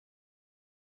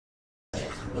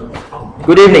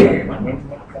Good evening,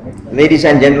 ladies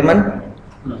and gentlemen.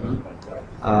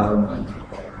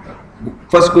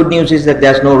 First good news is that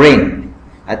there's no rain.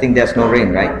 I think there's no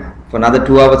rain, right? For another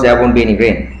 2 hours there won't be any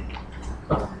rain.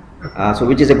 So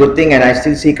which is a good thing, and I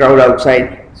still see crowd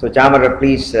outside. So Chamara,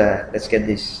 please, let's get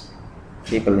these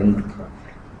people in.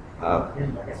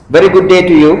 Very good day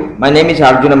to you. My name is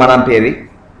Arjuna Manampevi.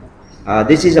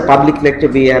 This is a public lecture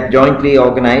we have jointly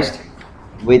organized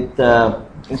with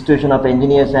Institution of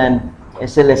Engineers and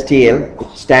SLSTL,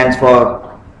 which stands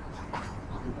for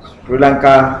Sri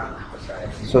Lanka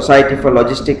Society for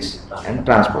Logistics and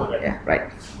Transport. Yeah, right.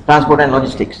 Transport and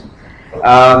Logistics.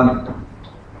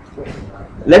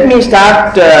 Let me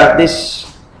start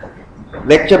this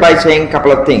lecture by saying a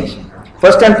couple of things.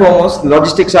 First and foremost,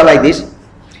 logistics are like this.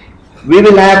 We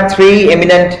will have 3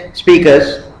 eminent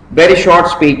speakers, very short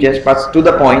speeches but to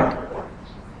the point,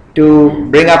 to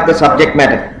bring up the subject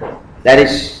matter that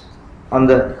is on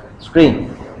the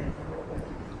screen.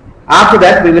 After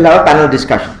that, we will have a panel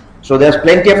discussion. So there's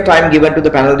plenty of time given to the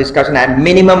panel discussion, at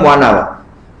minimum 1 hour.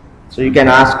 So you can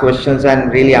ask questions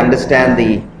and really understand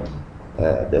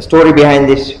the story behind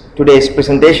today's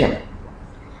presentation.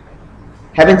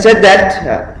 Having said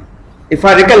that, if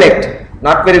I recollect,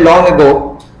 not very long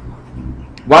ago,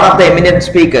 one of the eminent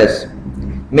speakers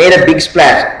made a big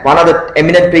splash. One of the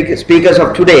eminent speakers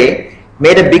of today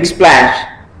made a big splash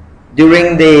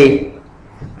during the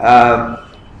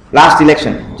last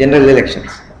election, general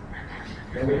elections.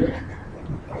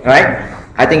 Right?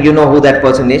 I think you know who that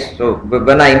person is. So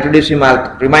when I introduce him,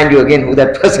 I'll remind you again who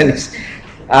that person is.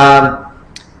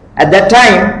 At that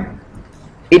time,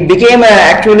 it became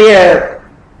actually a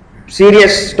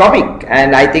serious topic,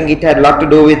 and I think it had a lot to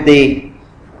do with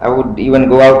I would even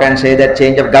go out and say that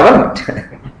change of government.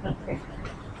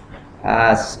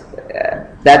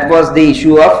 That was the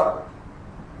issue of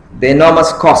the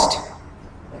enormous cost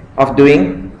of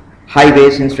doing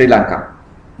highways in Sri Lanka.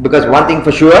 Because one thing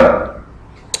for sure,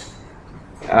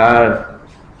 not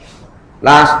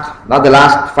the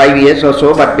last 5 years or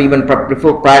so, but even prior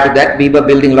to that, we were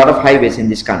building a lot of highways in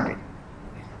this country.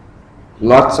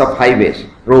 Lots of highways,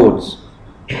 roads.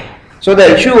 So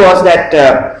the issue was that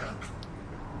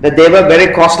they were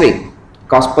very costly.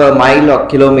 Cost per mile or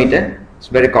kilometer, it's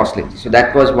very costly. So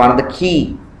that was one of the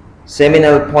key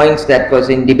seminal points that was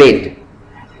in debate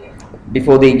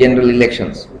before the general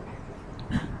elections.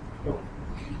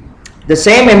 The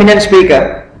same eminent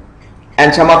speaker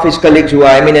and some of his colleagues who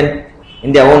are eminent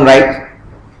in their own right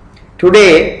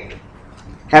today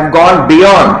have gone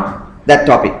beyond that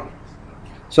topic.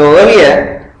 So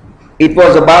earlier it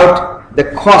was about the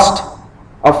cost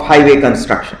of highway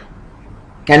construction.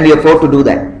 Can we afford to do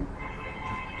that?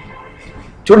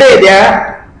 Today they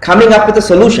are coming up with a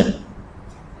solution.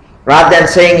 Rather than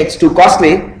saying it's too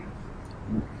costly,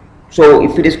 so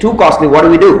if it is too costly, what do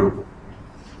we do?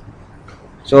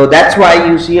 So that's why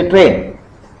you see a train.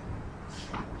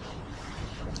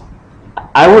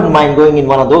 I wouldn't mind going in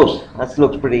one of those. That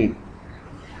looks pretty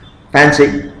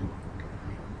fancy.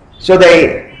 So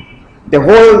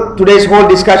today's whole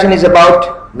discussion is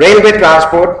about railway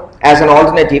transport as an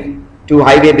alternative to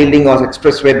highway building or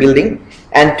expressway building,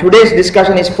 and today's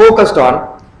discussion is focused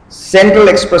on Central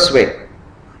Expressway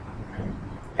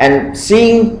and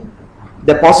seeing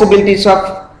the possibilities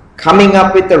of coming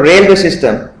up with a railway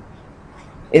system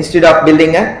instead of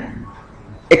building an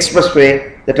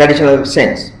expressway, the traditional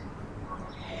sense.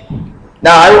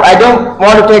 Now I don't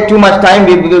want to take too much time.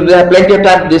 We will have plenty of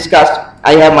time to discuss.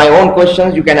 I have my own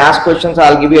questions. You can ask questions.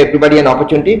 I'll give you everybody an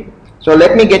opportunity. So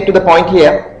let me get to the point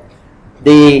here.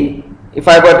 If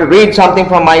I were to read something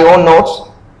from my own notes,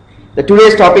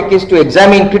 today's topic is to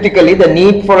examine critically the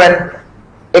need for an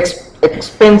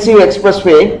expensive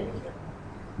expressway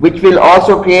which will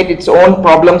also create its own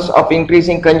problems of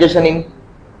increasing congestion in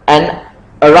and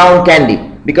around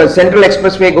Kandy, because Central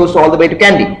Expressway goes all the way to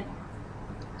Kandy.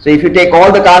 So if you take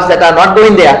all the cars that are not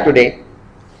going there today,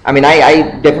 I mean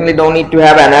I definitely don't need to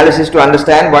have analysis to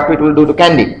understand what it will do to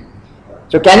Kandy.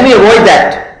 So can we avoid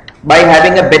that by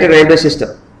having a better railway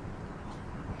system?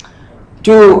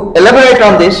 To elaborate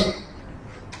on this,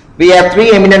 we have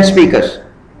 3 eminent speakers.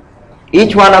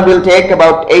 Each one will take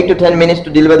about 8 to 10 minutes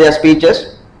to deliver their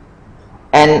speeches.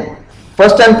 And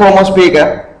first and foremost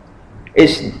speaker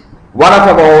is one of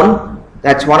our own,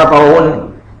 that's one of our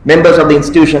own members of the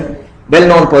institution,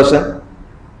 well-known person.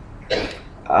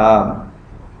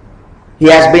 He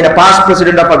has been a past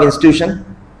president of our institution,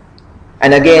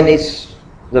 and again is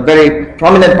the very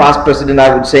prominent past president,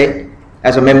 I would say,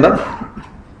 as a member.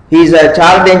 He is a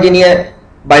chartered engineer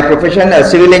by profession, a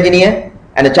civil engineer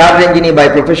and a chartered engineer by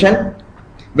profession.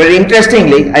 Very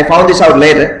interestingly, I found this out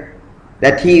later,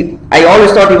 that I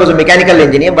always thought he was a mechanical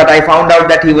engineer, but I found out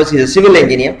that he's a civil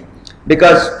engineer,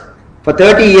 because for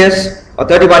 30 years or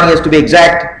 31 years to be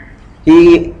exact,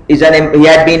 he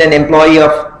had been an employee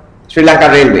of Sri Lanka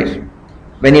Railways.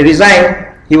 When he resigned,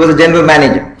 he was a general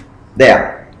manager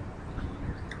there.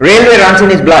 Railway runs in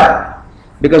his blood,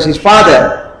 because his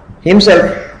father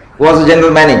himself was a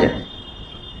general manager.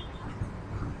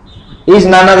 He is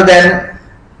none other than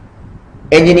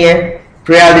engineer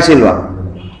Priyal De Silva.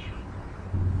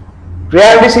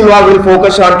 Priyal De Silva will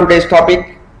focus on today's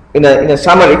topic in a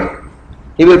summary.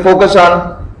 He will focus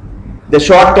on the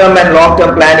short-term and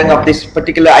long-term planning of this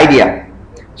particular idea.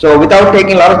 So without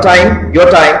taking a lot of time, your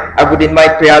time, I would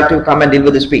invite Priyal to come and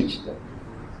deliver the speech.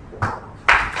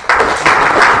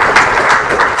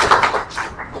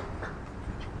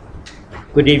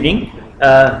 Good evening.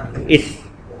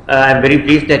 I'm very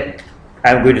pleased that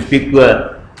I'm going to speak to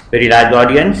a very large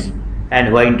audience and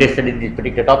who are interested in this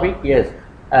particular topic. Yes,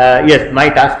 my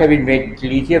task has been made a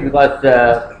little easier because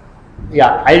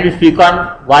I will speak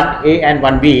on 1A and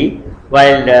 1B,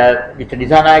 while Mr.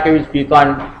 Disanayaka will speak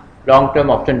on long-term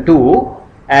option 2,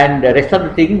 and the rest of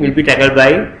the thing will be tackled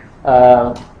by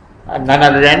none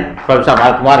other than Professor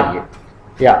Kumar.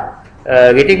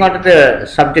 Getting on to the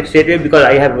subject straight away, because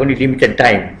I have only limited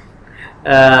time.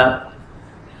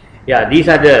 These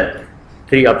are the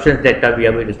three options that we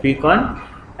are going to speak on.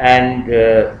 And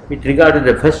with regard to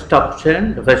the first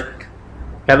option, the first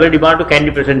travel demand to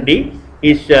Kandy presently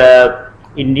is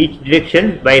in each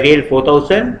direction by rail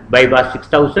 4,000, by bus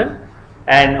 6,000,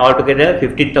 and altogether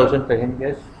 15,000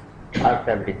 passengers are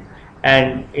travelling.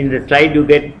 And in the slide you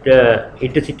get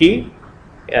intercity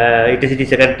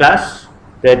second class,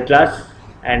 third class,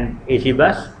 and AC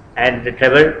bus, and the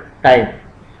travel time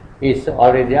is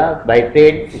already there. By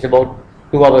train is about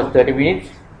 2 hours 30 minutes,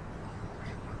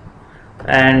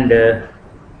 and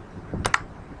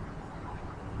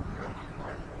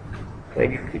where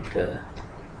did it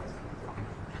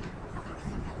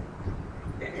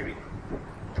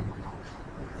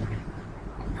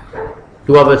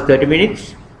 2 hours 30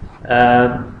 minutes,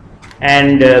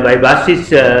 and by bus is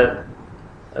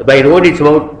by road it's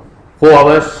about 4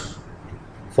 hours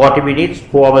 40 minutes,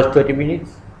 4 hours 30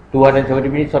 minutes, 270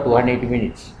 minutes or 280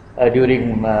 minutes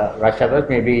during rush hours,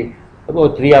 maybe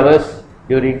about 3 hours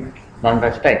during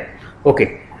non-rush time.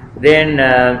 Okay, then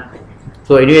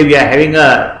so anyway, we are having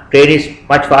a train is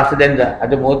much faster than the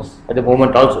other modes at the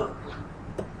moment also.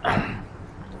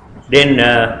 Then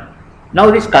now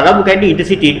this Colombo-Kandy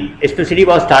intercity especially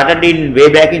was started in way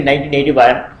back in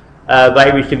 1981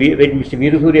 by when Mr.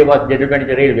 Veeru Surya was General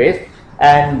Manager Railways,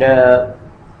 and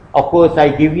of course I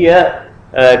give here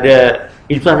the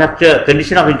infrastructure,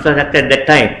 condition of infrastructure at that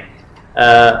time,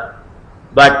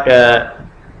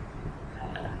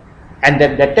 and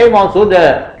at that time also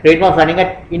the train was running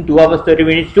in 2 hours 30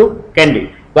 minutes to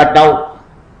Kandy. But now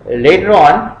later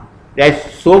on there is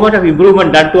so much of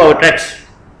improvement done to our tracks,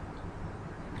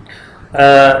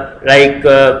 like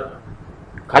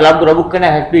Colombo-Rabukkana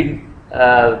has been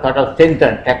sort of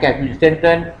strengthened, track has been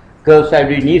strengthened, curves have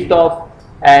been eased off,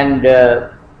 and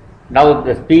now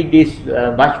the speed is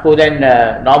much more than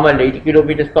normal 80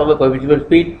 kilometers per hour permissible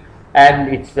speed,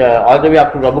 and it's all the way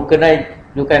up to Rabukkana.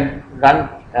 You can run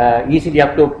easily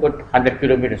up to 100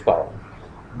 kilometers per hour.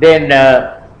 Then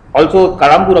also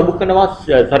Colombo-Rabukkana was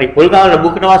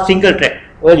Polgaha-Rabukkana was single track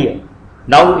earlier.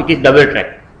 Now it is double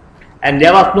track, and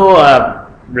there was no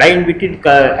line between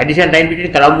additional line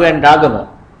between Colombo and Ragama.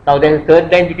 Now there is a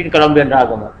third line between Colombo and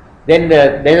Ragama. Then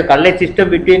there is a colour system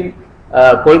between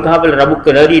Polgaha and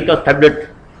Rabukkana. Earlier it was tablet.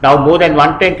 Now more than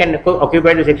one train can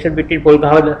occupy the section between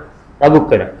Polgaha and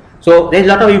Rabukkana. So there is a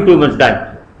lot of improvements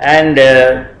done,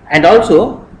 and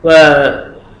also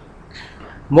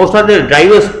most of the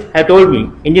drivers have told me,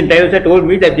 engine drivers have told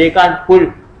me that they can't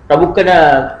pull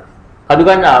Rabukkana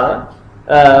Kadugana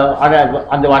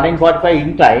on the 145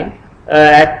 incline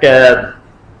at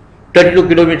 32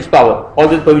 kilometers per hour.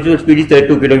 Although the permissible speed is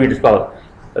 32 kilometers per hour,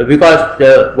 because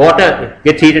the water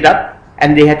gets heated up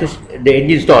and they have to, the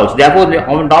engine stalls. Therefore,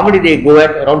 normally they go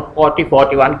at around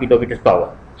 40-41 kilometers per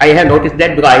hour. I have noticed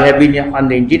that because I have been on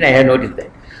the engine. I have noticed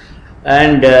that,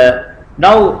 and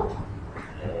now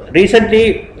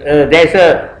recently there is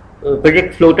a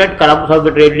project floated, Colombo South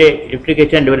Railway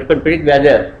Electrification and Development Project, where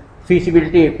the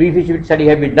pre-feasibility study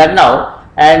has been done now,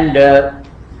 and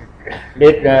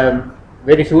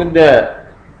very soon the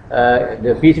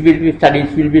feasibility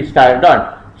studies will be started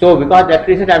on. So because that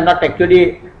reason I am not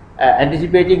actually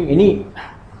anticipating any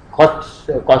costs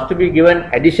to be given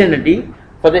additionally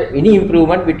for any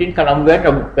improvement between Colombo and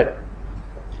Rabukkana,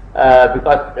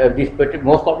 because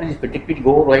most of these particularly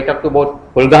go right up to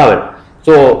about Polgaha.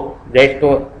 So there is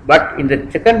no, but in the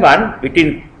second one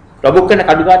between Rabukka and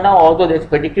Kaduganna, although there is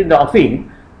predicted in the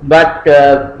offing, but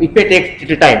it may take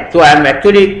little time. So I am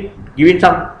actually giving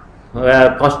some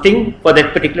costing for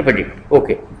that particular project.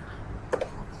 Okay.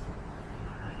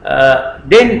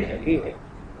 Then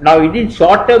now it is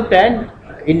short term plan.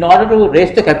 In order to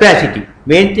raise the capacity,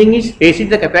 main thing is raising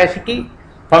the capacity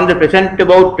from the present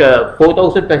about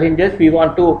 4,000 passengers. We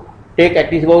want to take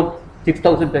at least about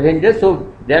 6,000 passengers.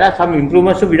 So there are some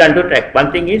improvements to be done to track.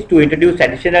 One thing is to introduce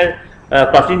additional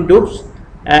crossing tubes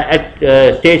at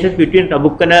stations between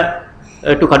Rabukkana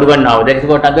to Kadugan now. There is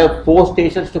about another 4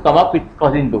 stations to come up with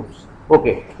crossing tubes.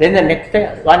 Okay. Then the next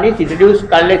one is introduce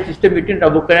cullet system between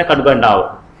Rabukkana and Kadugan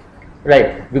now.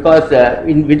 Right, because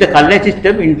with the cullet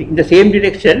system in the same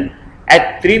direction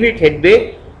at 3-minute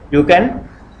headway you can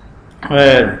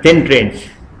 10 trains.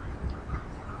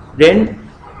 Then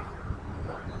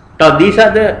now these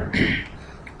are the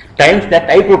times that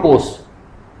I propose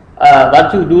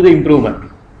once you do the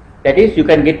improvement. That is, you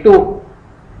can get to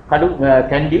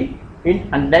Kandy in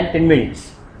 110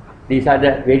 minutes. These are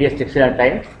the various sectional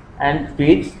times and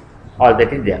speeds, all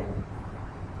that is there.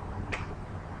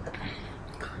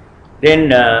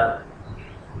 Then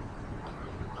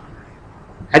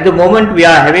at the moment we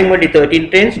are having only 13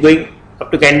 trains going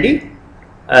up to Kandy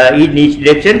in each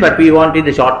direction, but we want in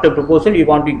the short term proposal we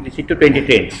want to increase it to 20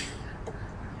 trains.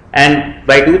 And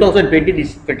by 2020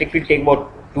 this project will take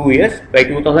about 2 years. By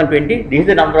 2020 this is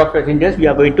the number of passengers we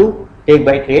are going to take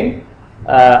by train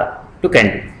to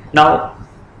Kandy. Now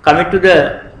coming to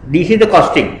this is the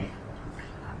costing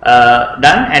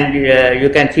done, and you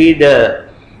can see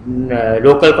the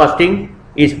local costing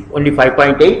is only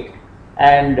 5.8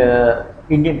 and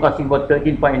Indian costing was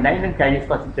 13.9 and Chinese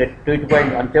costing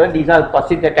 22.17. These are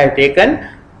costings that I have taken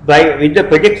with the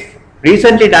projects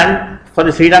recently done for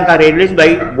the Sri Lanka railways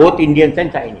by both Indians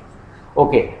and Chinese.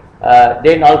 Okay.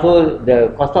 Then also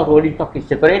the cost of rolling stock is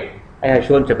separate. I have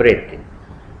shown separately.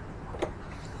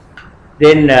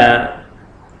 Then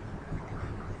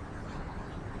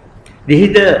this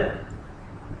is the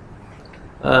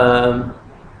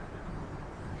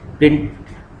then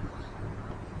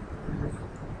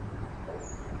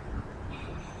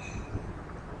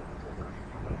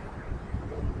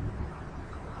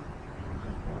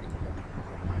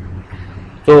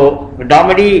so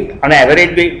normally on an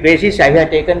average basis I have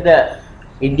taken the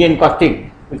Indian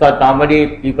costing, because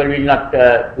normally people will not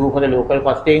do for the local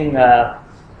costing.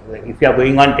 If you are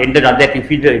going on tender on that, if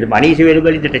the money is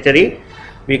available in the treasury,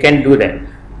 we can do that.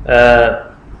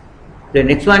 The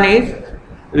next one is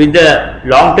with the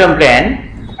long term plan.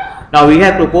 Now we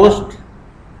have proposed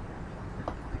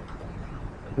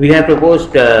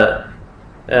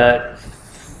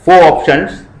 4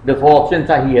 options. The 4 options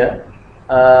are here,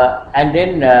 and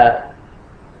then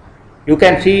you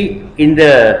can see in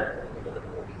the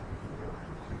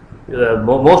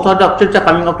most of the options are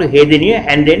coming up to Hedenia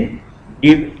and then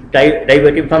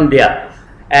diverting from there.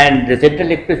 And the Central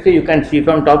Expressway you can see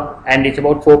from top, and it's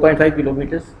about 4.5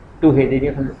 kilometers to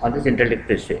Hedenia on the Central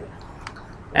Expressway.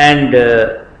 And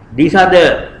these are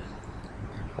the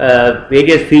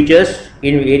various features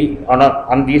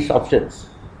on these options,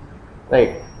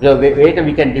 right? So later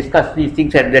we can discuss these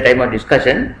things at the time of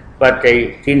discussion, but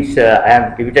since I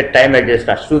have limited time, I just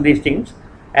rush through these things.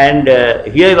 And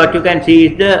here what you can see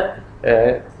is the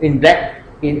in black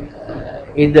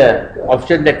is the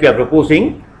option that we are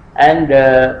proposing, and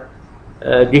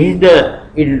this is the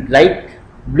in light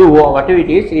blue or whatever it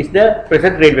is the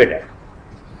present railway track.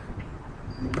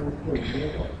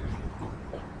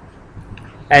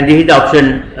 And this is the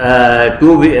option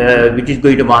 2 which is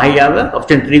going to Mahayava,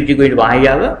 option 3 which is going to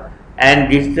Mahayava, and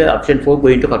this is the option 4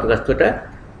 going to Katagaskota.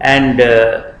 And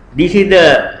this is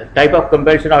the type of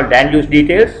comparison of land use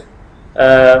details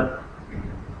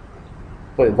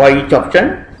for each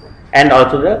option, and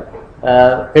also the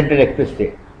Central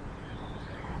Expressway.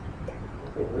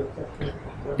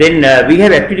 Then we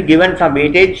have actually given some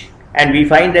weightage, and we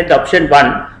find that the option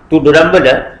 1 to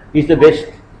Durambala is the best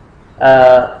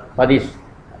for this.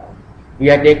 We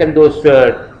have taken those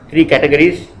 3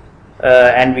 categories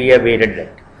and we have weighted that.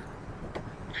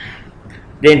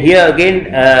 Then here again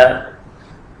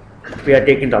we are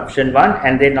taking the option 1,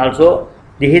 and then also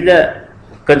this is the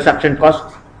construction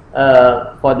cost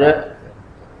for the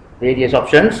various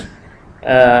options,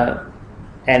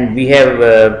 and we have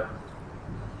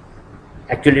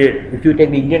actually, if you take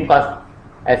the Indian cost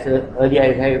as earlier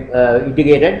I have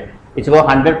indicated, it's about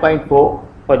 100.4 for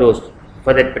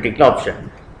that particular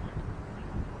option.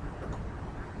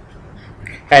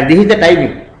 And this is the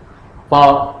timing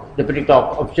for the particular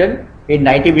option. In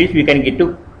 90 minutes we can get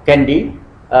to Kandy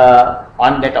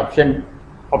on that option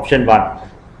option 1.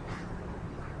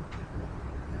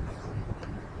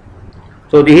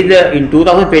 So this is the, in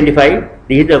 2025,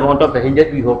 this is the amount of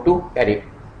passengers we hope to carry.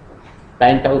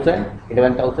 9,000,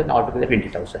 11,000, altogether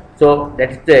 20,000. So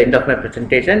that is the end of my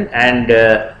presentation, and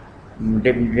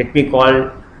let me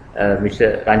call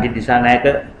Mr. Ranjit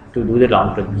Disanayake to do the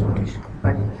long-term presentation.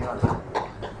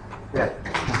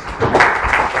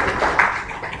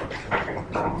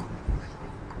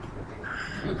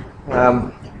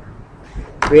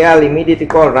 Priyal immediately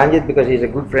called Ranjit because he's a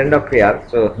good friend of Priyal,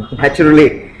 so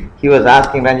naturally he was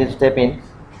asking Ranjit to step in.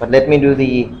 But let me do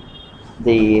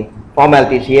the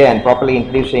formalities here and properly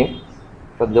introduce him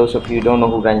for those of you who don't know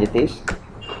who Ranjit is.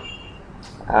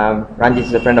 Ranjit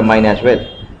is a friend of mine as well.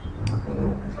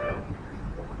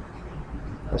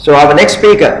 So our next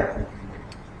speaker,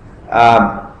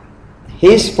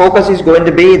 his focus is going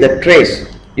to be the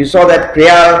trace. You saw that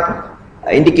Priyal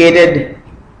indicated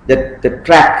the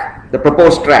track, the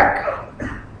proposed track,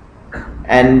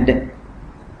 and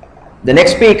the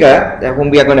next speaker, whom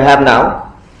we are going to have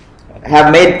now,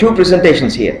 have made 2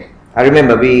 presentations here. I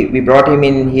remember we brought him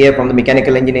in here from the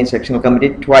Mechanical Engineering Sectional Committee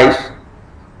twice,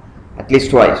 at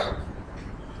least twice,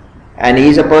 and he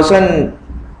is a person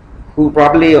who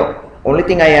probably, only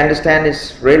thing I understand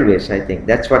is railways. I think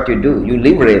that's what you do, you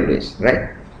live railways,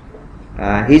 right?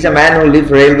 He's a man who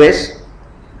lives railways,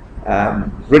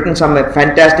 written some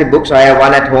fantastic books. I have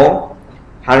one at home,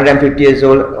 150 years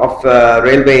old of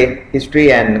railway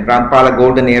history and Grandpala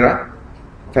Golden Era,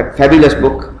 fabulous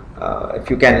book. If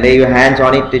you can lay your hands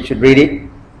on it, you should read it.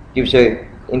 Gives a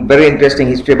very interesting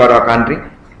history about our country.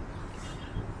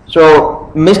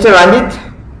 So Mr. Ranjit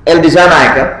L.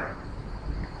 Disanayake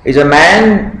is a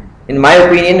man, in my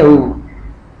opinion, who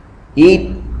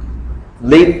eat,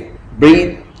 live,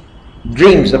 breathe,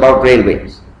 dreams about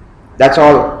railways. That's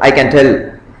all I can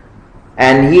tell.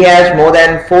 And he has more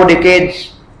than 4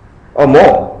 decades or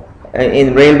more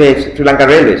in railways, Sri Lanka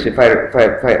Railways, if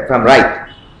I'm right.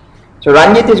 So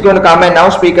Ranjit is going to come and now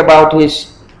speak about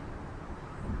his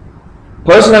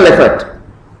personal effort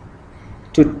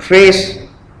to trace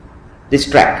this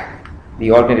track,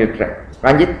 the alternative track.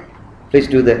 Ranjit, please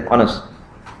do the honors.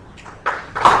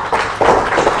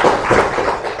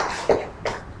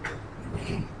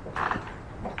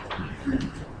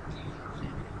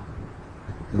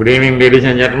 Good evening, ladies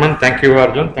and gentlemen. Thank you,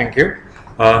 Arjun. Thank you.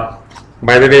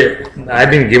 By the way,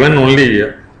 I've been given only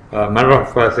a matter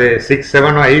of say 6,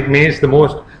 7 or 8 minutes the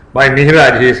most by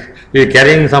Mihraj. He is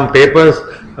carrying some papers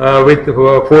with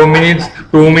 4 minutes,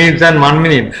 2 minutes and 1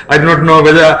 minute. I do not know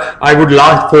whether I would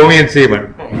last 4 minutes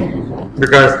even,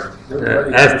 because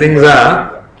as things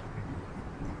are,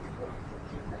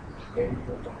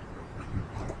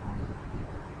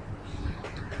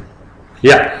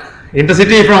 yeah,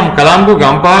 intercity from Colombo,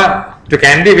 Gampa to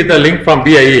Kandy with a link from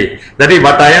BIA. That is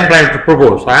what I am trying to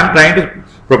propose. I am trying to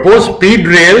propose speed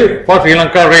rail for Sri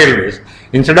Lanka Railways.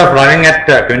 Instead of running at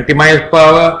 20 miles per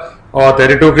hour or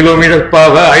 32 kilometers per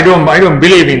hour, I don't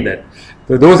believe in that.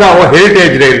 So those are our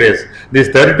heritage railways. This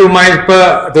 32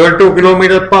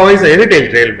 kilometers per hour is a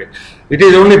heritage railway. It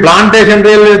is only plantation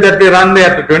railways that they run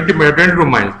there at 22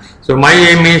 miles. So my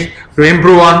aim is to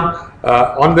improve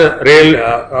on the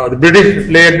rail, the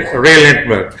British-led rail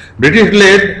network.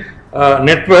 British-led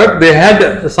network, they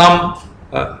had some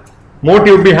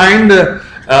motive behind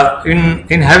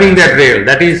in having that rail,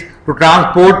 that is to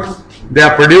transport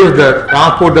their produce,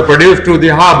 transport the produce to the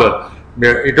harbour.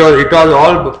 It was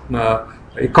all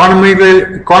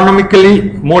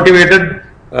economically motivated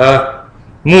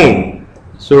move.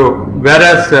 So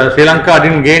whereas Sri Lanka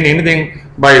didn't gain anything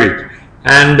by it,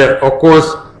 and of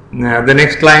course the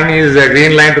next line is a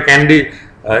green line to Kandy.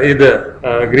 Is the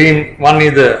green one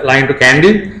is the line to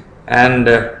Kandy, and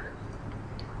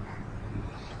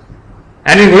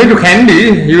in going to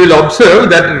Kandy, you will observe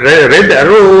that red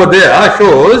arrow over there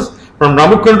shows from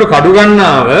Ramukkal to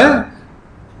Kadugannawa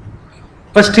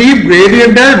a steep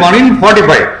gradient as 1 in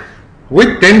 45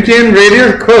 with 10 chain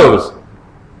radius curves.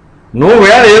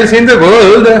 Nowhere else in the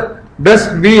world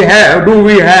do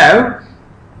we have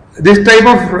this type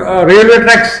of railway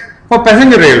tracks for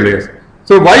passenger railways.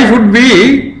 So why should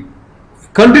we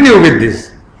continue with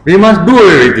this? We must do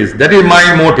away with this. That is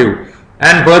my motive.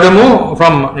 And furthermore,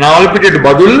 from Nawalpindi to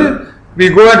Badul, we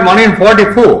go at 1 in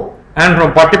 44, and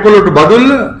from Patipulu to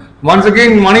Badul, once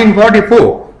again 1 in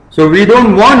 44. So we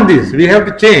don't want this. We have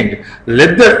to change.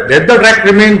 Let the track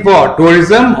remain for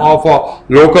tourism or for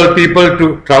local people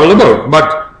to travel about.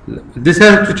 But this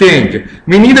has to change.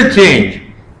 We need a change.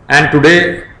 And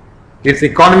today it's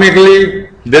economically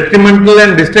detrimental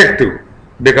and destructive,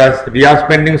 because we are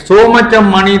spending so much of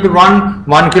money to run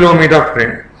 1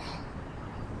 kilometer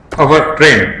of a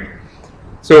train.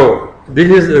 So So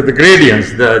this is the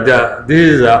gradients.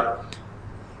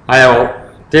 I have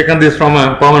taken this from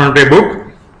a permanent book.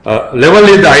 Level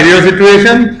is the ideal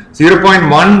situation,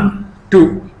 0.1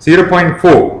 to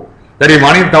 0.4. That is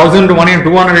 1 in 1000 to 1 in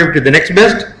 250, the next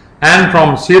best, and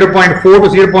from 0.4 to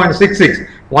 0.66,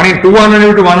 1 in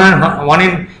 200 to 1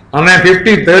 in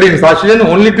 150, third in saturation,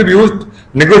 only to be used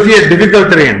negotiate difficult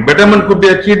terrain. Betterment could be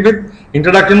achieved with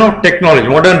introduction of technology,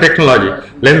 modern technology,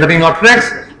 lengthening of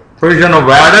tracks, provision of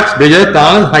viaducts, bridges,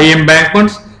 tunnels, high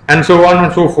embankments, and so on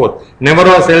and so forth. Never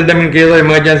or seldom in case of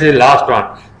emergency, last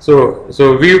one. So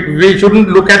we shouldn't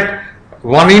look at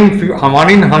 1 in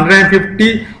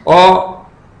 150 or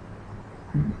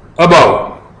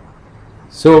above.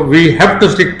 So we have to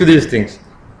stick to these things.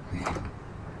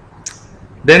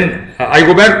 Then I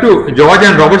go back to George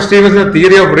and Robert Stephenson's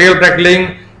theory of rail track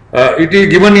laying. It is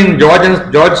given in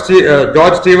George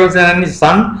Stephenson and his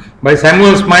son by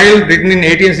Samuel Smile, written in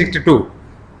 1862.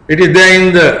 It is there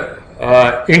in the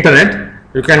internet.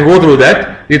 You can go through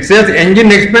that. It says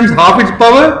engine expends half its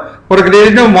power for a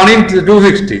gradient of 1 in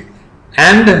 260,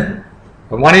 and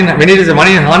when it is 1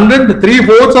 in 100,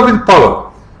 3/4 of its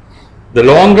power. The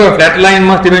longer flat line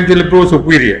must eventually prove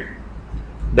superior.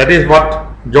 That is what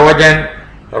George and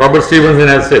Robert Stevenson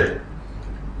has said.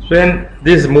 So when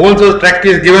this mole source track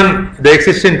is given, the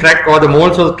existing track or the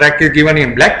mole source track is given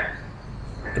in black.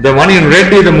 The one in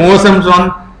red is the Moore's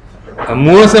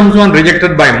one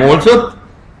rejected by Molesworth,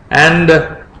 and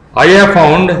I have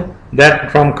found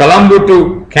that from Colombo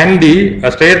to Kandy,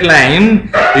 a straight line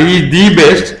is the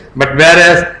best, but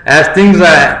whereas as things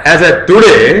are as at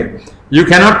today, you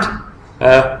cannot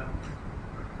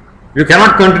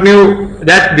continue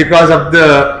that because of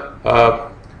the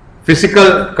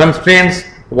physical constraints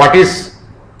what is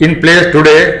in place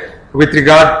today with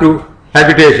regard to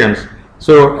habitations.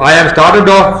 So I have started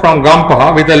off from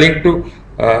Gampaha with a link to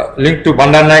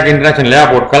Bandaranaike International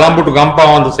Airport, Colombo to Gampaha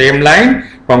on the same line.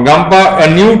 From Gampaha, a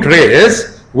new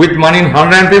trace with 1 in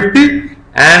 150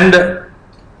 and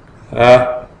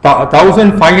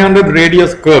 1500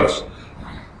 radius curves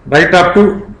right up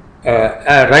to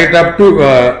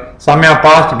somewhere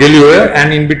past Gelio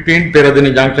and in between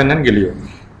Peradeniya Junction and Gelio,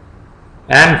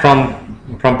 and from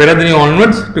Peradeniya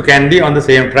onwards to Kandy on the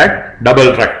same track,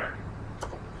 double track.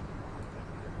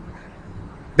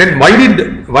 Then why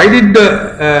did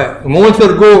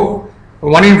Molesworth go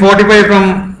 1 in 45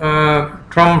 from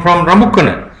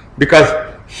Ramukkana? Because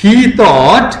he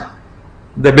thought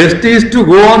the best is to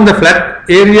go on the flat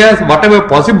areas whatever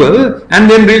possible and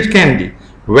then reach Kandy.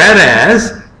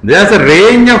 Whereas there is a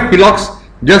range of hillocks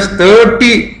just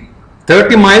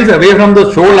 30 miles away from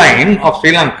the shoreline of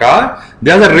Sri Lanka.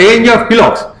 There is a range of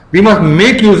hillocks. We must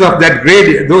make use of that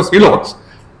those hillocks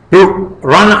to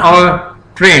run our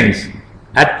trains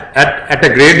at a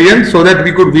gradient so that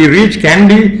we reach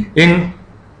Kandy in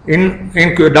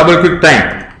double quick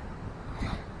time.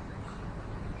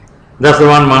 That's the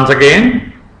one once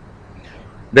again.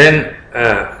 Then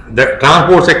the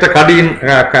transport sector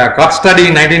cut study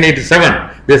in 1987.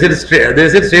 They said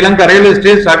Sri Lanka railway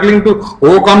is struggling to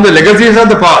overcome the legacies of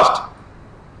the past,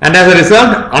 and as a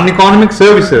result, uneconomic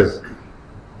services.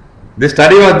 This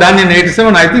study was done in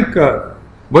 87. I think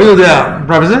were you there,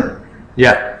 Professor?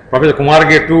 Yeah, Professor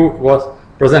Kumarage too was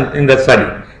present in that study.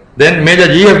 Then Major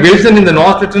G.F. Wilson in the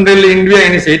North-Western Railway India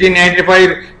in his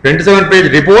 1895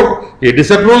 27-page report, he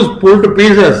disapproves, pull to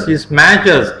pieces, he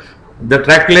smashes the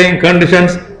track laying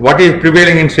conditions what is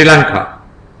prevailing in Sri Lanka.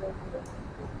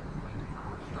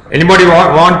 Anybody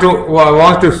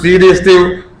wants to see these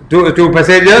two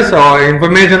passages or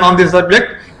information on this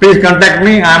subject, please contact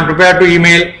me. I am prepared to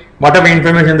email whatever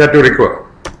information that you require.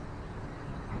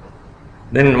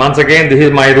 Then once again, this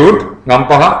is my route,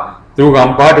 Gampaha, through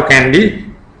Gampaha to Kandy.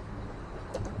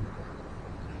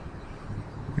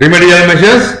 Remedial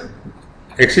measures,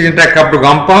 extension track up to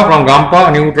Gampaha, from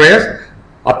Gampaha, new trace,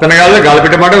 Athanagala,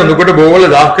 Galpitamata, Nukota, Bovala,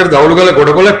 Daskar, Daulugala,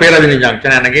 Kodakola, Peradeniya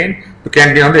Junction, and again to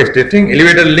Kandy on the existing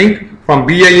elevated link from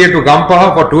BIA to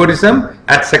Gampaha for tourism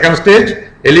at second stage,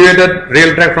 elevated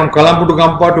rail track from Colombo to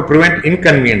Gampaha to prevent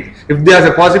inconvenience. If there is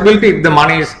a possibility, if the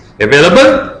money is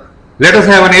available, let us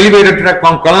have an elevated track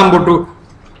from Colombo to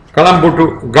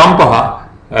Gampaha,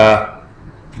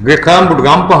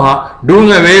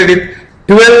 doing away with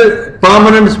 12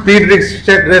 permanent speed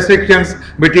restrictions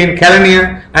between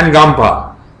Kelaniya and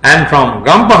Gampaha, and from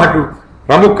Gampaha to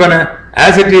Ramukkana,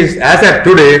 as at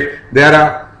today, there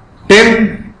are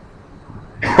 10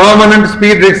 permanent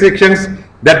speed restrictions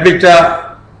that which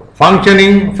are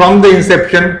functioning from the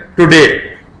inception to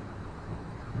date.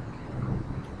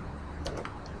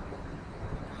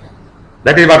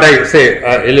 That is what I say,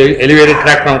 elevated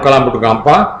track from Colombo to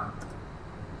Gampaha.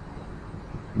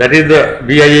 that is the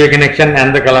BIA connection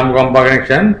and the Colombo-Kampa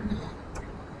connection.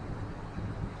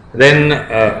 Then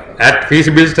at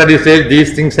feasibility study stage,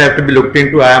 these things have to be looked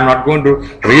into. I am not going to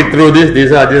read through this.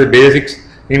 These are the basics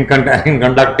in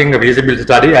conducting a feasibility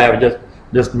study. I have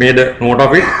just made a note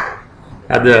of it.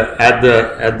 At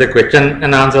the question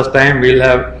and answers time, we'll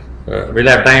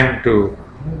have time to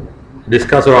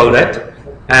discuss all that,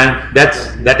 and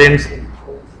that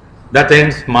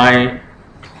ends my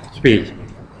speech.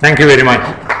 Thank you very much.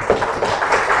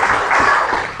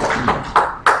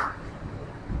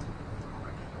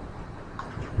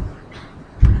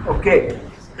 Okay.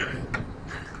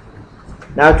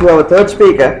 Now to our third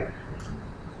speaker.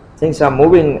 Things are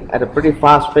moving at a pretty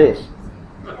fast pace.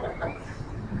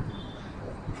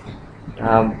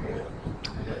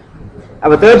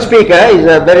 Our third speaker is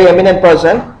a very eminent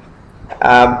person.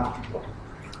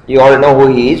 You all know who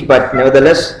he is, but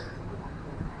nevertheless,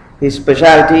 his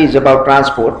specialty is about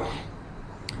transport.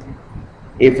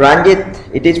 It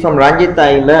is from Ranjit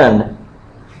I learned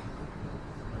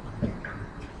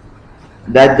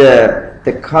that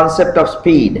the concept of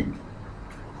speed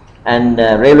and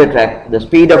railway track, the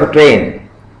speed of a train,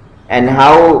 and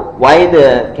why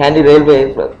the Kandy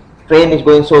railway train is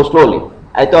going so slowly.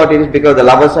 I thought it is because the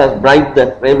lovers has bribed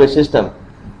the railway system,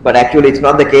 but actually it's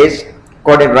not the case.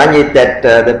 According to Ranjit, that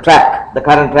the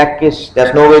current track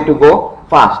there's no way to go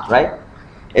fast, right?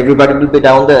 Everybody will be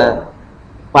down the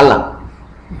Pallang,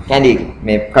 Kandy,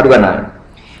 Kadugana.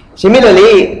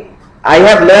 Similarly, I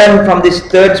have learned from this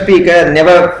third speaker,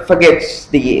 never forgets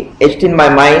etched in my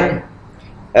mind,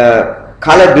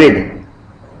 color grid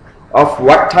of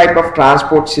what type of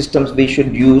transport systems we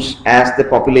should use as the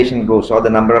population grows or the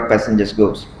number of passengers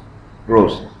grows.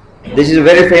 This is a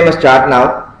very famous chart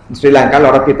now in Sri Lanka. A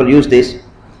lot of people use this.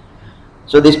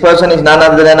 So this person is none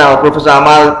other than our Professor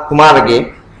Amal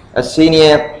Kumarage, a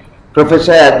senior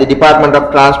professor at the Department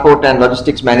of Transport and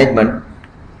Logistics Management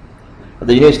at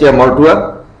the University of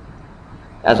Mortua.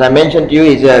 As I mentioned to you,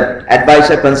 he is an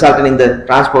advisor consultant in the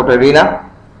transport arena.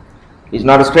 He is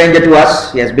not a stranger to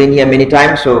us. He has been here many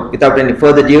times. So without any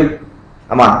further ado,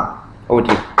 Aman, over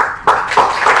to you.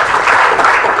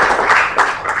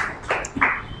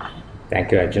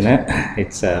 Thank you, Arjuna.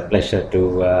 It's a pleasure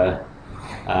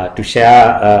to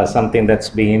share something that's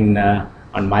been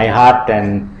on my heart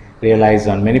and realized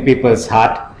on many people's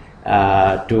heart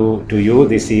to you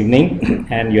this evening.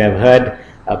 And you have heard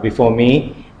before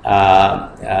me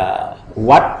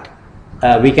what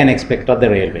we can expect of the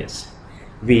railways.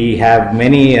 We have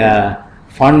many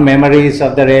fond memories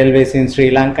of the railways in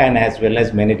Sri Lanka, and as well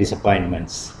as many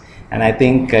disappointments. And I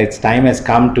think its time has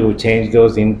come to change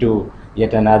those into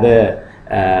yet another,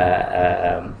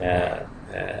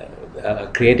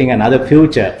 creating another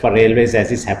future for railways,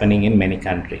 as is happening in many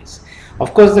countries.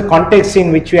 Of course, the context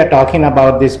in which we are talking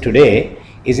about this today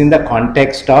is in the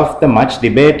context of the much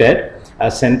debated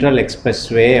Central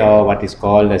Expressway, or what is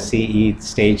called a CE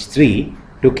Stage 3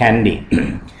 to Kandy,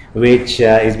 which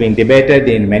is being debated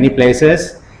in many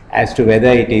places as to whether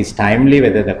it is timely,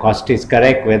 whether the cost is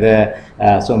correct, whether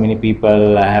so many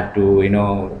people have to,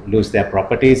 lose their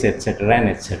properties, etc. and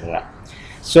etc.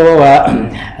 So,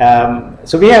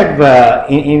 so we have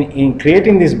in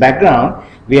creating this background,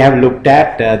 we have looked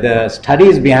at the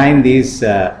studies behind this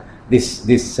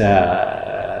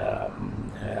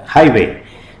highway.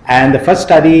 And the first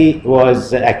study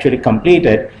was actually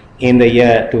completed in the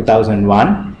year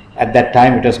 2001. At that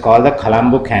time, it was called the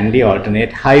Colombo-Kandy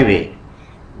Alternate Highway.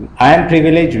 I am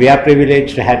privileged, we are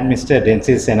privileged to have Mr.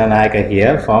 Densil Senanayaka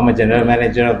here, former General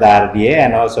Manager of the RDA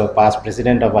and also past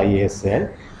President of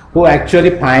IESL, who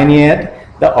actually pioneered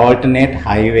the alternate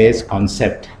highways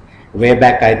concept way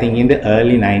back, I think, in the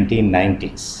early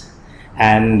 1990s.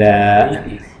 And,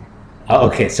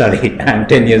 okay, sorry, I'm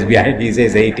 10 years behind, he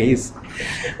says 80s.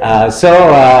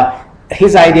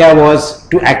 His idea was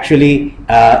to actually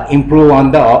improve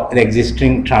on the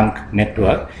existing trunk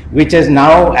network, which has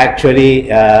now actually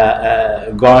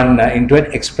gone into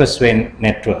an expressway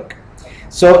network.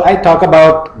 So I talk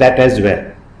about that as well.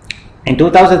 In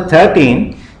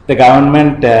 2013, the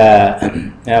government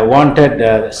wanted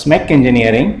SMEC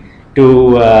Engineering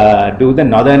to do the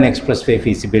Northern Expressway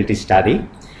feasibility study,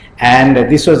 and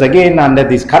this was again under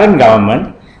this current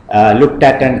government looked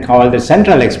at and called the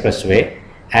Central Expressway,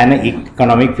 and an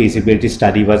economic feasibility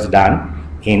study was done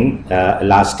in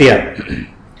last year.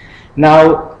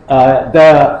 Now,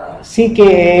 the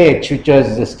CKAH, which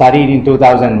was studied in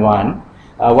 2001,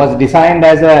 was designed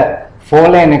as a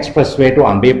 4-lane expressway to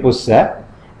Ambepussa,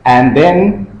 and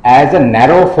then as a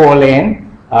narrow 4-lane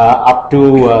up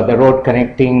to the road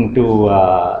connecting to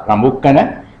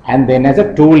Rambukkana, and then as a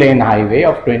 2-lane highway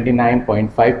of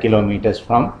 29.5 kilometers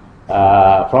from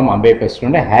from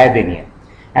Ambepestunde Hadeniya.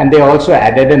 And they also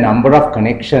added a number of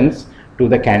connections to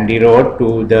the Kandy Road,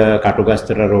 to the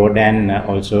Katugastara Road, and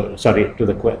to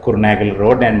the Kurnagal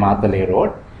Road and Matale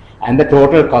Road. And the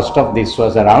total cost of this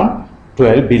was around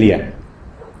 12 billion.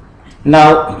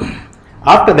 Now,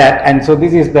 after that, and so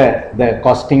this is the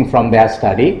costing from their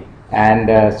study,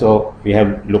 and so we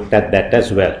have looked at that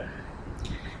as well.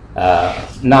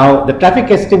 Now, the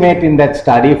traffic estimate in that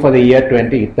study for the year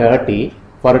 2030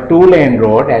 for a two-lane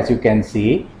road, as you can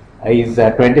see, is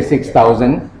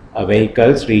 26,000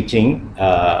 vehicles reaching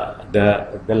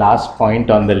the last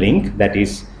point on the link, that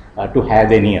is to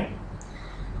Hadeniya.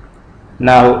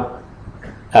 Now,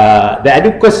 the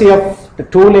adequacy of the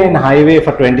two-lane highway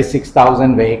for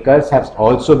 26,000 vehicles has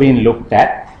also been looked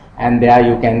at, and there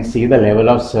you can see the level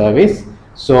of service.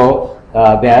 So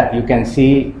there you can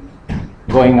see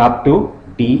going up to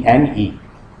D and E.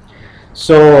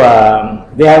 So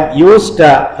they have used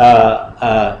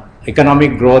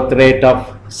economic growth rate of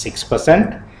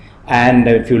 6%, and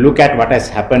if you look at what has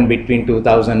happened between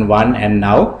 2001 and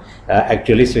now,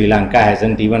 actually Sri Lanka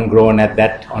hasn't even grown at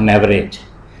that on average.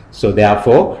 So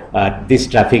therefore, this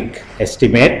traffic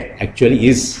estimate actually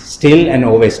is still an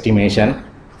overestimation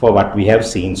for what we have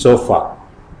seen so far.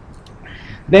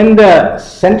 Then the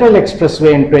Central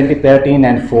Expressway in 2013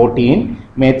 and 14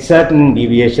 made certain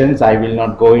deviations. I will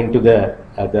not go into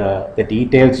the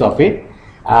details of it.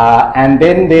 And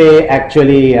then they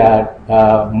actually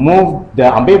moved the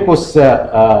Ambepus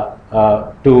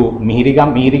to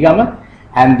Mihirigama,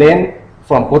 and then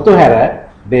from Pothuhara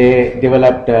they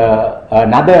developed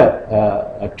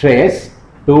another trace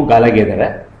to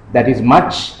Galagedara that is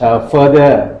much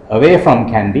further away from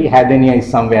Kandy. Hadeniya is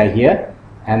somewhere here,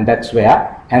 and that's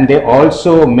where. And they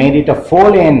also made it a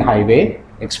 4-lane highway,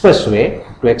 expressway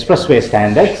to expressway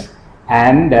standards,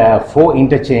 and 4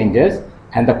 interchanges,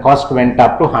 and the cost went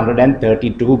up to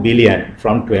 132 billion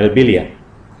from 12 billion.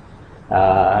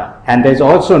 And there's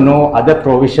also no other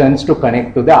provisions to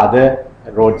connect to the other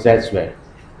roads as well.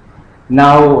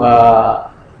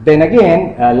 Now, then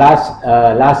again,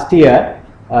 last year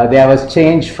there was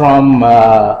change from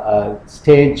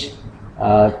stage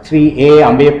 3A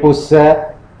Ambepus,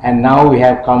 and now we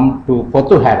have come to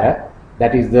Pothuhara.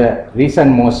 That is the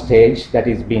recentmost stage that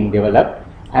is being developed,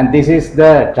 and this is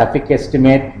the traffic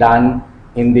estimate done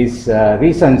in this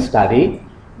recent study,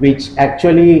 which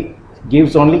actually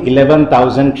gives only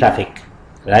 11,000 traffic,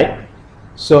 right?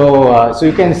 So, so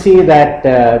you can see that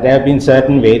there have been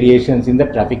certain variations in the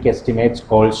traffic estimates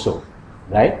also,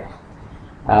 right?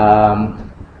 Now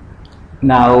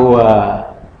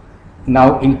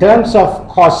in terms of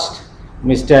cost,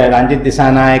 Mr. Ranjit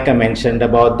Disanayake mentioned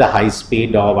about the high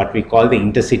speed, or what we call the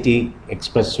intercity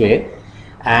expressway,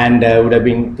 and would have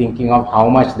been thinking of how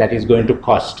much that is going to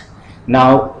cost.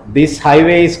 Now, this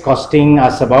highway is costing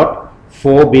us about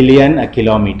 4 billion a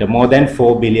kilometer, more than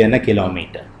 4 billion a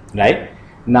kilometer, right?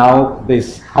 Now,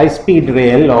 this high-speed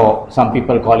rail, or some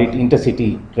people call it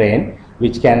intercity train,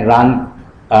 which can run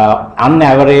on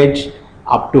average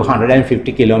up to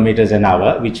 150 kilometers an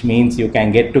hour, which means you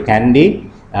can get to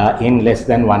Kandy in less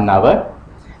than 1 hour.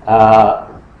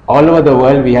 All over the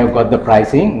world we have got the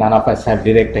pricing. None of us have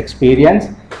direct experience,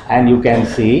 and you can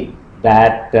see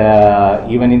that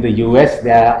even in the US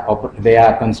they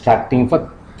are constructing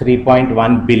for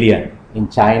 3.1 billion, in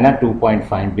China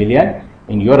 2.5 billion,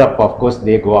 in Europe of course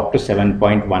they go up to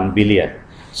 7.1 billion.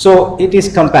 So it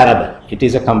is comparable, it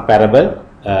is a comparable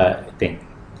thing.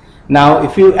 Now,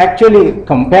 if you actually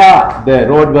compare the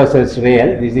road versus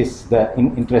rail, this is the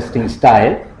interesting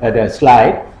style, the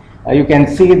slide. You can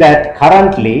see that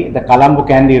currently the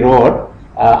Colombo-Kandy road,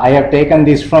 I have taken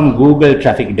this from Google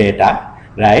traffic data,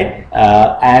 right?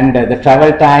 And the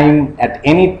travel time at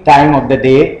any time of the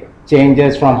day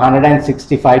changes from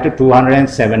 165 to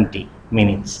 270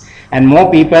 minutes. And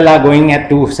more people are going at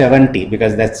 270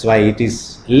 because that's why it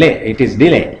is late, it is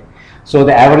delayed. So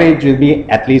the average will be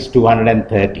at least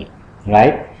 230,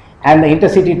 right? And the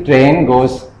intercity train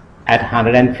goes at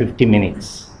 150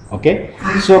 minutes. Okay,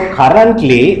 so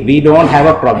currently we don't have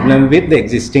a problem with the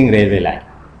existing railway line,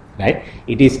 right?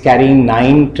 It is carrying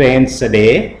 9 trains a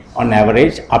day on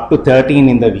average, up to 13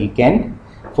 in the weekend,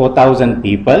 4,000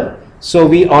 people. So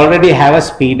we already have a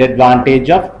speed advantage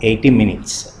of 80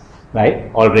 minutes, right?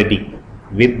 Already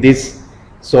with this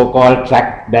so-called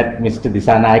track that Mr.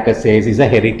 Disanayake says is a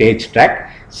heritage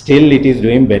track, still it is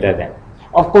doing better than.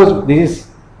 Of course, this is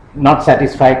not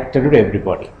satisfactory to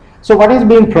everybody. So what is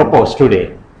being proposed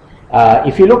today?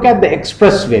 If you look at the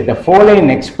expressway, the 4-lane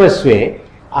expressway,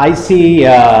 I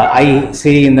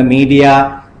see in the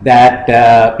media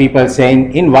that people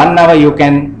saying in 1 hour you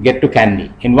can get to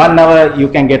Kandy, in 1 hour you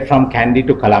can get from Kandy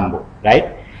to Colombo,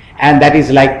 right? And that is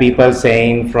like people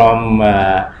saying from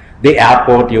the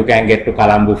airport you can get to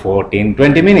Colombo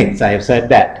 14-20 minutes. I have said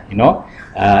that, you know.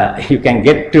 You can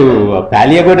get to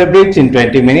Paliagoda Bridge in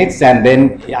 20 minutes, and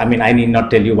then, I mean, I need not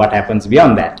tell you what happens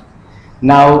beyond that.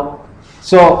 Now,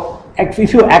 so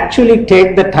if you actually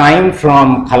take the time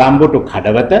from Colombo to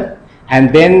Kadawatha,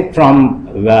 and then from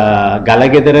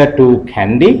Galagedara to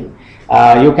Kandy,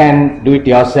 you can do it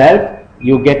yourself.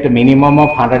 You get a minimum of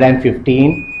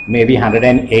 115, maybe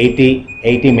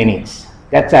 180 minutes.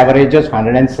 That's averages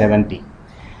 170.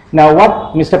 Now,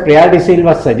 what Mr. Priyal de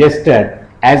Silva suggested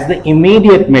as the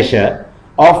immediate measure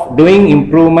of doing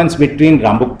improvements between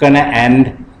Rambukkana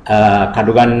and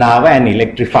Kadugannava and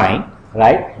electrifying,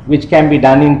 right, which can be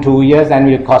done in 2 years and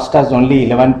will cost us only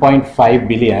 11.5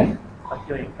 billion.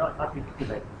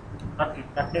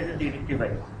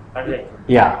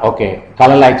 Yeah, okay,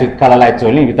 color lights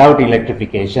only without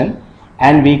electrification,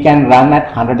 and we can run at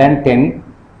 110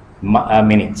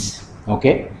 minutes,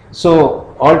 okay.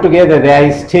 So altogether there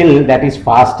is still, that is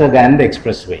faster than the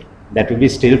expressway. That will be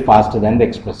still faster than the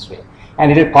expressway,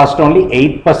 and it will cost only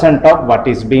 8% of what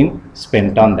is being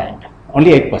spent on that,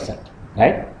 only 8%,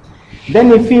 right?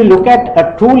 Then if you look at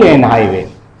a 2-lane highway,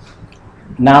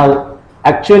 now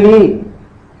actually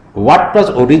what was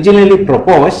originally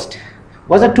proposed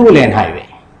was a 2-lane highway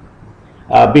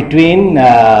between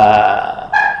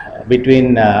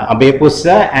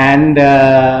Ambepussa and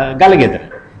Galagedara.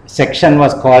 Section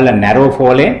was called a narrow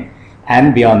 4-lane,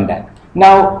 and beyond that.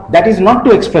 Now, that is not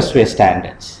to expressway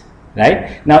standards,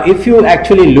 right? Now, if you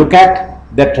actually look at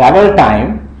the travel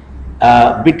time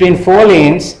between 4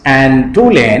 lanes and 2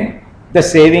 lane, the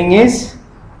saving is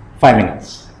 5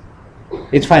 minutes.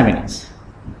 It's 5 minutes,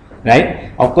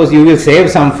 right? Of course, you will save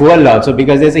some fuel also,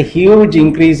 because there's a huge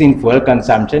increase in fuel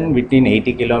consumption between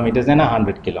 80 kilometers and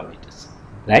 100 kilometers,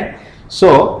 right?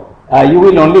 So, you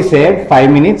will only save 5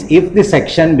 minutes if the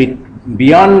section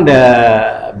beyond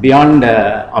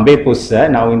Ambepussa,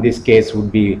 now in this case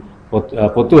would be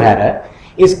Pottuhara,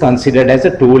 is considered as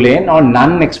a 2-lane or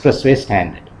non-expressway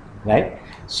standard, right?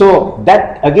 So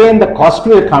that again the cost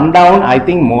will come down, I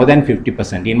think, more than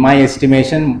 50%. In my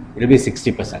estimation, it will be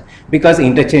 60%, because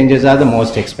interchanges are the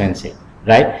most expensive,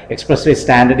 right? Expressway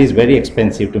standard is very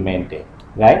expensive to maintain,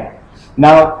 right?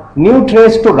 Now, new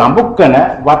trace to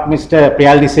Rambukkana, what Mr.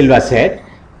 Priyal de Silva said,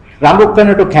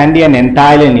 Rambukkana to Kandy an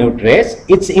entirely new trace.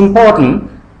 It's important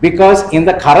because in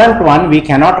the current one we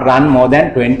cannot run more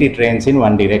than 20 trains in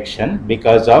one direction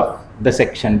because of the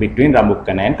section between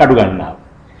Rambukkana and Kadugannava.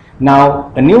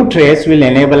 Now, a new trace will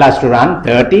enable us to run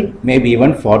 30, maybe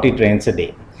even 40 trains a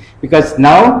day, because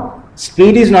now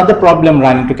speed is not the problem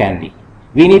running to Kandy.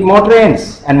 We need more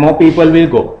trains and more people will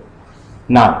go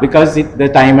now, because the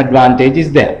time advantage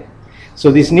is there.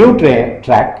 So this new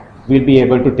track will be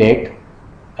able to take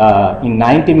in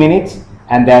 90 minutes,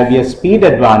 and there will be a speed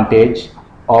advantage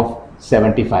of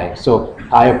 75. So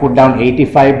I have put down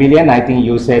 85 billion. I think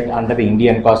you said under the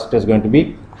Indian cost it is going to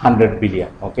be 100 billion.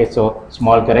 Okay, so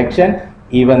small correction.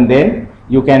 Even then,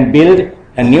 you can build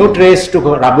a new trace to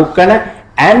Rambukkana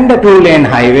and the 2-lane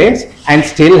highways and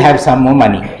still have some more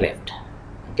money left.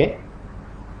 Okay.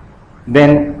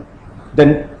 Then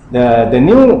the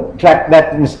new track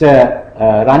that Mr.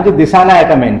 Ranjit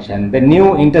Disanayaka mentioned, the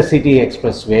new intercity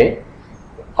expressway,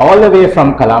 all the way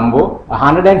from Colombo,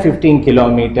 115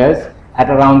 kilometers at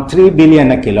around 3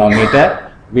 billion a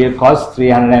kilometer will cost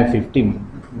 350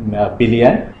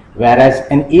 billion, whereas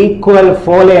an equal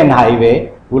 4-lane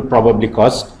highway would probably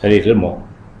cost a little more.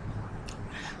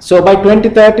 So by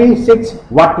 2036,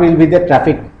 what will be the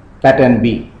traffic pattern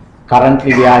be?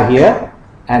 Currently we are here,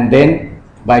 and then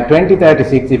by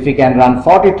 2036, if we can run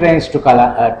 40 trains to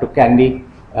Kandy,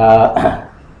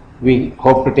 we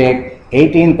hope to take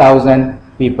 18,000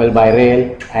 people by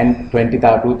rail and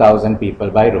 22,000 people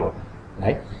by road,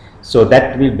 right? So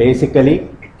that will basically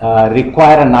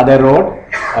require another road,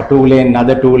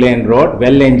 another 2-lane road,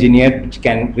 well engineered, which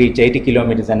can reach 80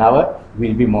 kilometers an hour,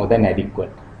 will be more than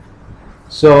adequate.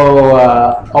 So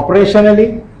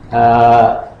operationally,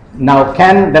 now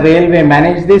can the railway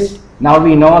manage this? Now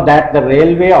we know that the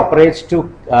railway operates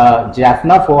to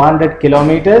Jaffna 400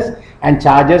 kilometers and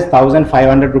charges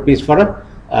 1,500 rupees for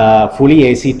a fully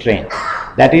AC train.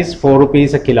 That is 4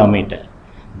 rupees a kilometer.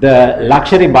 The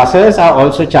luxury buses are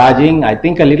also charging, I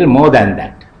think, a little more than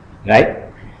that, right?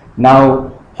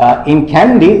 Now in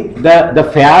Kandy, the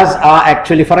fares are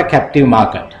actually for a captive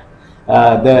market.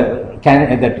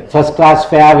 The first class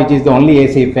fare, which is the only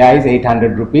AC fare, is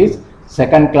 800 rupees.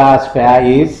 Second class fare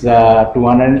is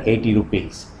 280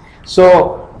 rupees.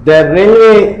 So the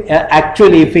railway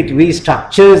actually, if it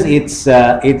restructures its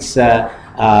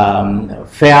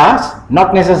fares,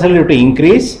 not necessarily to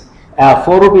increase,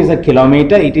 4 rupees a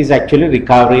kilometer, it is actually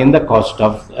recovering the cost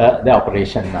of the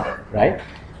operation now, right?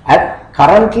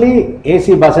 Currently,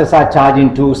 AC buses are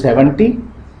charging 270,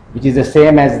 which is the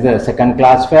same as the second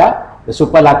class fare. The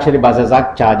super luxury buses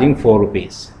are charging 4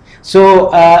 rupees. So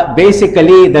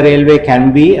basically, the railway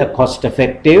can be a cost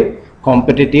effective,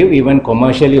 competitive, even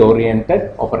commercially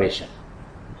oriented operation.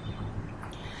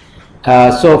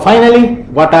 So finally,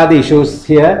 what are the issues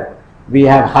here? We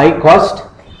have high cost.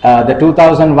 The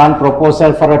 2001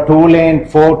 proposal for a two-lane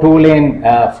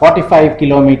 45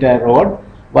 kilometer road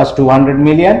was 200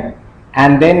 million,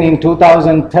 and then in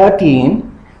 2013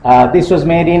 this was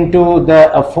made into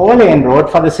a 4-lane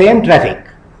road for the same traffic,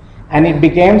 and it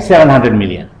became 700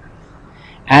 million.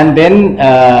 And then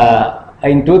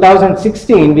in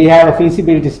 2016 we have a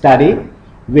feasibility study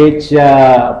which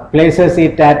places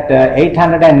it at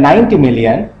 890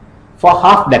 million for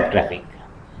half that traffic,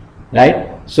 right?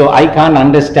 So I can't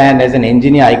understand, as an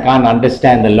engineer, I can't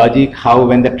understand the logic how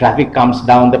when the traffic comes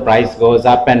down the price goes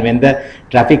up, and when the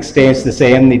traffic stays the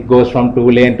same it goes from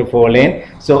 2-lane to 4-lane.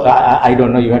 So I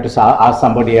don't know, you have to ask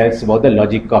somebody else about the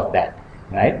logic of that,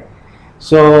 right?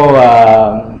 So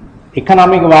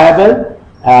economic viable,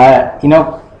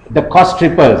 the cost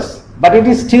triples, but it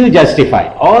is still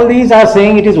justified. All these are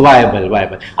saying it is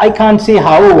viable. I can't see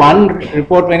how one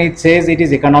report, when it says it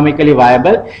is economically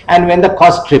viable, and when the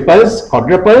cost triples,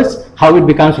 quadruples, how it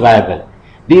becomes viable.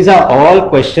 These are all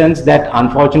questions that,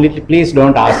 unfortunately, please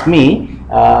don't ask me,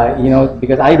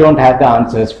 because I don't have the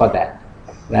answers for that,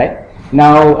 right?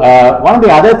 Now, one of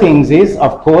the other things is,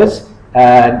 of course,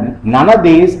 none of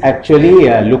these actually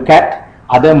look at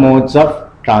other modes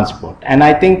of transport, and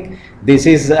I think this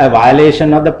is a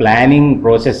violation of the planning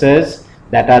processes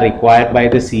that are required by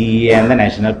the CEA and the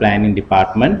National Planning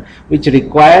Department, which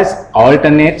requires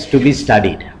alternates to be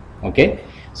studied. Okay,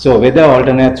 so whether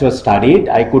alternates were studied,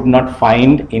 I could not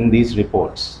find in these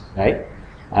reports, right?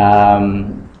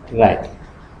 Right.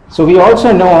 So we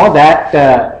also know that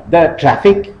the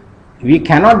traffic, we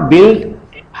cannot build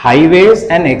highways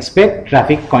and expect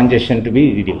traffic congestion to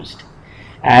be reduced.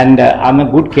 And a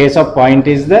good case of point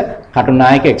is the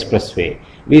Katunayake Expressway.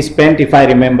 We spent, if I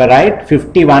remember right,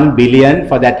 51 billion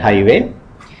for that highway,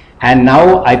 and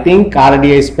now I think RDA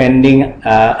is spending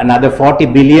another 40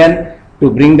 billion to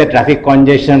bring the traffic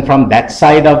congestion from that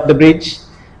side of the bridge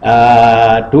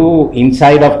to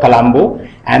inside of Colombo,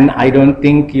 and I don't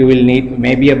think you will need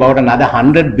maybe about another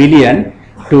 100 billion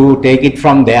to take it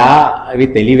from there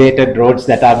with elevated roads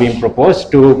that are being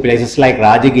proposed to places like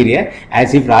Rajagiriya,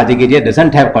 as if Rajagiriya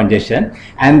doesn't have congestion,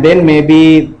 and then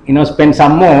maybe spend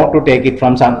some more to take it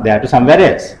from there to somewhere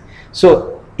else.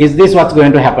 So is this what's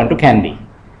going to happen to Kandy,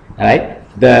 right?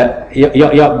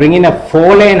 You're bringing a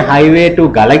 4-lane highway to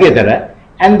Galagedara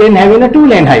and then having a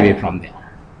 2-lane highway from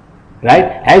there,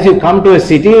 right? As you come to a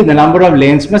city, the number of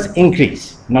lanes must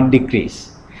increase, not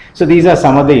decrease. So these are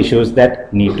some of the issues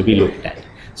that need to be looked at.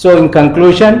 So in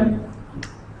conclusion,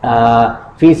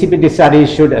 feasibility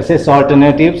studies should assess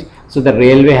alternatives, so the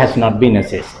railway has not been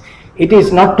assessed. It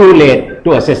is not too late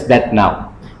to assess that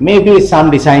now. Maybe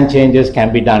some design changes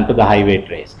can be done to the highway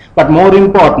trays, but more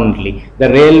importantly, the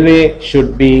railway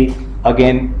should be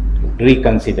again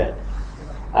reconsidered.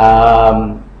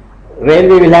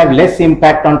 Railway will have less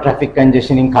impact on traffic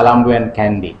congestion in Colombo and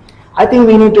Kandy. I think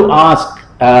we need to ask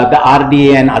the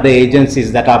RDA and other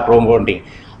agencies that are promoting,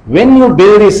 when you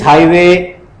build this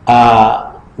highway,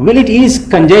 will it ease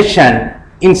congestion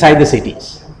inside the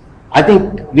cities? I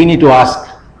think we need to ask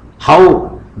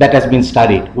how that has been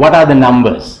studied. What are the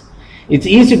numbers? It's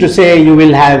easy to say you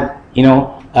will have,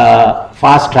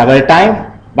 fast travel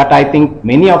time, but I think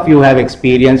many of you have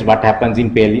experienced what happens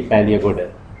in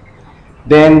Paliagoda.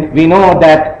 Then we know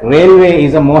that railway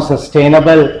is a more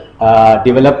sustainable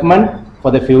development for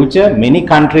the future. Many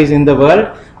countries in the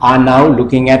world are now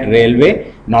looking at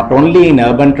railway, not only in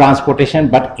urban transportation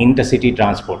but intercity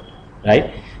transport,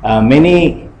 right?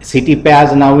 Many city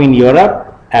pairs now in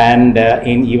Europe and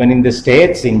even in the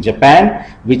States, in Japan,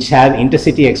 which have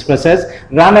intercity expresses,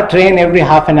 run a train every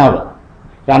half an hour.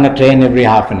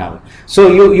 So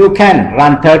you can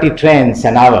run 30 trains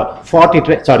an hour, 40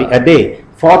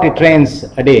 trains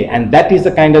a day, and that is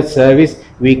the kind of service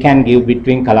we can give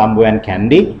between Colombo and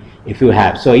Kandy if you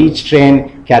have. So each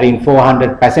train carrying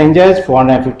 400 passengers,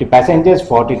 450 passengers,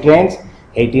 40 trains,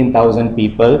 18,000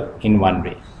 people in one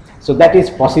way. So that is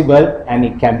possible and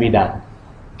it can be done.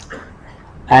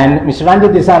 And Mr.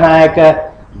 Ranjit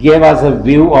Disanayake gave us a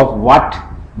view of what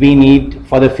we need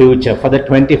for the future, for the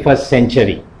 21st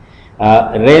century.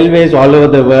 Railways all over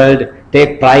the world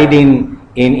take pride in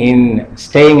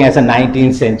staying as a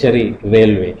 19th century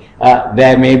railway.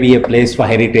 There may be a place for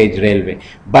heritage railway,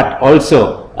 but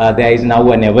also there is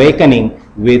now an awakening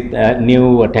with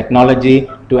new technology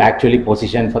to actually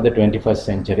position for the 21st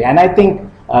century. And I think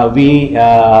we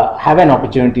have an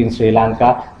opportunity in Sri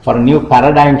Lanka for a new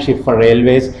paradigm shift for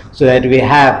railways, so that we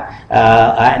have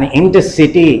an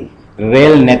intercity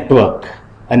rail network,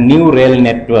 a new rail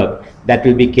network that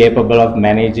will be capable of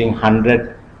managing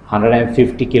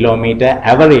 150 kilometer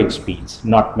average speeds,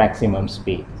 not maximum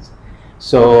speeds.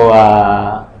 So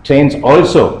trains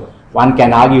also, one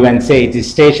can argue and say it is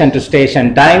station to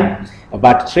station time,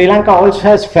 but Sri Lanka also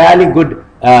has fairly good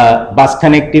bus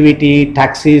connectivity,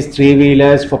 taxis,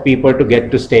 three-wheelers for people to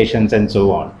get to stations and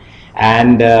so on.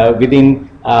 And within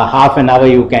half an hour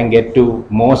you can get to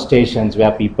more stations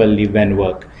where people live and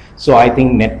work. So I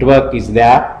think network is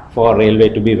there for railway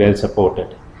to be well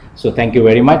supported. So thank you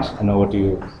very much, and over to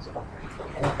you.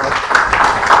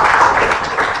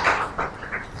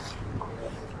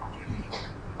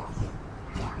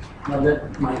 Now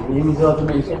that my name is also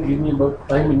mentioned, give me about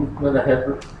 5 minutes, but I have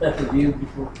to leave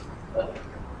before.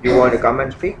 You want to come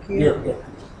and speak here? Yeah.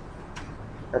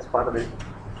 That's part of it.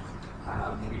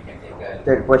 Maybe you can take a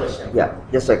Third question. Yeah,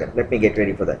 just a second. Let me get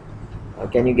ready for that.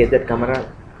 Can you get that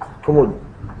camera? Kumud.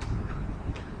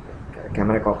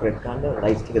 Camera corporate kanda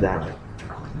lights to the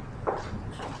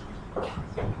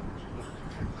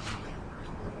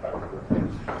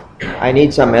I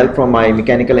need some help from my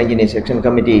mechanical engineer section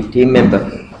committee team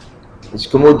member. It's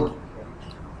Kumud.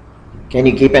 Can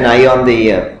you keep an eye on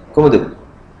the Kumudu?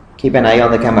 Keep an eye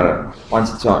on the camera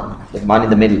once it's on. The one in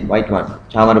the middle, white one.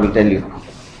 Shamara will tell you.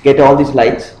 Get all these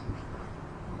lights.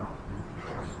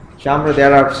 Shamara,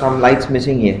 there are some lights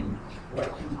missing here.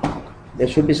 There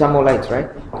should be some more lights, right?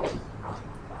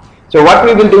 So what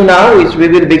we will do now is we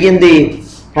will begin the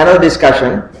panel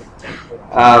discussion.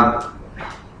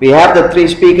 We have the 3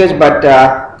 speakers, but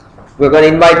we're going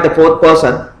to invite the 4th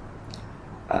person,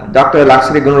 Dr.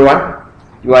 Laksari Gunurwan.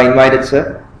 You are invited,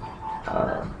 sir,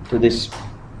 to this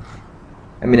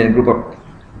eminent group of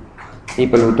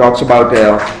people who talks about.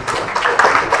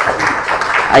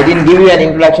 I didn't give you an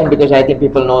introduction because I think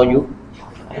people know you.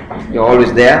 You're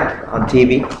always there on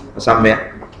TV or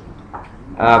somewhere.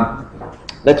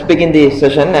 Let's begin the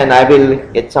session, and I will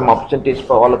get some opportunities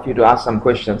for all of you to ask some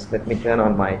questions. Let me turn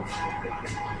on my.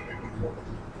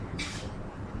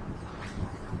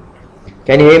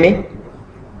 Can you hear me?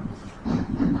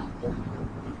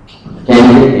 Can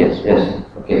you hear me? Yes.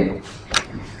 Okay.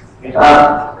 You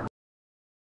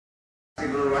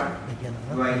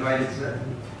are invited, sir,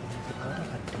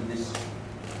 to this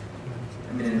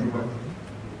eminent group of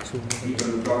people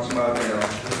who talks about.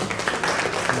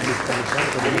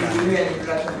 I didn't give you an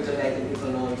introduction because I think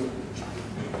people know you.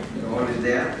 You're always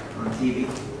there on TV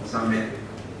or somewhere.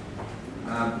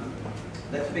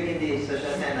 Let's begin the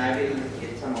session, and I will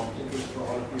get some opportunities for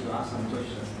all of you to ask some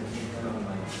questions. Let me turn on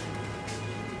my.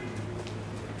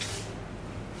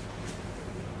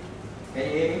 Can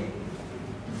you hear me?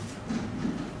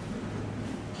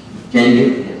 Can you hear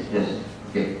me? Yes.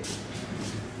 Okay.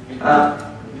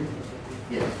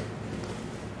 Yes.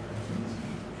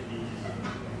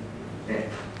 Okay.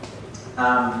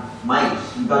 Mics.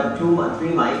 You've got 3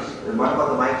 mics. What about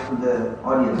the mics to the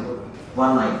audience?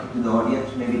 1 mic to the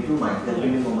audience, maybe 2 mics. That's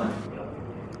minimum mic.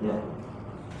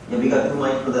 Yeah, we got 2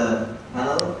 mics for the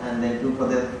panel and then 2 for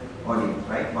the audience,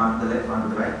 right? 1 to the left, 1 to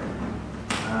the right.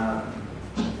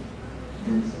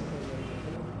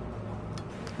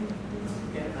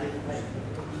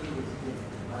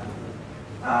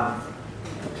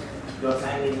 You're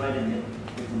kindly invited me.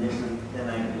 Then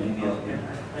I will be okay.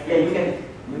 Yeah,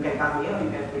 you can come here or you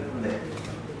can speak from there.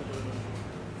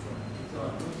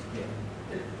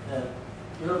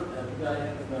 Because I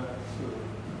have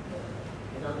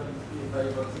by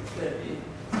about 6:30.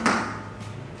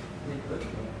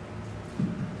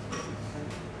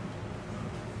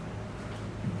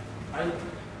 I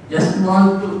just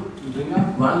want to bring up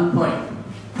one point.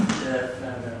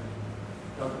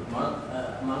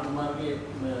 Dr. Margie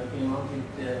came up with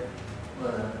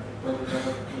quite a lot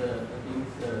of things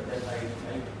that I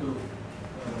like to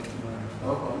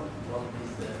talk on about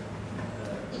this.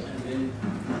 And then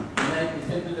when I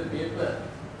listened to the paper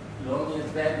long years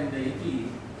back in the 80s,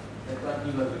 that's what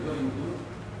he was referring to.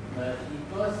 It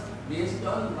was based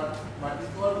on what is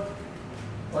called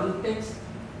context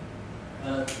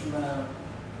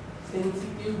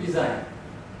sensitive design.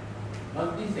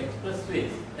 Not these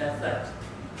expressways as such.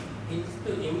 It's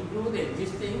to improve the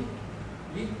existing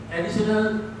with additional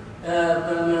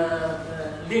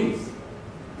links.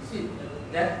 You see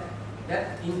that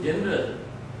in general,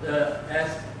 as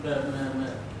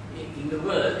in the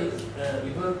world is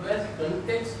referred to as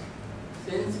context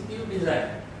sensitive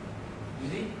design. You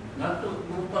see, not to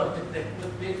move out the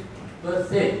expressway per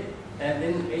se. And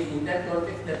then in that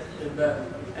context, as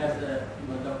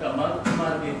Dr. Kumar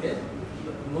said,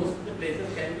 most of the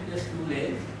places can be just 2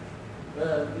 lanes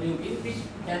linking, which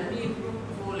can be improved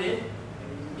to 4 lanes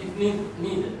if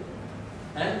needed.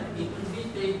 And it will be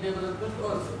state development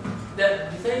also.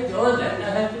 Besides all that, I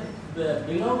have to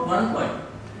bring out one point.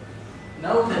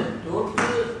 Now the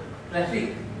total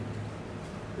traffic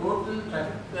in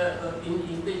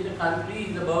the country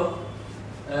is about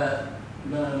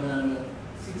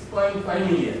 6.5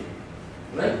 million,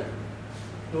 right?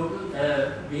 Total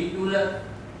vehicular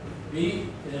traffic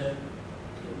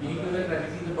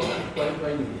is about 6.5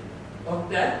 million. Of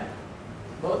that,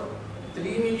 about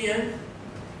 3 million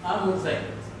are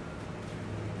motorcycles,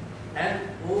 and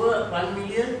over 1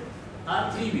 million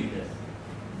are 3-wheelers.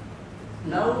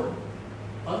 Now,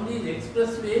 on these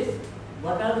expressways,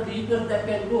 what are the vehicles that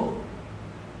can go?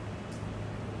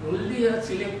 Only a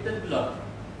selected lot.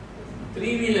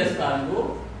 3-wheelers can't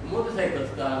go, motorcycles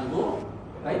can't go,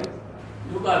 right?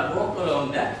 You can't walk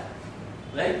along that,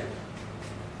 right?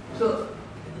 So,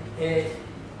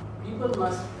 people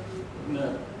must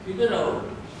figure out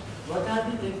what are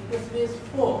these expressways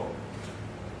for.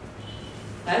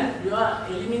 And you are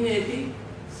eliminating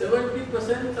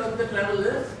 70% of the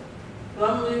travelers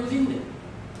from using them.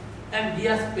 And we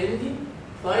are spending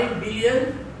 5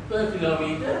 billion per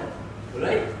kilometer,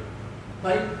 right?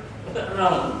 5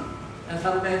 around. And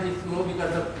sometimes it's more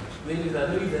because of various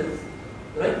other reasons,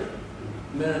 right?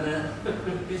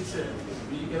 Which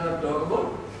we cannot talk about.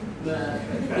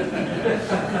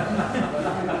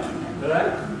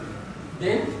 Right?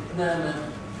 Then,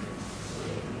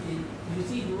 you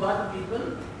see who are the people?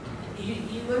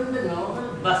 Even the normal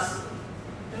bus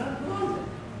cannot go on.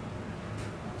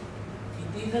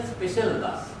 It is a special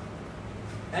bus,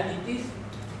 and it is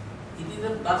a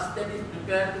bus that is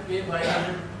prepared to pay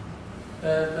 500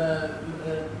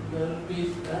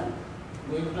 rupees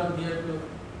going from here to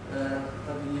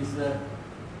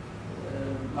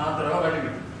Mathura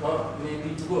or maybe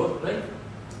to go, right?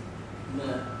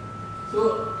 So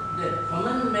the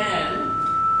common man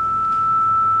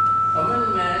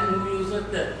who uses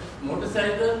the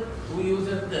motorcycle, who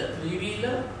uses the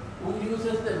 3-wheeler, who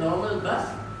uses the normal bus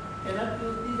cannot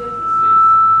use these expressways.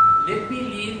 Let me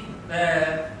leave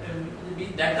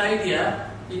with that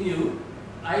idea in you.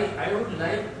 I would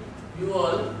like you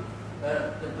all,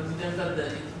 the presidents of the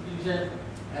institution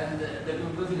and the two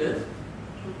presidents,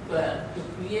 to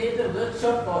create a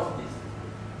workshop of this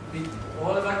with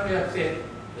all what we have said.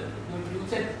 You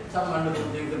said some wonderful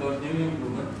things about new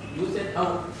improvement. You said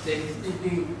how the existing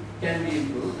thing can be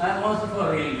improved. I am also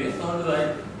for railways, although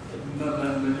I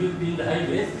will build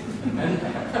highways.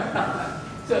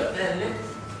 So let's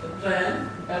try and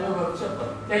have a workshop.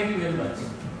 Thank you very much.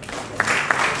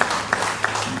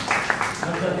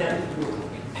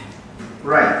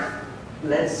 Right.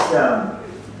 Let's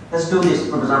do this,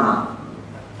 Professor Ahmad.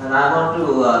 And I want to.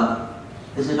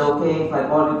 Is it okay if I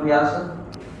call you Priyasa,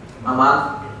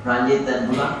 Ahmad, Ranjit, and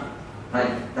Bula?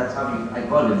 Right. That's how I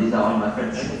call you. These are all my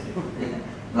friends.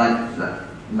 like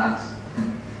nuts.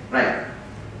 Right.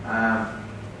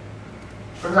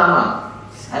 Professor Ahmad,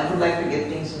 I would like to get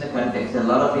things in the context. A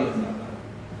lot of people.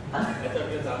 Huh?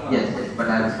 Yes, but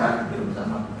I will start with Professor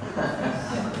Ahmad.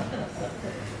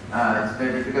 It's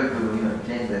very difficult to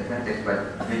change the context, but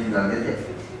maybe I'll get there.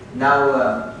 Now,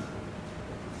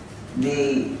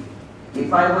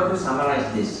 if I were to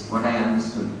summarize this, what I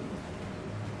understood,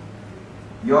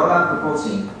 you all are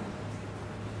proposing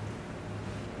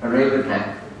a railway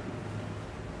track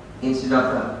instead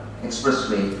of an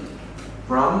expressway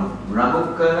from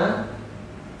Ramukkana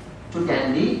to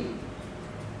Kandy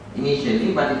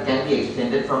initially, but it can be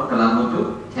extended from Colombo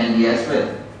to Kandy as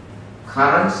well.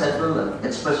 Current Central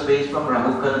Expressway is from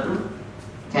Ramukkana to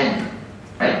Kandy,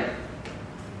 right?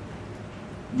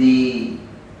 The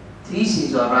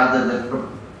thesis, or rather the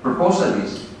proposal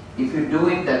is, if you do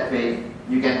it that way,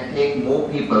 you can take more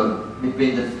people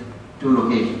between the two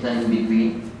locations and in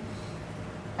between,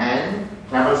 and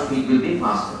travel speed will be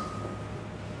faster,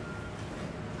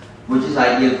 which is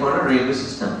ideal for a railway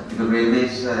system, because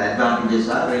railways advantages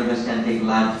are railways can take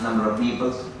large number of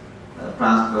people,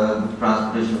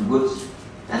 transportation of goods,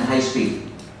 and high speed,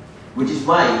 which is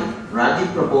why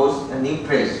Ranjit proposed a new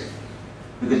trace,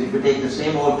 because if you take the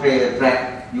same old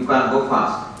track, you can't go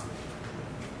fast.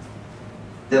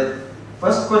 The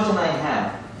first question I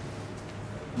have,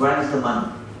 where is the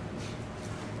money?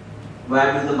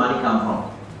 Where does the money come from?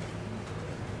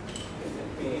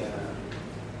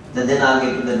 Then I'll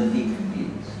get to the details.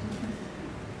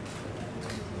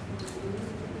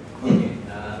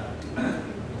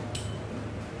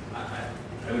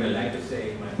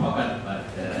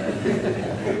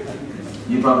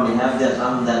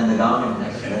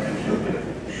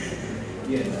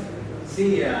 Yes.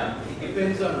 See, it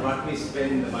depends on what we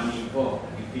spend the money for.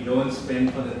 If we don't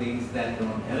spend for the things that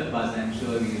don't help us, I'm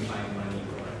sure we will find money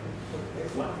for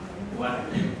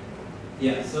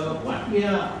it. So what we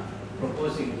are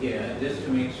proposing here, just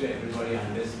to make sure everybody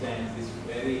understands this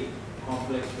very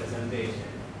complex presentation,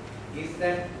 is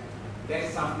that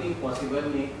there's something possible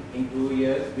in 2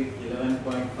 years with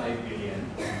 11.5 billion,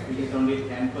 which is only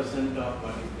 10% of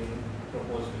what is being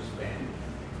proposed to spend,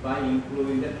 by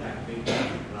improving the track between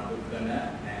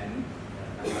Rabukkana and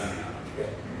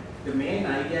the main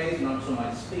idea is not so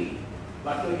much speed,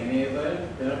 but to enable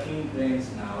 13 trains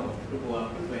now to go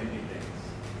up to 20 trains.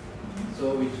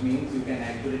 So which means you can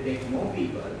actually take more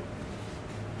people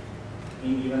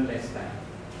in even less time.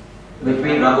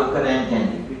 Between Rabukkana and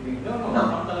Kandy? No, from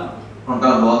Colombo. From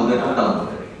Colombo all the way to Colombo.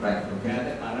 Right, okay. Where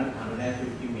the current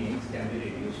 150 means can be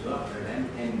reduced to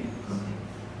 110 means.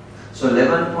 So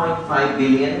 11.5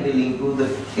 billion will improve the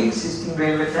existing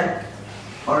railway track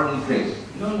or new trains?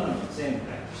 No, same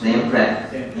track. Same track.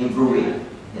 Same track. Improve it.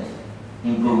 Yes.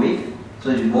 Improve it so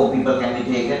that more people can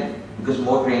be taken because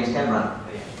more trains can run.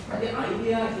 Right. The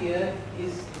idea here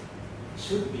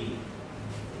should be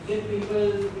to get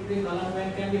people between Colombo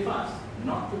and Kandy fast,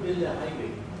 not to build a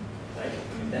highway. Right?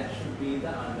 I mean, that should be the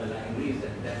underlying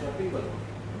reason. That's what people want.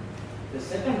 The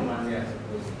second one we are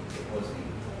proposing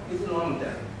is long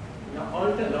term. Now,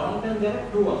 long term, there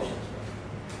are two options.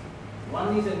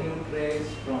 One is a new train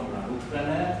from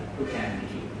Rabukkana to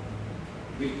Kandy,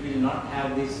 which will not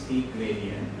have this steep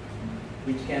gradient,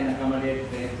 which can accommodate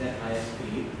trains at higher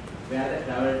speed, where the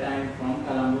travel time from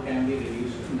Colombo can be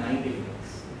reduced to 90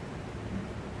 minutes.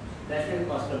 That will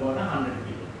cost about 100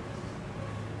 billion.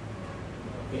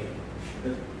 Okay.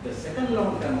 The second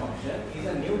long-term option is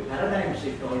a new paradigm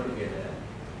shift altogether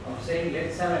of saying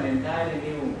let's have an entirely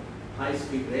new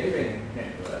high-speed railway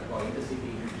network or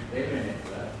intercity railway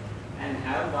network and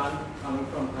have one coming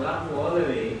from Colombo all the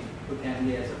way to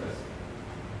Kandy as a person.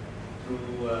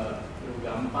 Through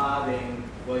Gampa, then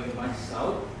going much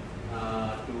south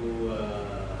and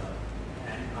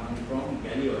coming from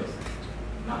Galileo.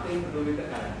 Nothing to do with the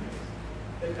current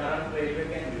railway. The current railway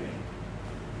can remain.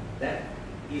 That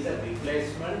is a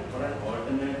replacement or an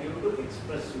alternative to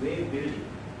expressway building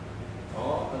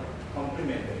or a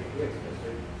complementary to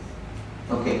expressway.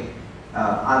 Okay.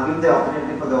 I'll give the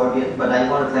opportunity for the audience, but I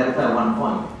want to clarify one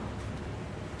point.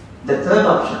 The third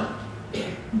option,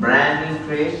 brand new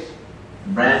trace,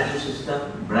 brand new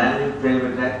system, brand new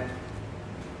railway track,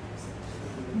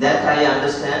 that I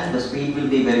understand the speed will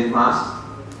be very fast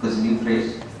because new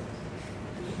trace,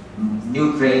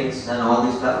 new trains and all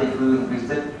this stuff, it will increase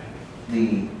the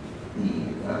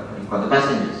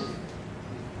passengers.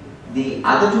 The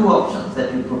other two options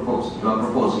that you are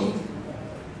proposing,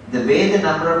 the way the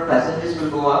number of passengers will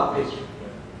go up is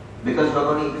because we are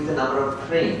going to increase the number of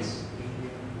trains.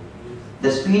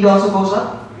 The speed also goes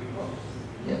up?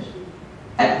 Yes.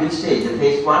 At which stage? The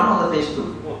phase 1 or the phase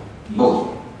 2?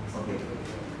 Both. Okay.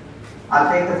 I'll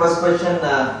take the first question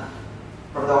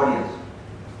from the audience.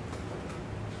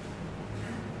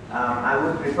 I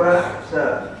would refer,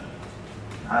 sir,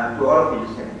 to all of you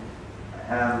just a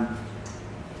second.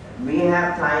 We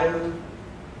have time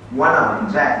 1 hour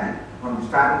exactly. From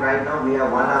starting right now, we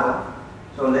have 1 hour.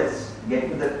 So let's get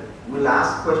to the. We'll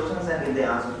ask questions and get the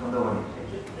answers from the audience.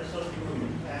 Just a few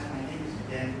minutes. My name is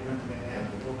Jan. I have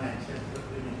to go my access to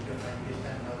the Ministry of Science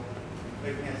and now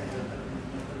working as a consultant.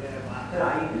 Sir,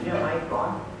 is your mic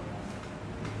on?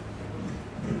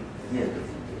 Yes.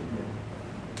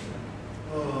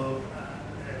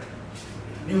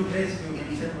 New trace you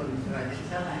mentioned for Mr.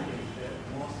 Rajesh and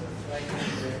most of the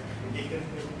taken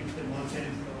with more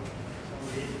sense of some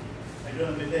way. I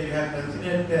don't know whether you have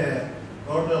considered the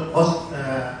total cost,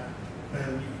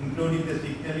 including the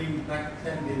signaling tracks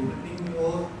and everything,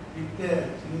 or with the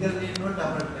single lane or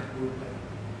double track route.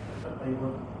 That's what I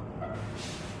want.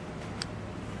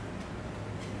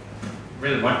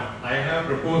 Well, what I have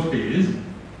proposed is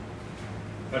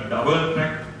a double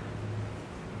track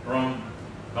from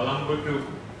Colombo to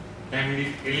Kandy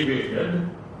elevated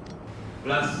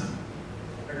plus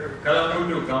Colombo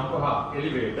to Gampaha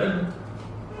elevated,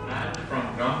 and from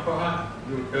Gampaha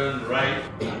you turn right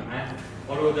and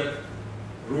follow that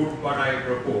route what I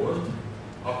proposed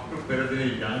up to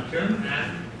Peradeniya Junction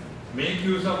and make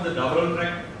use of the double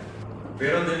track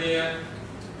Peradeniya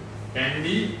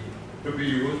Kandy to be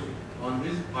used on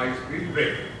this high speed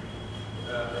rail.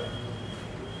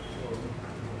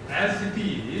 As it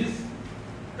is,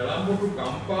 Colombo to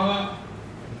Gampaha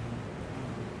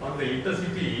on the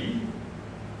intercity,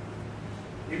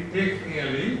 it takes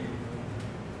nearly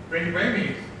 25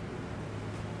 minutes.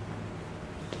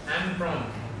 And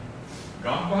from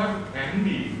Gampaha to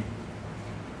Kandy,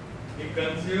 it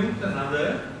consumes another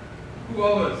 2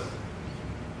 hours.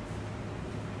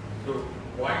 So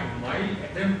why my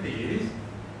attempt is,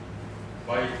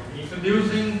 by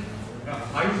introducing a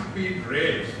high-speed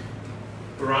rail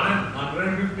to run at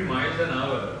 150 miles an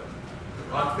hour, to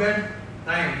cut that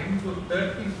time to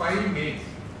 35 minutes,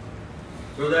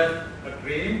 so that a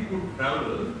train could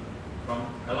travel from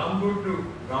Colombo to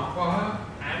Gampaha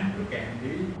and to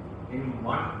Kandy in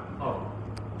 1 hour.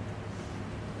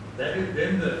 That is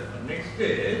then the next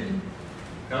stage.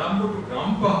 Colombo to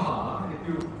Gampaha, if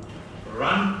you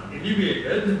run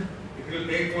elevated, it will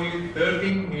take only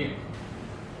 13 minutes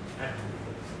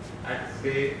at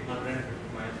say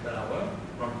 150 miles per hour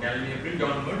from Kalniya Bridge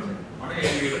onwards on an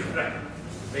elevated track.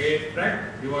 Straight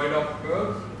track, devoid of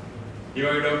curves,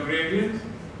 devoid of gradients,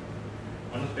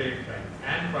 on a straight track.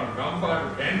 And from Gampaha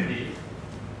to Kandy,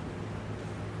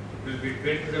 it will be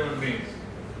 27 minutes.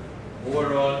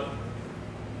 Overall,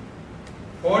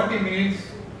 40 minutes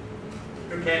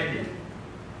to Kandy.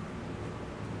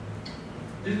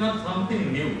 This is not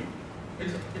something new.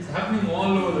 It's happening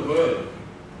all over the world.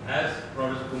 As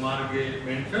Professor Kumar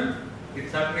mentioned,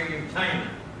 it's happening in China.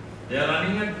 They are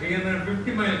running at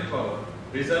 350 miles per hour.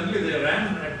 Recently they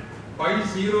ran at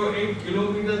 508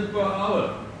 kilometers per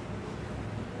hour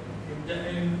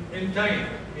in China,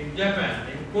 in Japan,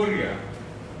 in Korea,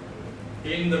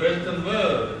 in the Western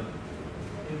world,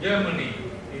 in Germany,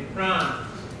 in France.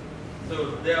 So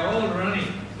they are all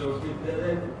running. So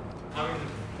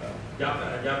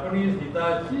Japanese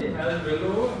Hitachi has well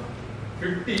over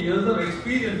 50 years of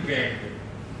experience behind it.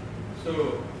 So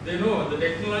they know the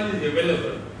technology is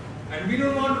available. And we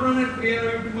don't want to run at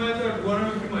 350 miles or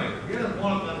 250 miles. We are a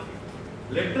small country.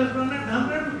 Let us run at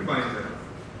 150 miles an hour.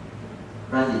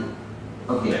 Raji,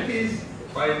 okay. That is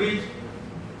by which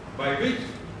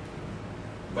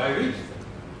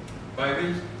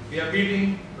we are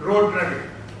beating road traffic,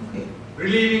 Okay.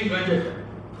 relieving congestion.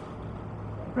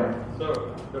 Right.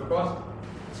 So the cost,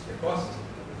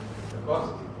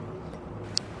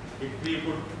 if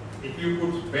you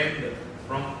could spend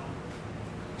from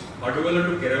Aduvela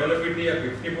to Kerevalapiti at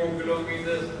 54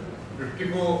 kilometers,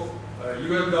 54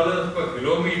 US dollars per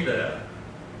kilometer,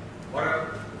 or a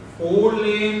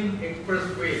 4-lane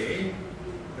expressway,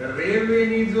 the railway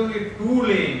needs only 2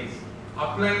 lanes,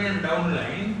 upline and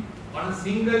downline, on a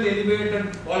single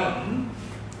elevated column.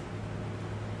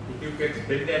 If you can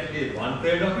spend at least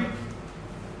 1/3 of it,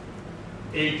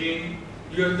 18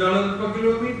 US dollars per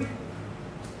kilometer,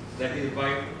 that is by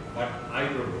what I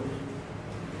propose.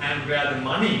 And where the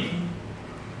money,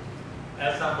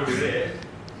 as somebody raised,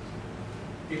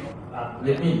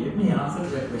 let me answer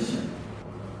that question.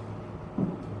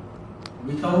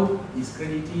 Without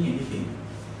discrediting anything,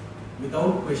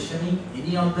 without questioning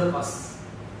any of the costs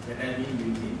that have been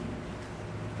built in,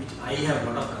 which I have a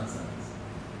lot of concerns.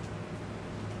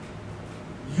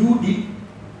 You did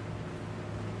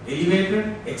elevated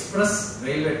express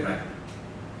railway track,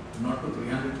 not to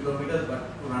 300 kilometers, but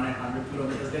to run at 100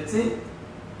 kilometers, let's say,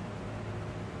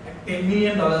 at $10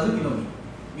 million a kilometer,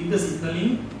 with the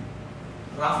signaling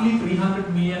roughly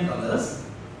 $300 million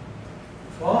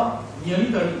for nearly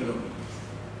 30 kilometers,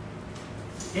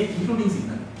 okay, including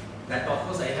signaling. That of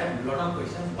course I have a lot of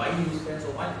questions, why you spend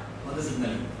so much on the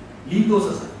signaling. Leave those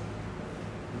aside.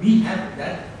 We have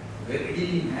that very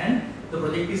readily in hand, the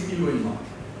project is still going on.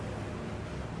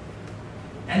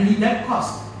 And with that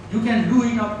cost, you can do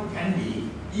it up to Kandy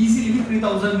easily with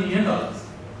 $3,000 million.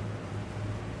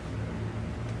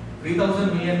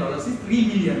 $3,000 million is $3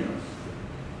 billion,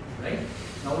 right?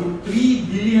 Now with $3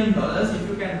 billion, if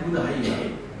you can do the highway,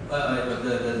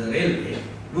 the railway,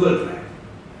 dual track,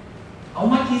 how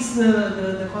much is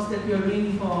the cost that you are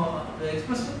doing for the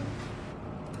expressway?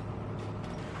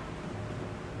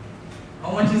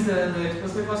 How much is the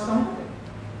expressway cost now?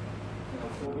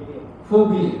 4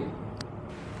 billion.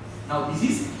 Now this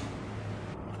is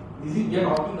we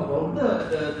are talking about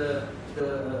the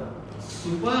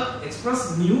super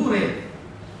express new rail.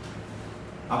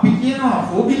 අපි කියනවා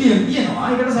 4 billion තියෙනවා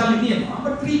ඒකට සල්ලි තියෙනවා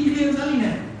but 3 billion සල්ලි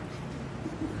නැහැ.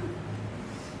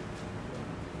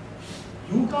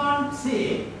 You can't say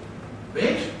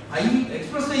wait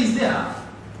expressway is there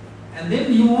and then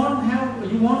you want to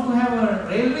have a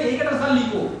railway ඒකට සල්ලි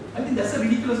කො. I think that's a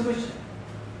ridiculous question.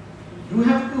 You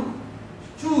have to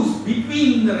choose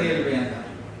between the railway and the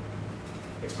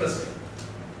expressway.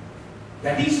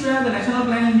 That is where the National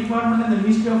Planning Department and the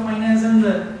Ministry of Finance and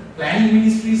the planning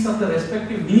ministries of the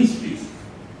respective ministries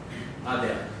are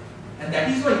there. And that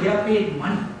is why they are paid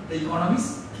money. The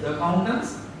economists, the accountants,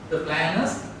 the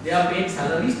planners, they are paid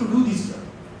salaries to do this job.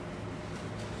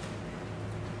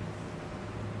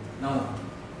 Now,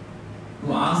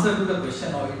 to answer to the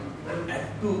question or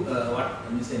add to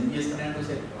what Mr. M.B.S. Fernando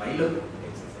said a while ago.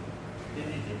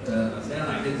 I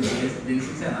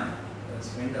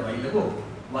spent a while ago.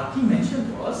 What he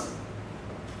mentioned was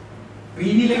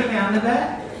three-wheeler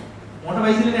motor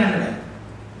bicycle.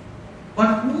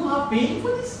 But who are paying for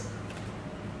this?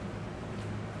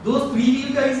 Those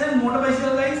three-wheel guys and motor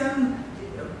bicycle guys and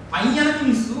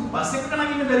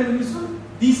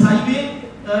these highway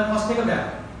cost take a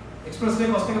back,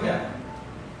 expressway cost take a back.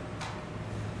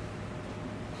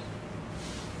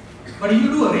 But if you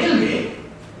do a railway,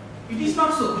 it is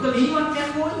not so because anyone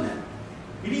can go in there.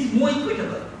 It is more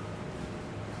equitable.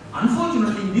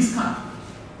 Unfortunately, in this country,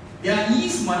 there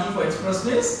is money for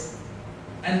expressways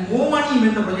and more money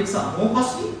when the projects are more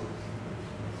costly.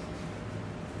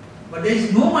 But there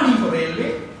is no money for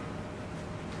railway.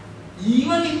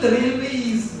 Even if the railway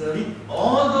is with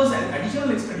all those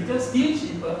additional expenditures, still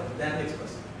cheaper than the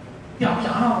expressway.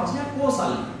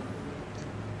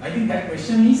 I think that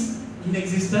question is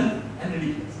inexistent and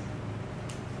ridiculous.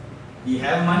 We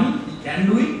have money, we can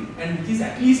do it, and it is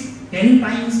at least 10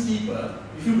 times cheaper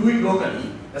if you do it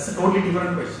locally. That's a totally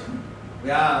different question,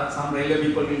 where some railway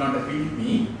people will not agree with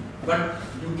me, but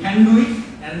you can do it,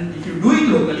 and if you do it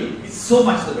locally, it's so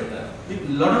much the better, with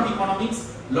a lot of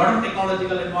economics, lot of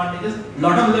technological advantages,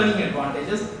 lot of learning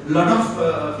advantages, lot of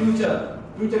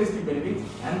futuristic benefits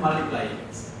and multiply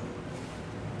effects.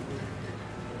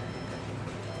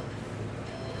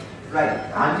 Right.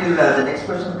 Until the next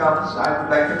question comes, I would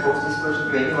like to pose this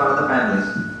question to any one of the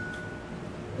panelists.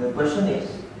 The question is,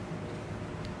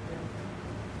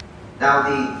 now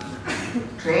the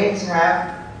trains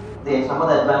have some of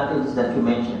the advantages that you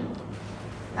mentioned.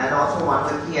 And also one of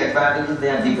the key advantages, they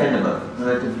are dependable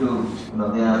relative to,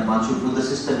 they are, once you put the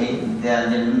system in, they are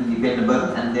generally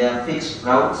dependable and they are fixed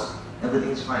routes,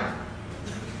 everything is fine.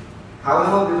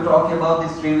 However, we were talking about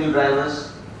these three-wheel drivers,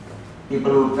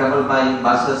 people who travel by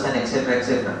buses and etc.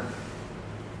 etc.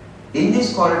 In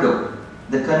this corridor,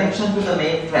 the connection to the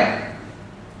main track,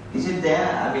 is it there?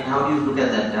 I mean, how do you look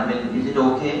at that? I mean, is it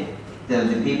okay?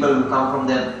 The people who come from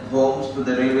their homes to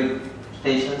the railway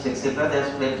stations, etc., there's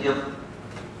plenty of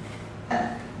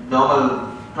normal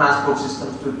transport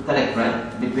systems to connect,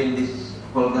 right, between this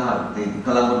whole the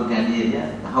Colombo to Kandy area.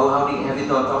 Have you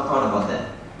thought about that?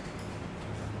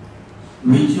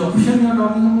 Which option you are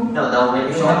talking about? No,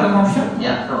 maybe short-term option?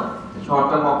 Yeah, no, the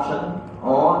short-term option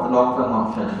or the long-term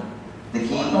option. The key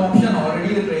short-term option,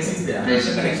 already the trace is there, trace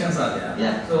the connections are there.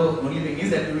 Yeah. So only thing is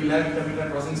that you will have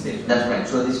intermittent crossing stations. That's right.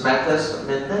 So this matters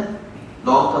when the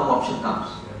long-term option comes.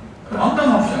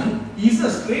 Long-term option is a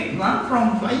straight run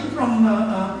from flying from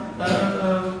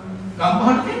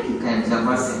Kampa to Kandy.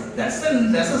 That's a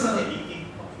survey.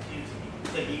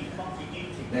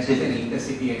 That is an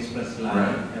intercity express line,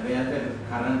 right, where the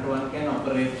current one can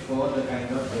operate for the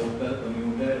kind of local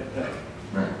commuter traffic.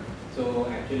 Right. So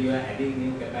actually you are adding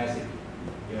new capacity.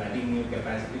 You are adding new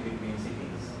capacity between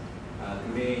cities.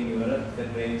 Today in Europe, the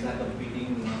trains are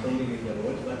competing not only with the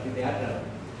roads but with the air travel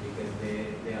because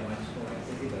they are much more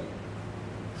accessible.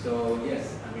 So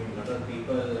yes, I mean a lot of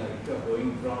people, if you are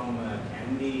going from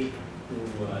Kandy to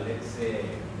let's say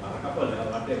Couple or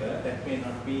whatever, that may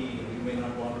not be, you may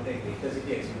not want to take the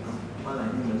intercity express. Well, I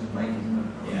think that's my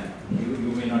Yeah,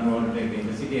 you may not want to take the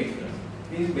intercity express.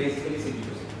 This is basically city to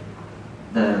city.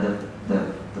 The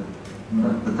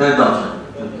third option.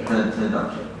 The third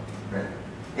option. Right.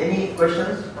 Any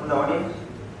questions from the audience?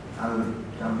 I will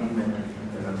jump in when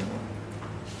there are more.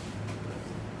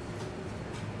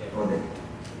 Oh,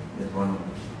 there's one more.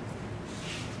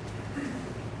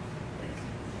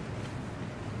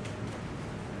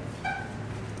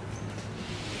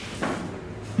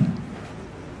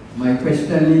 My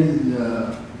question is, I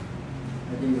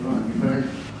think on different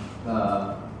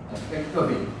aspects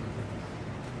of it.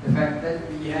 The fact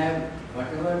that we have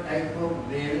whatever type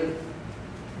of rail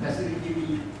facility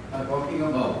we are talking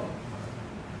about,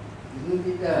 isn't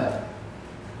it a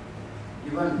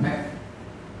given fact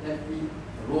that the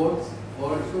roads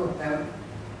also have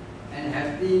and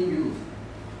have been used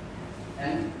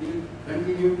and will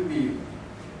continue to be used?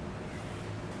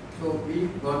 So we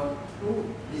got to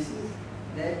this is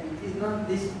that it is not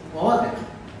this or that.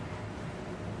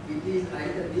 It is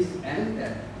either this and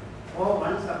that or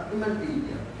one supplementary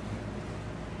here.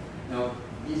 Now,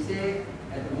 we say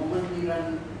at the moment we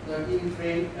run 13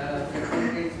 trains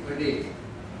per day.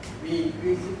 We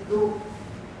increase it to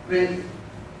 20,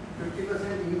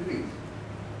 50% increase.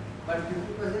 But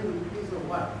 50% increase of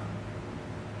what?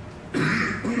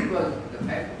 Because the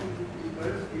fact that people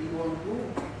still want to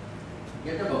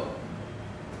get above.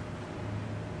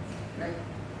 Right?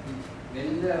 When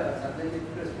the Southern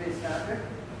Expressway started,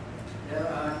 there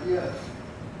are here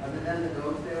Other than the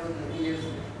dogs, there was nothing else.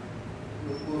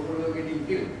 The poor people were getting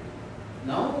killed.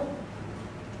 Now,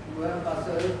 you have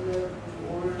buses,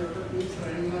 all lot of things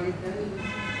running on it and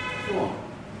so on.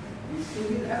 This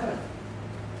thing will happen.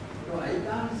 So I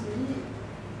can't see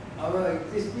our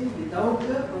existing without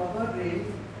the proper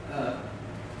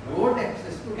road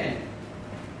access to Kandy.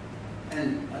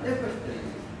 And other question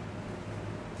is,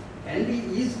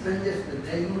 Kandy is congested,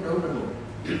 there is no doubt about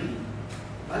it.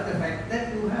 But the fact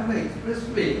that you have an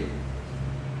expressway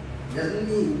doesn't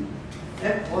mean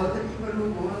that all the people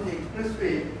who go on the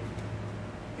expressway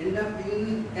end up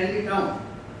in Kandy town,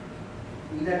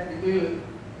 in that little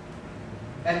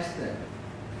patch there.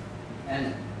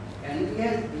 And Kandy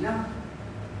has enough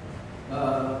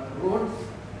roads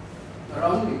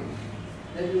around it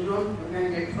that you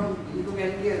can get from into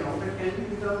Kandy and out of Kandy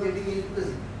without getting into the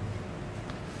city.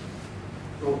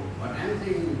 So what I am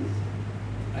saying is,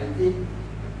 I think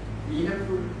we have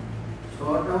to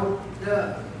sort out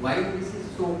why this is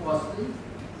so costly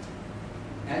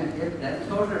and get that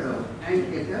sorted out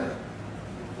and get a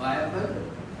viable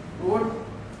road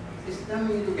system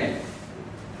into Kandy.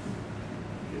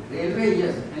 Railway,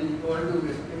 yes, and with all due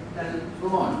respect and so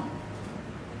on.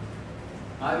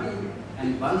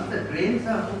 And once the trains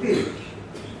are okay,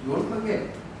 don't forget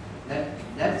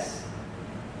that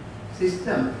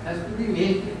system has to be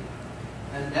maintained,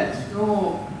 and that's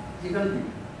no chicken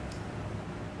thing.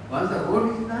 Once the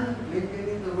road is done,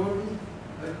 maintaining the road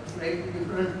is slightly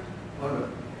different or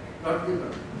not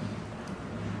different.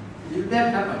 If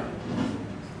that happens,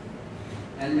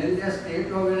 and when they are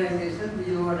state organization,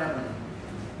 we know what happens.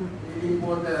 Maybe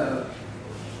for the,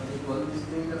 what do you call this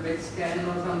thing, the PET scan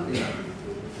or something,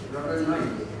 lot of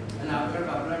noise. And after a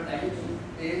couple of times,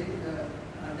 they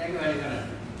attack very current.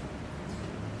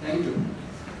 Thank you.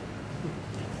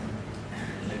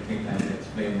 Let me try to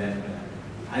explain that.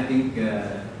 I think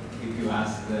if you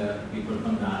ask the people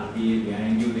from the RPA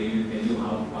behind you, they will tell you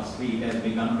how costly it has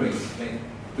become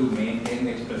to maintain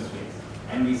expressways.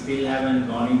 And we still haven't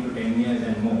gone into 10 years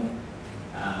and more.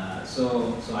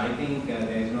 So I think there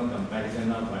is no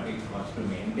comparison of what it costs to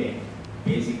maintain.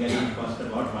 Basically, it costs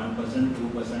about 1%,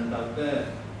 2% of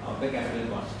the capital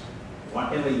cost.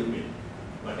 Whatever you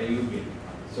build.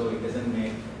 So it doesn't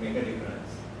make a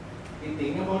difference. The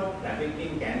thing about traffic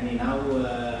in Kandy now,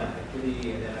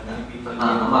 actually there are many people.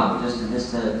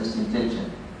 Just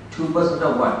intention. 2%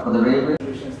 of what? For the railway?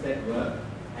 Solutions that work,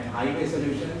 and highway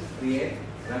solutions create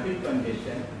traffic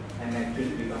congestion and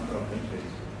actually become problem free.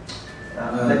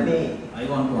 I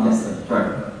want to answer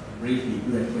briefly to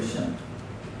that question.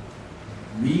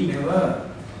 We never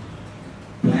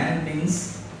plan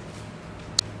things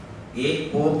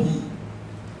A or B.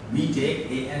 We take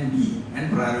A and B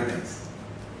and prioritize.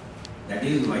 That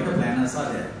is why the planners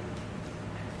are there.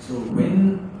 So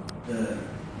when the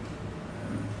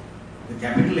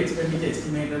capital expenditure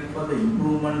estimated for the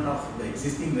improvement of the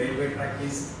existing railway track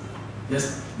is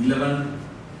just 11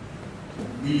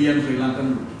 billion Sri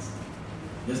Lankan rupees.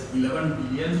 Just 11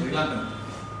 billion Sri Lankan,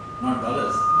 not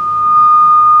dollars.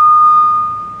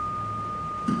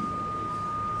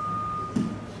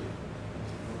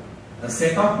 A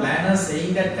set of planners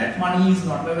saying that money is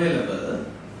not available,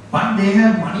 but they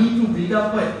have money to build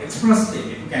up an expressway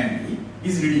to Kandy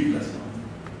is ridiculous.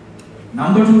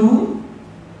 Number two,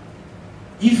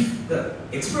 if the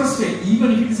expressway,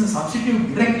 even if it is a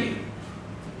substitute directly,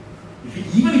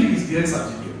 even if it is direct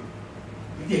substitute,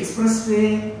 if the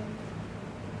expressway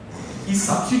is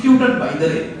substituted by the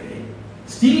railway,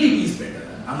 still it is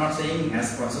better. I am not saying,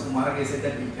 as Professor Kumarage said,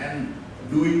 that we can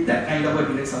do it that kind of a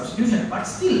direct substitution, but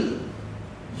still,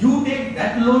 you take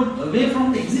that load away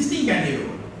from the existing Kandy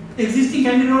road. The existing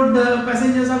Kandy road, the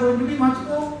passengers are going to be much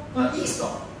more east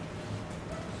of.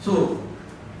 So,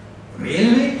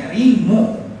 railway carrying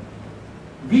more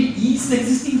will ease the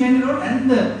existing Kandy road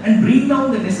and bring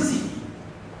down the necessity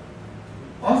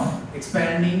of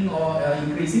expanding or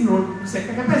increasing road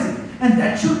sector capacity. And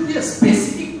that should be a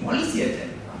specific policy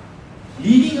agenda,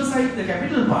 leaving aside the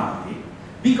capital part of it,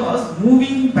 because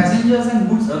moving passengers and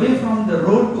goods away from the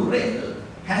road to rail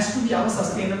has to be our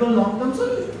sustainable long-term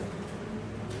solution.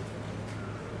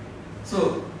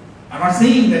 So, I am not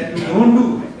saying that you don't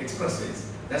do expressways.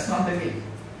 That's not the case.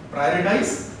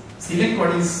 Prioritize, select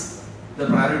what is the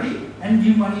priority and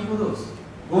give money for those.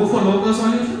 Go for local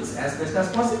solutions as best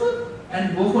as possible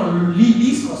and go for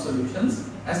least cost solutions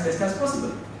as best as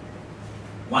possible.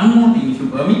 One more thing, if you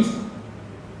permit,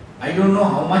 I don't know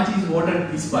how much is voted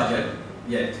this budget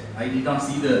yet. I did not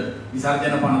see the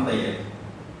Visarjana Panatha yet.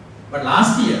 But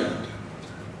last year,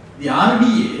 the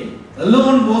RDA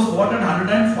alone was voted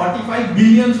 145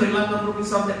 billion Sri Lankan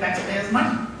rupees of the taxpayers'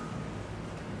 money.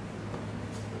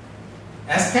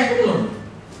 as capital only.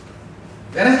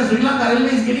 Whereas the Sri Lanka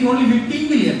Railway is getting only 15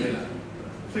 million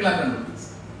Sri Lankan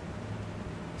rupees.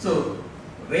 So,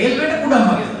 railway to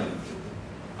Kudamma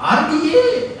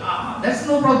RTA, that's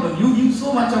no problem. You give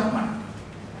so much of money.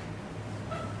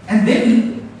 And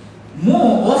then,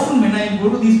 more often when I go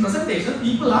to these presentations,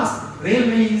 people ask,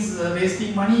 railway is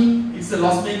wasting money, it's a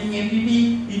loss-making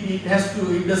entity,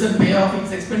 it doesn't pay off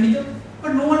its expenditure.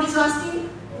 But no one is asking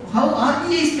how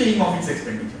RTA is paying off its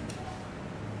expenditure.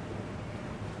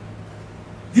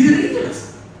 This is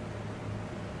ridiculous.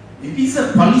 It is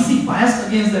a policy biased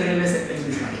against the railway sector in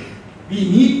this country. We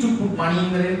need to put money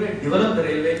in the railway, develop the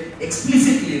railway,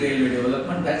 explicitly railway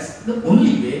development. That's the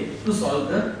only way to solve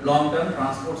the long-term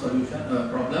transport solution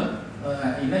problem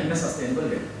in a sustainable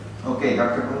way. Okay,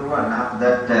 Dr. Kunruan, after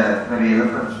that very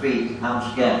eloquent speech,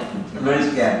 I'm scared. I'm very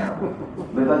scared now.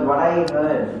 Because what I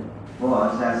heard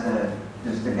was as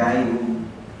just a guy who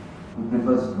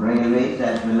prefers railways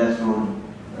as well as road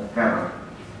travel.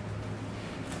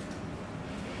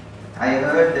 I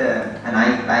heard, and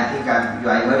I think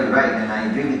I heard it right, and I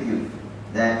agree with you,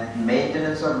 that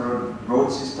maintenance of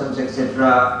road systems,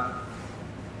 etc.,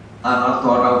 are not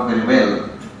thought out very well.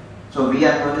 So we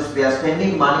are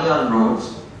spending money on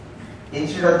roads.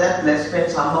 Instead of that, let's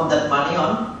spend some of that money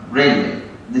on railway.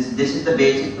 This is the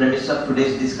basic premise of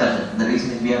today's discussion. The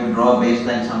reason is we have to draw a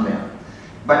baseline somewhere.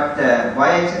 But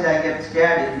why I said I get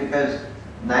scared is because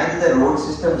neither the road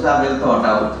systems are well thought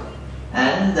out,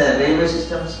 and the railway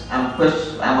systems, I'm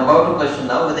about to question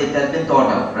now whether it has been thought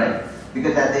out, right?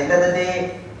 Because at the end of the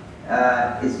day,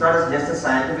 it's not just a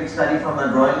scientific study from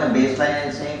drawing a baseline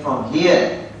and saying from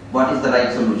here what is the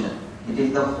right solution. It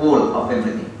is the whole of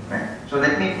everything, right? So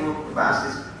let me ask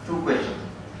these two questions.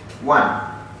 One,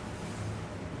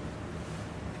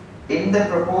 in the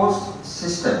proposed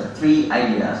system, three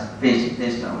ideas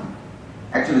face down.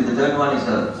 Actually, the third one is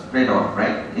a straight off,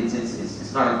 right?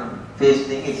 It's not a face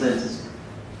thing. It's a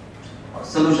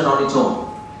solution on its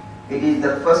own. It is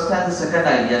the first and the second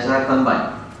ideas are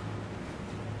combined.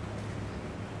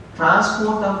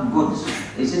 Transport of goods,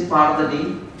 is it part of the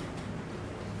deal?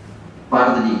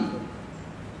 Part of the deal.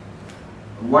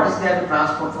 What is there to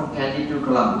transport from Kandy to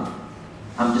Colombo?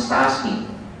 I'm just asking,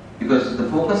 because the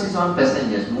focus is on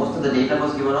passengers. Most of the data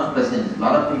was given on passengers. A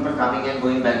lot of people coming and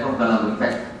going back from Colombo. In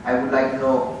fact, I would like to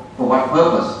know for what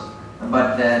purpose.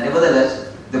 But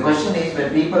nevertheless, the question is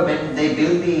when they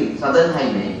build the southern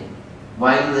highway,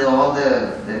 while all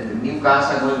the new cars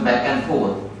are going back and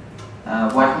forth,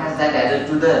 what has that added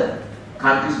to the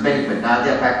country's benefit? Are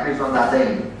there factories on the other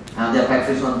end? Are there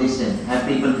factories on this end? Have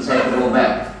people decided to go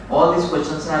back? All these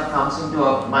questions have come into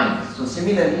our minds. So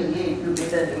similarly, if you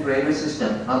build a new railway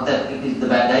system, not that it is the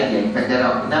bad idea. In fact, there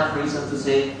are enough reasons to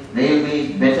say railway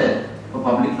is better for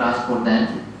public transport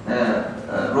than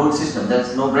road system.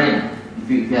 That's no-brainer. If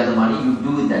you have the money, you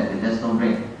do it that way. That's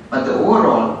no-brainer. But the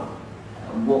overall,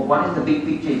 what is the big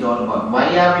picture is all about?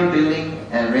 Why are we building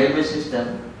a railway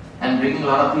system and bringing a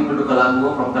lot of people to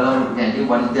Colombo, from Colombo to Kandy?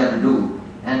 What is there to do?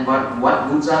 And what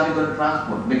goods are we going to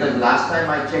transport? Because last time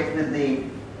I checked with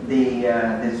the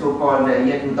so-called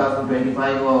year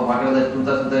 2025 or whatever the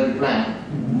 2030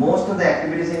 plan, most of the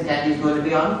activities in Kandy is going to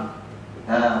be on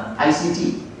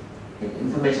ICT,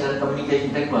 Information and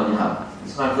Communication Technology hub.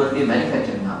 It's not going to be a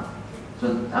manufacturing hub. So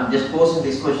I'm just posing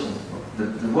these questions, the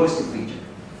holistic picture.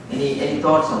 Any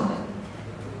thoughts on that?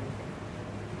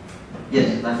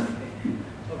 Yes,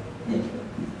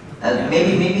 yeah.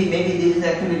 Maybe this is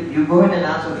actually, you go ahead and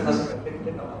answer because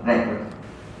right.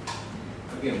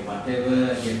 Okay,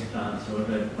 whatever gets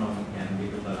transported from Kandy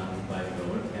to Colombo by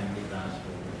road can be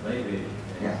transported by rail.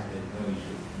 There's no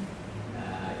issue.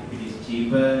 If it is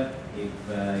cheaper, if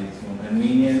it's more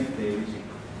convenient, they will ship.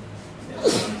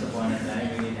 Once upon a time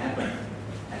when it happened.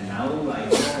 And now I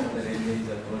know the railway is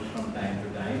approached from time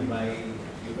to time by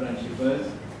different shippers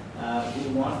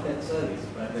who want that service.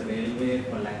 But the railway,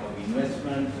 for lack of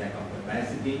investment, lack of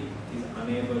capacity, is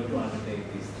unable to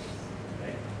undertake these things.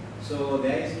 So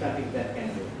there is traffic that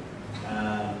can go.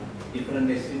 Different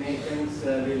destinations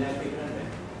will have different.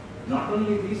 Not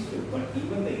only these two, but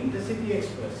even the intercity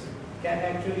express can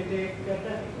actually take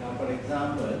traffic. Now, for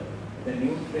example, the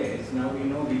new trains. Now we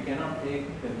know we cannot take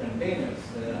the containers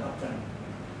up front,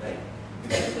 right?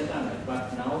 Because of the tunnel.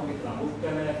 But now with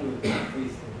Ramukkana to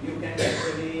you can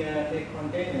actually take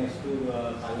containers to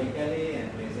Pallekele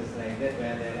and places like that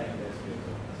where there are industrial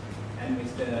zones. And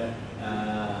Mr.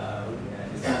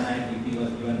 If he was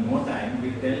given more time,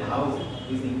 we tell how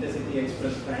this intercity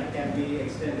express train can be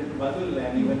extended to Badul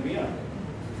and even beyond.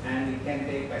 And it can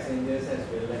take passengers as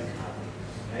well as cargo.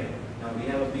 Right? Now we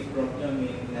have a big problem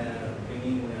in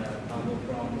bringing cargo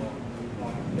from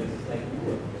places like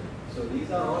Europe. So these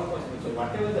these are all possible. So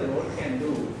whatever the road can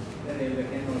do, the railway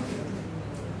cannot do.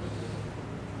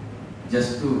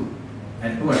 Just to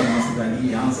add to what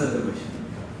he answered the question.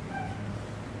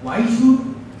 Why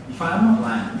should, if I am a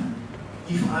client,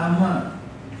 if I am a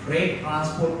freight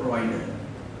transport provider,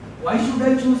 why should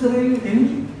I choose the railway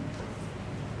anyway?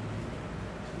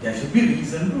 There should be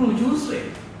reason to choose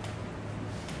railway.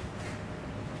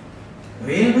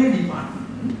 Railway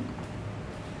department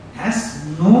has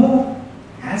no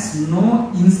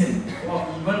incentive or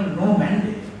even no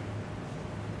mandate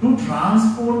to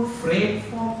transport freight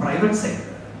for private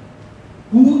sector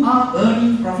who are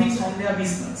earning profits on their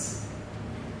business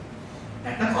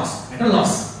at a cost, at a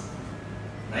loss,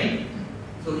 right?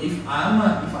 So if I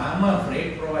am a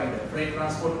freight provider, freight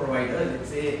transport provider, let's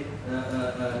say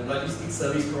logistics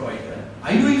service provider,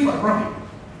 I do it for profit.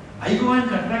 I go and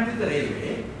contract with the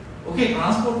railway. Okay,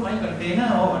 transport my container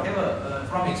or whatever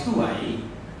from X to Y.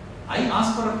 I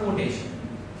ask for a quotation.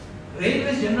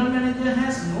 Railway's general manager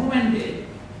has no mandate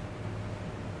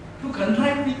to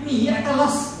contract with me at a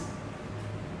loss.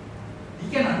 He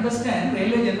can understand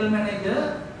railway general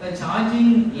manager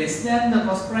charging less than the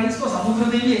cost price for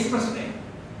Samudra Devi Expressway,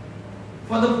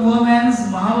 for the poor man's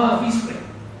Mahava fish train.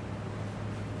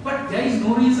 But there is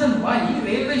no reason why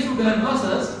railway should earn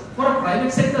losses for a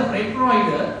private sector freight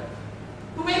provider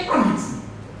to make profits.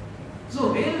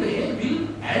 So railway will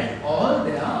add all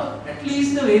their, at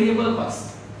least the variable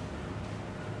cost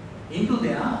into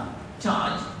their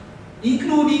charge,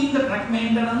 including the track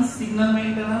maintenance, signal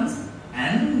maintenance,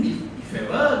 and if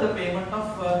ever the payment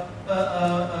of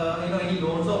any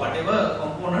loans or whatever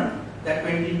component that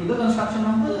went into the construction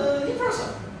of the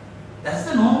infrastructure. That's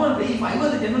the normal way. If I were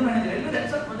the general manager,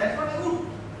 that's what I would.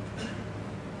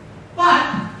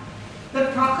 But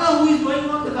the trucker who is going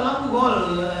on the Colombo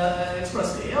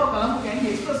Expressway or Colombo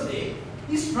Kandy Expressway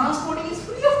is transporting is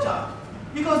free of charge,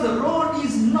 because the road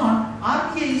is not,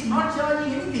 RTA is not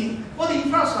charging anything for the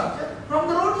infrastructure from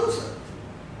the road user.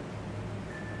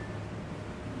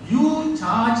 You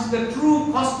charge the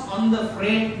true cost on the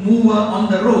freight mover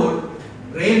on the road,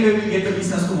 railway will get the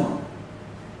business tomorrow.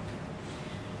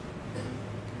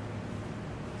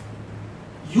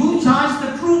 You charge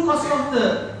the true cost of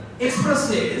the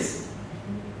expressways,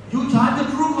 you charge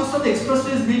the true cost of the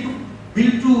expressways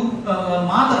built to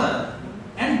Madara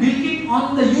and build it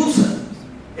on the user.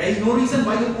 There is no reason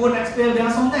why the poor taxpayer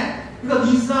bears on that,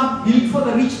 because these are built for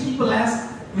the rich people, as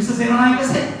Mr. Seranayaka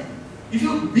said. If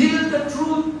you build the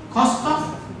true cost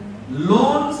of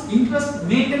loans, interest,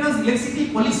 maintenance, electricity,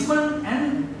 policemen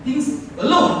and things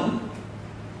alone,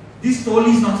 this toll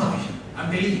is not sufficient, I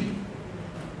am telling you.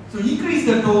 So increase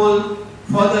the toll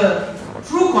for the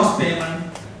true cost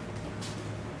payment,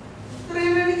 the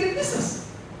railway will get business.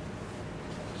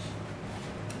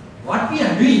 What we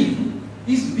are doing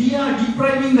is we are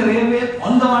depriving the railway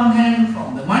on the one hand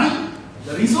from the money,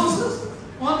 the resources,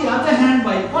 on the other hand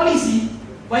by policy,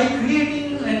 by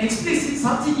creating an explicit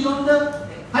subsidy on the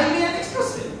highway and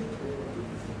expressway.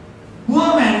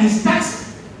 Poor man is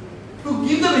taxed to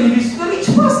give the benefits to the rich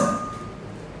person.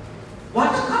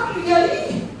 What a country we are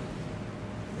living in.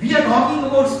 We are talking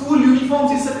about school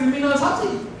uniforms is a criminal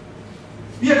subsidy.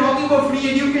 We are talking about free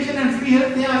education and free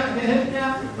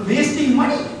healthcare, wasting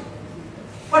money.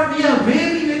 But we are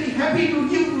very, very happy to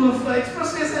give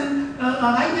expressways and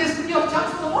highways free of charge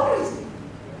for the motorists.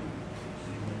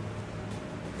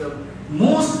 The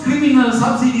most criminal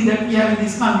subsidy that we have in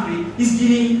this country is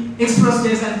giving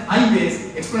expressways and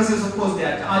highways. Expressways, of course, they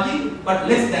are charging, but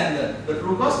less than the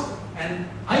true cost, and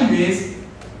highways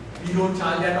we don't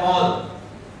charge at all.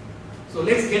 So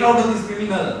let's get out of this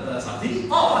criminal subsidy.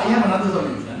 Oh, I have another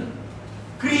solution.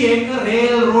 Create a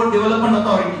railroad development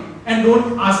authority and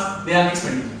don't ask their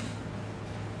expenditure.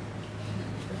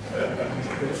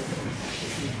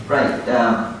 Right.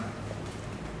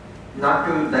 Not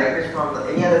to digress from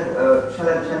any other,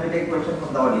 shall we take question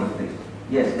from the audience, please?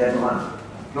 Yes, there's one.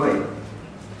 Go ahead.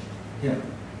 Yeah.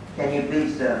 Can you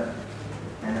please say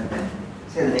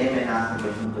the name and ask the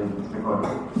question to record it?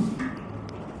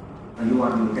 Or you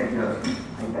want to look at your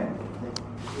iPad?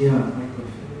 Yeah, my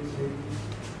question is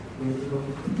going to go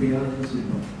with the pre-order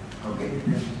system. Okay.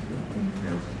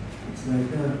 It's like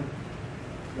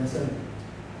there's a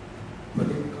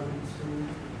project comes to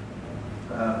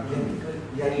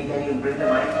can you bring the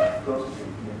mic close to you?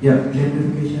 Yeah,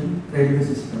 electrification railway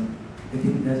system. I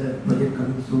think there's a project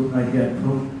coming soon. I heard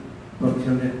from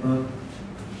professional network,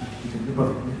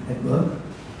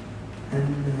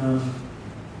 and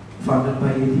funded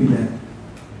by APLAN.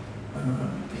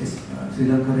 Sri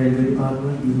Lanka Railway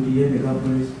Department, UTA,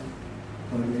 Megapolis,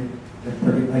 that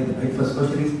project. My first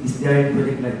question is there any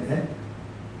project like that?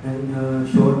 And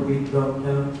short, mid, long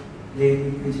term, lane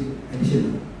increasing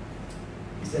additional.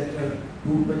 Is that a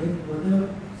two project or the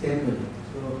same project?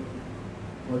 So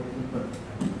what is the project?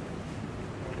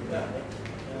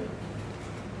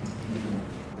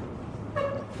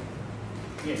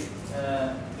 Yes.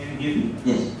 Can you hear me?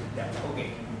 Yes. Yeah. Okay.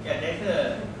 Yeah, that's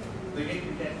a project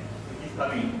which is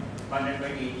coming, funded by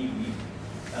the ATV.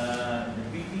 The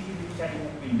PPCB study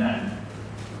has been done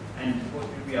and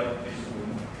supposed to be out very soon.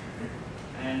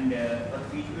 And for the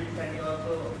feasibility study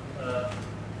also,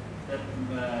 the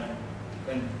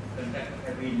contractors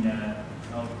have been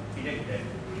now selected.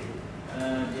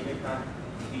 They will start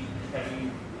the feasibility study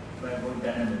by about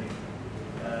January.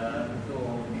 So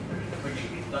this particular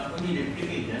project is not only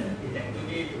electrification, it is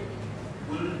actually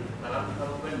full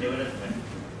urban development,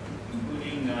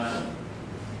 including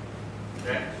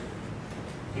tracks,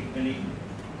 signaling,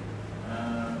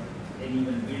 then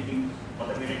even buildings,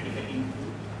 automated ticketing,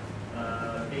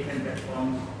 station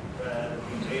platforms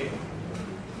in place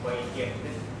for easy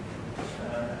access,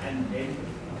 and then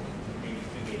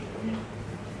electrification.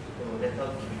 So that's how it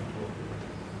goes.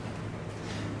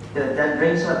 That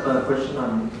brings up a question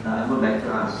on I would like to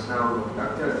ask. Now,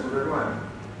 Dr. Sudarwan,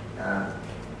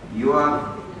 you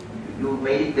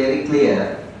made it very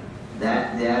clear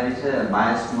that there is a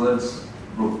bias towards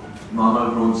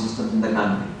normal road systems in the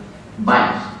country.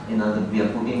 Bias, we are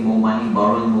putting more money,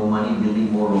 borrowing more money,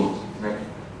 building more roads, right?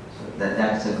 So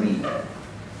that's agreed.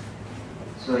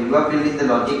 So you are building the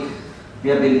logic.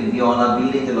 We all are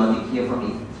building the logic here from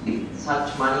it. If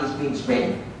such money is being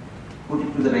spent, put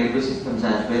it to the railway systems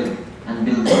as well and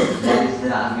build them. That is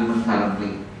the argument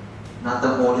currently. Not the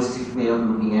holistic way of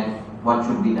looking at what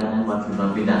should be done and what should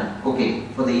not be done. Okay,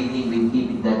 for the evening we'll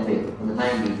keep it that way, for the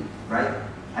time being, right?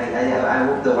 I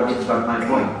hope the audience got my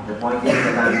point. The point is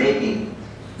that I'm making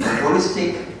a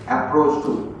holistic approach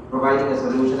to providing a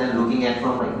solution and looking at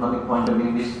from an economic point of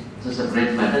view is a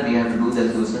separate matter. We have to do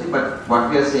that solution. But what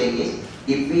we are saying is,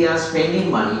 if we are spending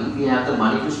money, if we have the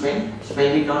money to spend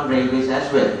it on railways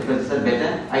as well, because it's a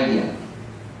better idea.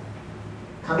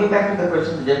 Coming back to the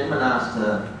question the gentleman asked,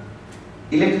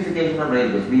 electrification of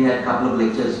railways. We had a couple of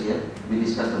lectures here. We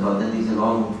discussed about that. It's a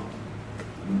long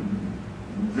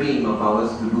dream of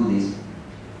ours to do this.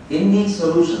 In these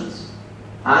solutions,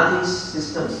 are these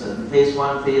systems, phase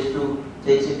 1, phase 2,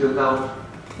 takes into account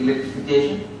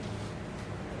electrification?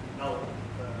 Now,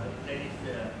 that is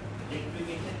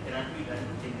electrification cannot be done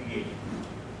with segregation.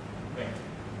 Right.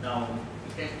 Now,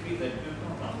 it has to be consumed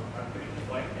from architecture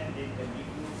point and then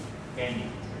continue to Kandy.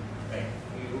 Right.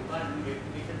 You can't do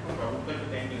electrification from Ramukkal to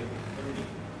Kandy.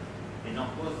 Then of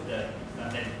course, that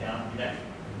cannot be done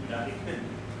without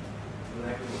expensive. You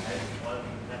have to have all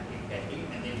things that in Kandy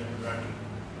and then you have to run it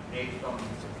straight from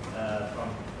at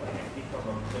least from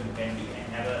Ramukkal to Kandy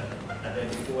and have another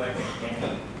depot at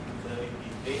Kandy. So it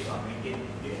is based on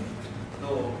maintenance place.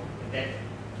 So that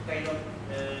kind of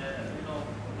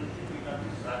solution will not be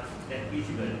that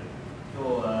feasible.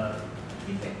 So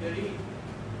it is actually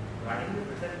running the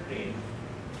present train.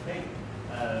 Right?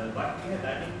 What we have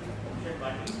done in option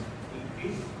 1 is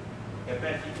increase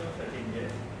capacity of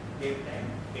passengers, save time,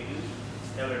 reduce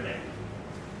travel time.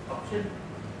 Option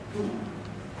 2,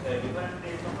 different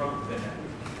trains from Ramukkal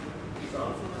is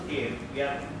also the same. We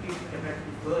are increasing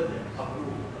capacity further up to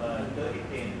 30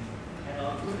 trains and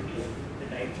also reduce the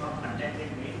time from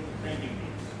 110 minutes to 90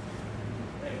 minutes.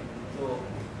 Right? So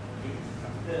this is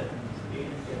the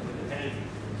penalty.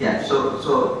 Yeah,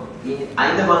 so in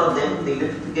either one of them, the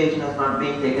electrification has not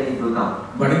been taken into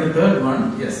account. But in the third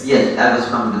one, yes. Yes, I was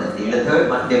coming to that. In the third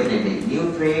one, definitely.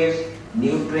 New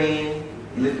train,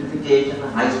 electrification,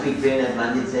 high-speed train, as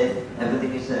Ranjit said,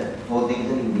 everything is whole thing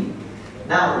is indeed.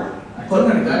 Now,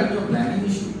 regarding your planning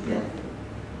issue, yeah.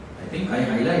 I think I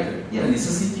highlighted Yeah. the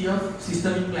necessity of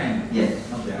systemic planning. Yes.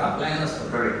 Now there are planners for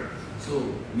it. Correct. So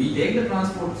we take the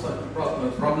transport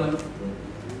problem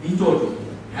in total,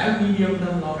 have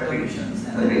medium-term long-term visions,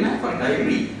 and then plan for it. I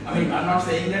agree. I mean, I'm not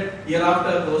saying that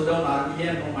hereafter goes down RBA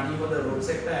and no money for the road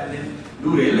sector and then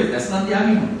do railway. That's not the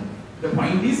argument. The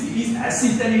point is, it is as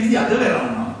if that it is the other way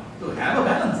around now. So have a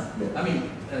balance. Yeah. I mean,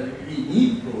 we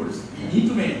need roads, we need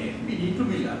to maintain, we need to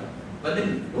build up. But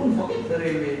then don't forget the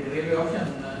railway option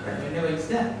whenever it's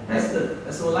there. That's the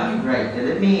whole argument. Right.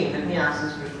 Let me ask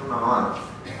this question from Amal.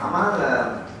 Amal,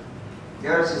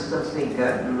 you're a systems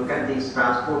thinker. You look at these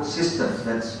transport systems.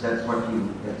 That's what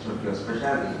your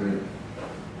specialty is really.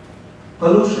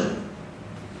 Pollution.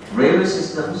 Railway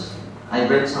systems. I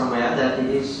read somewhere that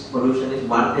pollution is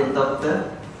 1/10 of the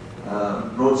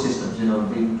road systems.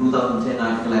 In 2010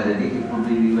 article I read it. It would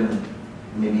be even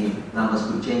maybe numbers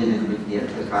could change a little bit here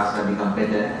because cars have become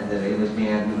better and the railways may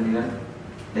have even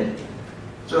better.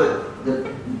 So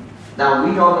Now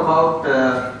we talk about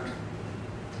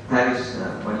Paris,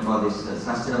 what do you call this,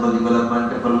 sustainable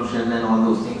development, pollution and all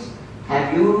those things.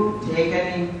 Have you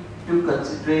taken into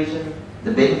consideration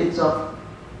the benefits of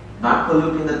not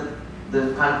polluting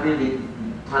the country with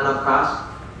ton of cars?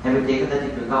 Have you taken that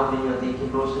into account in your thinking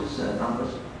process,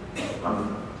 numbers?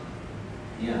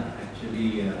 Yeah,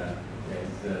 actually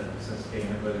there's a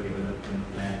Sustainable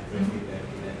Development Plan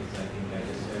 2030 that is, I think,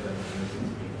 registered since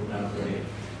we put out today.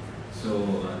 So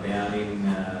therein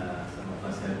some of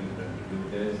us have been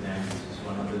contributors, and this is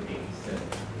one of the things.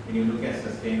 When you look at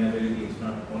sustainability, it's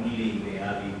not only the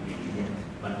air we breathe,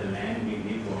 but the land we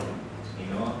live on,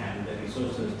 and the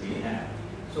resources we have.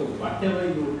 So whatever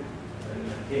you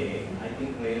take, I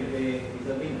think railway is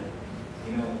a winner.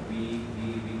 We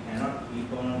cannot keep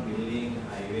on building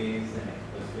highways and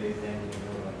expressways and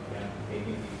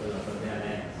taking people out of their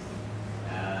lands.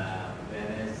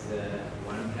 Whereas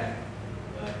one track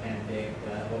can take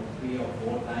 3 or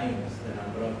 4 times the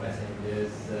number of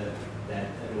passengers that a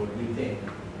road will take.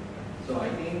 So I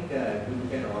think to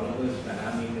look at all of those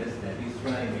parameters, that is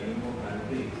why many more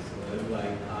countries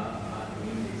worldwide are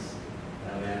doing this,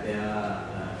 where they are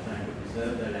trying to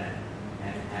preserve the land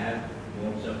and have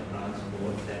modes of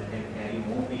transport that can carry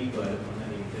more people on a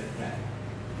limited track.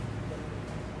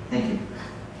 Thank you.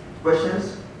 Questions?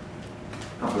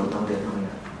 Couple of them there coming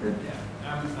up. Yeah,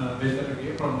 I'm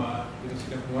Venkataraman from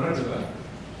University of Moradua.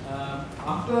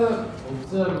 After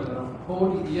observing around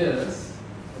 40 years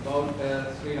about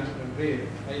Sri Lankan rail,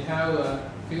 I have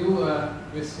a few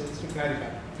questions to clarify.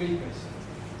 3 questions.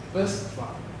 First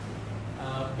one,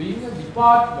 being a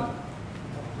department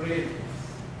of railways,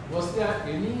 was there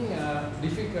any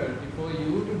difficulty for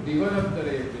you to develop the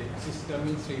railway system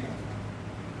in Sri Lanka?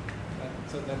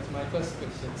 So that's my first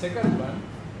question. Second one,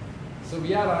 so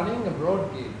we are running a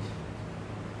broad gauge,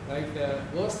 right?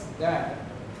 Was that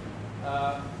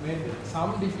made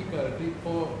some difficulty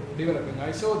for developing?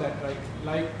 I saw that, right?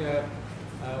 Like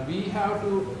we have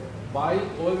to buy,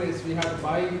 always we have to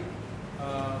buy,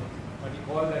 what you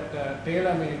call that,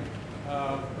 tailor-made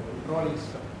rolling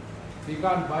stock. We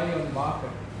can't buy on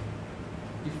market.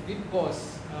 If it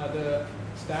was the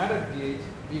standard gauge,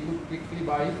 we could quickly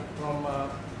buy from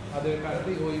other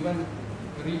country or even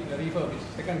refurbished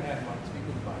second-hand ones we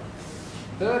could buy.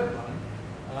 Third one,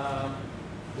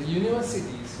 the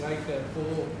universities, right?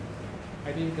 For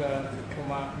I think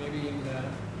from maybe in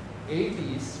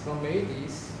 80s, from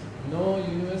 80s, no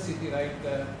university, right,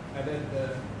 added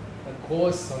a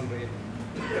course on railway,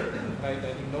 right?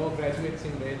 I think no graduates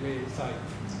in railway side.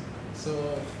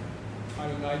 So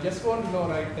I just want to know,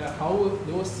 right, how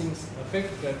those things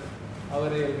affected our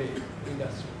railway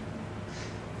industry.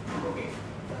 Okay.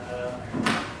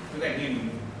 You can hear me.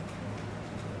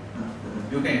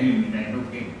 You can hear me, right?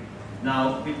 Okay.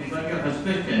 Now, with regard to your first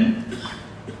question,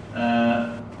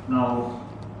 now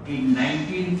in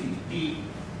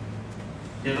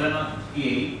 1967 or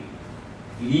 68,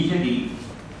 initially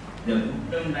the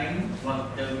Uttam line was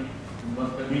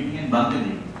terminating in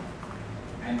Bangladesh,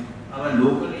 and our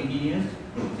local engineers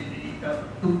proceeded it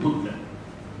up to Uttam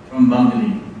from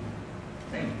Bangladesh,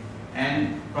 right?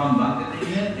 And from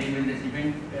Bangladesh, then when the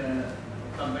cement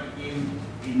company came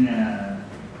in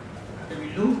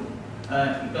Tamil,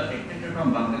 it was extended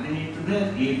from Bangladesh to the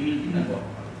airfields in Nepal.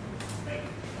 Right?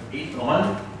 It's all,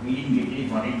 we didn't get any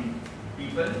foreign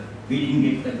people, we didn't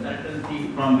get consultancy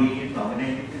from various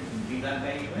organizations in Sri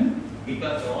Lanka even, it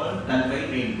was all done by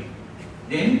railway.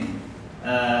 Then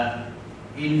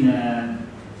in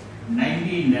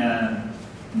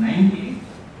 1990,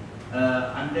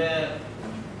 under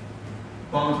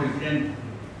former President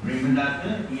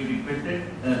Premandath, he requested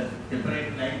a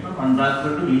separate line from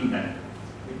Andraswar to Lincoln,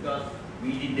 because we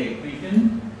did the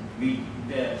equation, we did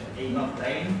the laying of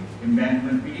line,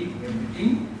 embankment filling,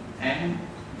 everything, and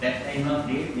that time of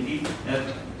day we did a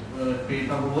space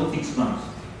of about 6 months,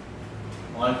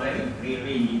 all by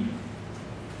railway engineers.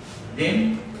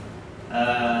 Then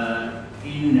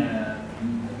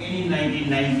again in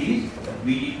 1990s,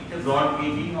 we did the broad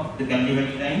gauging of the Kandy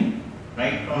Valley line,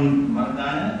 right from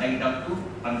Maradana right up to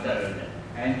Pansarada,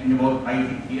 and in about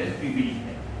 5-6 years we finished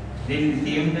that. Then at the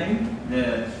same time,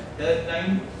 the third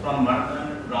line from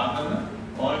Maradana to Ragama,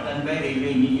 all done by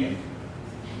railway engineers,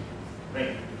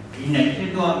 right? In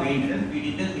addition to our maintenance, we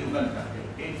did the civil construction.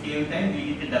 At the same time, we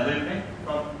did the double track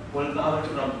from Kolkata to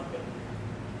Ramsgate,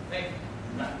 right?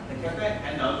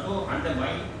 And also under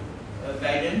my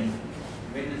guidance,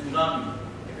 when the tsunami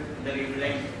affected the railway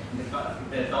line in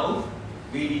the south,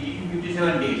 we did it in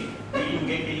 57 days. We didn't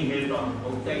get any help from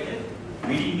outsiders.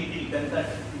 We didn't get any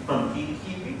consultancy from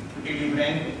CCP to tell you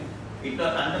frankly. It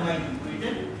was under my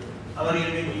supervision. Our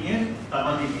railway engineers, some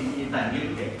of these engineers are here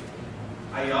today.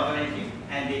 I organized it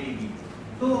and they did it.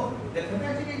 So the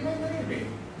capacity is very big.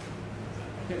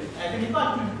 As a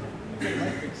department.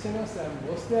 My question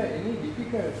was there any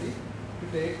difficulty to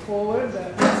take forward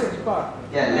as a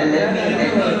department? Yeah, let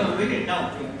me wait.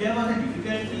 Now, if there was a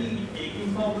difficulty in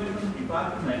taking forward from the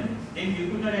department, then you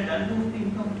could not have done those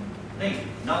things. Right.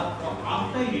 Now,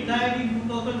 after I retired in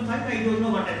 2005, I don't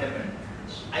know what has happened.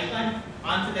 I can't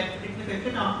answer that particular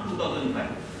question after 2005.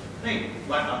 Right.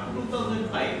 But after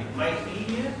 2005, my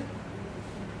seniors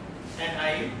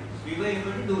and we were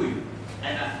able to do it.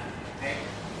 And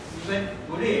even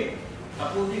today,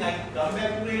 supposing I come back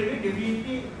to railway,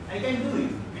 definitely I can do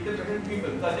it with the present people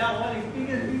because they are all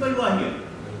experienced people who are here.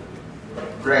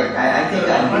 Right. I think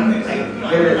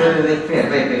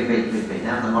wait.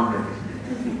 Now the moderator.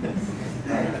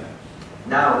 Right.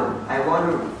 Now I want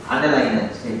to underline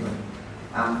that statement.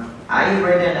 I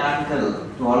read an article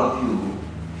to all of you,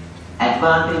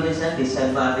 advantages and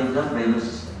disadvantages of railway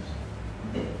systems.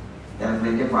 Okay. There are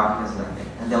plenty of articles like that.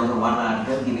 And there was one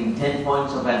article giving 10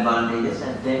 points of advantages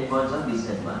and 10 points of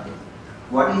disadvantages.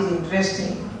 What is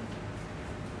interesting,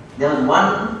 there was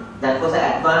one that was an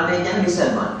advantage and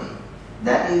disadvantage.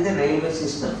 That is the railway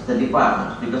systems, the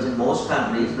departments, because in most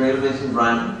countries, railways is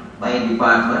run by a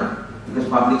department because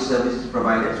public service is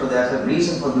provided. So there's a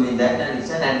reason for doing that and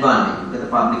it's an advantage. Because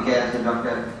the public care, as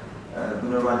Dr.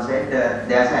 Gunnar said,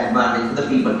 there's an advantage to the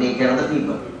people, take care of the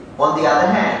people. On the other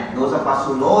hand, those of us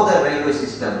who know the railway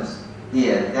systems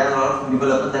here, there are a lot of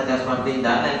development that has not been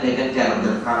done and taken care of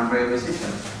the current railway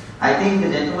system. I think the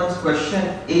gentleman's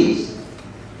question is,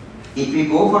 if we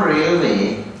go for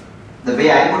railway, the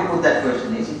way I would put that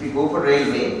question is, if we go for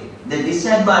railway, the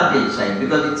disadvantage side,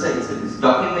 because it's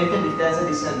documented, it has a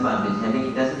disadvantage,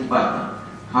 having it as a department.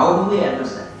 How do we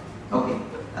address that? Okay,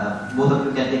 both of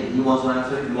you can take it. You want to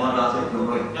answer it, you want to answer it,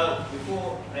 go ahead. Now,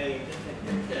 before I just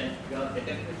mention, your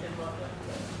second question was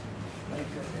like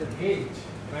the gauge,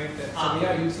 right? So we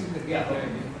are using the gauge.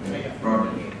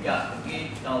 Yeah, the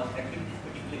gauge. Now, actually, this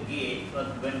particular gauge was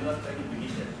developed by the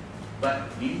Britishers,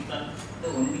 but these countries, the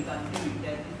only country which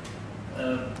has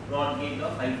broad gauge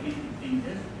of 5 to 6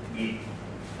 inches gauge.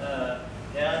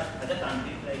 There are other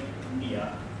countries like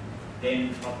India,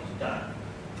 then Pakistan,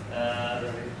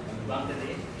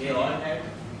 Bangladesh. They all have.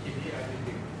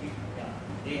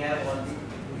 They have all these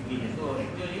gauges. So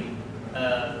actually,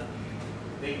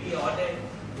 when we ordered,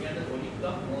 we are the rolling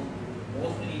stock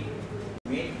mostly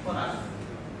made for us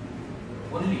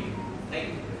only. Like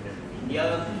India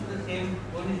also is the same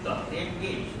rolling stock, same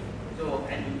gauge. So,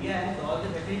 and India has all the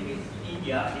facilities. In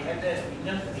India, they have the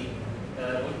industry,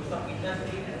 rolling stock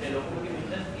industry and the locomotive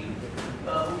industry,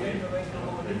 who can provide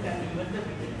locomotives and even the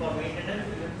for maintenance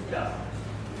and stuff.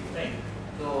 Right.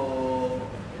 So,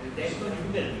 there's no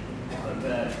difficulty.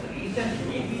 The reason,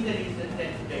 maybe the reason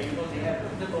that they have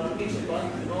put the quantities because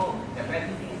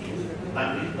capacity in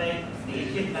countries like the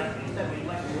Asian countries are very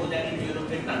much more than in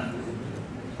European countries.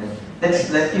 Let's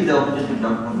give the opportunity to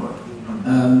Dr. Moore.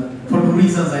 For two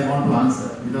reasons I want to answer,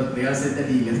 because they have said that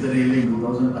he left the railway in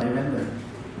 2005 and the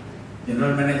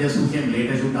general managers who came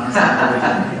later should answer the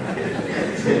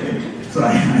question. So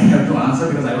I have to answer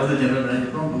because I was the general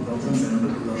manager from 2007 to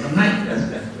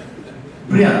 2009.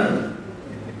 Priyal,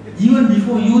 even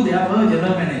before you there were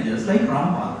general managers like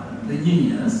Rampal, the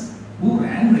engineers who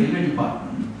ran railway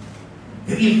department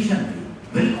very efficiently,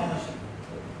 very commercial.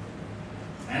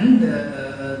 And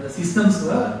the systems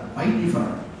were quite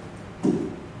different.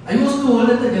 I was told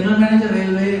that the general manager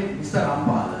railway, Mr.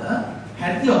 Rampal,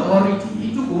 had the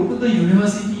authority to go to the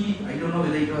university. I don't know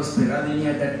whether it was Peradini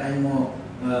at that time or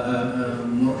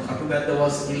Katubadda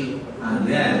was still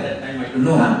there at that time. I don't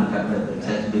know.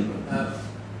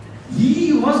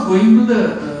 He was going to the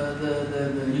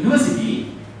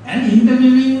university and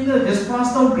interviewing the just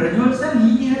passed out graduates, and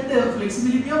he had the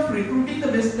flexibility of recruiting the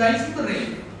best guys in the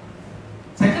railway.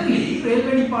 Secondly,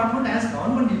 railway department as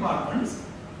government departments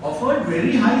offered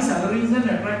very high salaries and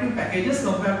attractive packages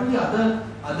compared to the other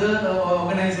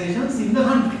organizations in the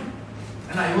country.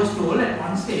 And I was told at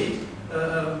one stage,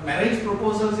 marriage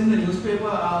proposals in the newspaper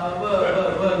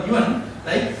were given,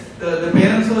 like the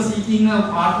parents were seeking a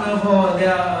partner for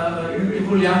their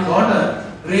beautiful young daughter,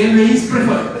 railway is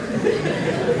preferred.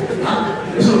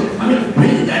 So, I mean,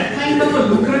 when that kind of a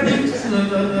lucrative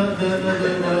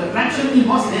attraction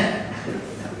was there,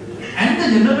 and the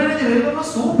general manager railway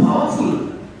was so powerful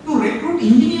to recruit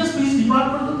engineers to his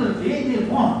department the way they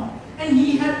want, and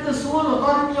he had the sole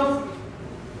authority of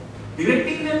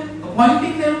directing them,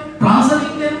 appointing them,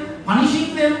 transferring them,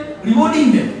 punishing them,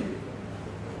 rewarding them.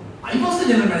 I was the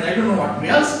general manager, I don't know what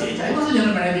real stage, I was the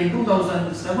general manager in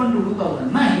 2007 to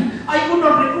 2009, I could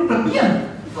not recruit a PM.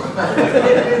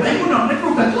 I could not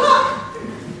recruit a clerk.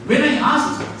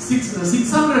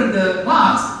 600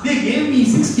 clerks, they gave me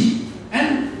 60,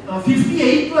 and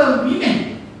 58 were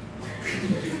women.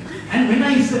 And when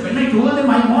I told them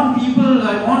I want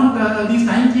these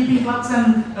timekeeping clerks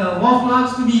and wharf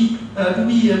clerks to be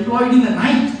employed in the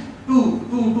night to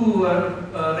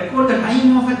record the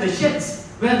time off at the sheds,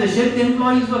 where the shed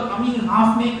employees were coming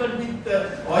half naked with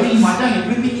oil, matcha,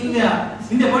 everything in their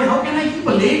body. How can I keep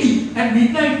a lady at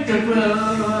midnight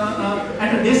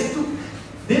at a desk?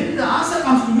 Then the answer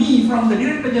comes to me from the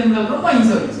Director General Combined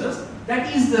Services.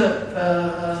 That is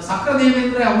the Sakra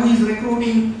Devendra, who is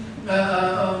recruiting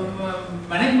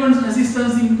management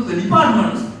assistants into the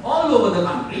departments all over the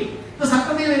country. The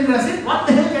Sakra Devendra said, what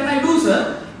the hell can I do,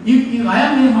 sir? If I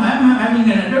am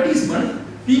having an advertisement,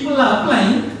 people are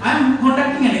applying, I am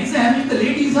conducting an exam, if the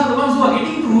ladies are the ones who are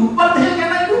getting through, what the hell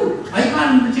can I do? I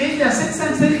can't change their sex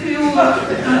and send it to you.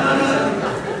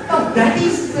 Now that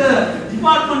is the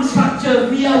department structure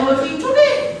we are working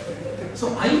today.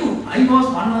 So I was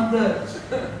one of the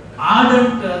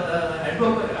ardent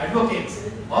advocates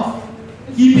of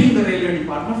keeping the railway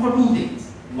department for two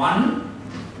things. One,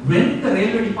 when the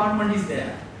railway department is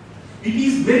there, it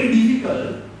is very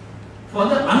difficult for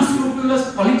the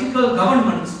unscrupulous political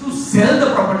governments to sell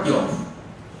the property off.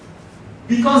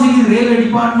 Because it is railway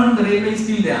department, the railway is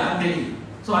still there, I am telling you.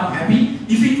 So I am happy.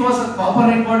 If it was a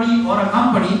corporate body or a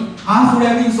company, half would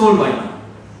have been sold by now.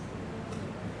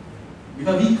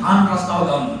 Because we can't trust our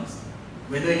governments,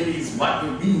 whether it is what we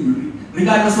do,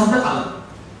 regardless of the color.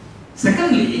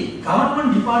 Secondly,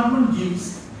 government department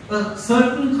gives a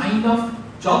certain kind of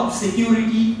job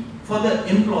security for the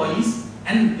employees,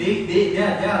 and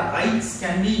their rights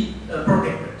can be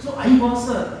protected. So I was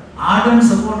an ardent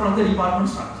supporter of the department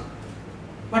structure.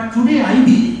 But today I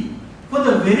believe, for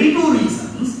the very two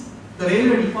reasons, the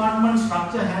railway department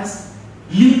structure has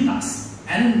limited us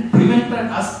and prevented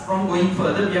us from going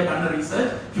further. We have done a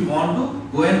research. If you want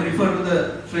to, go and refer to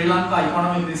the Sri Lanka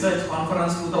Economic Research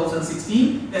Conference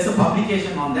 2016. There's a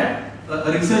publication on that.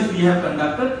 The research we have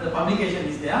conducted, the publication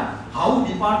is there. How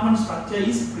department structure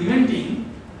is preventing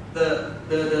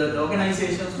the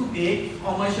organizations to take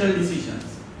commercial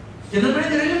decisions. General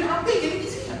manager really cannot take any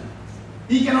decision.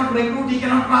 He cannot recruit, he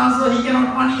cannot transfer, he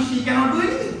cannot punish, he cannot do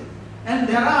anything. And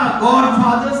there are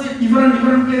godfathers in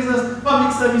different places,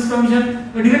 Public Service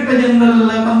Commission, Director General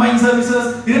Combined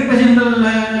Services, Director General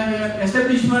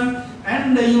Establishment,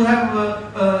 and you have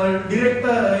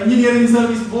Director Engineering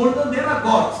Service Board. There are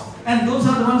gods, and those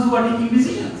are the ones who are taking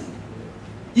decisions.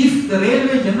 If the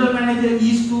railway general manager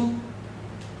is to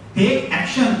take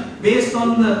action based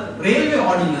on the railway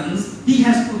ordinance, he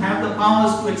has to have the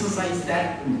powers to exercise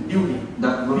that duty,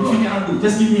 which he cannot do.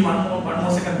 Just give me one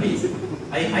more second, please.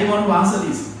 I want to answer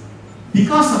this.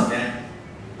 Because of that,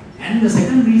 and the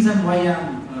second reason why I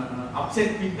am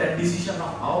upset with that decision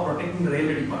of how protecting the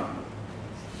railway department.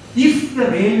 If the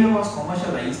railway was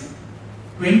commercialized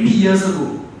 20 years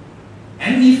ago,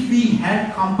 and if we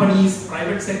had companies,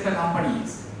 private sector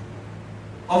companies,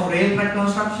 of rail track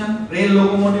construction, rail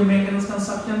locomotive maintenance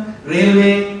construction,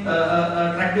 railway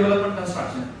track development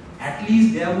construction, at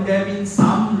least there would have been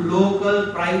some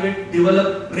local private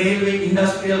developed railway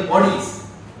industrial bodies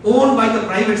owned by the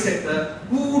private sector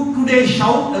who would today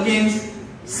shout against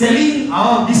selling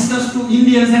our business to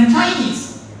Indians and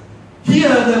Chinese. Here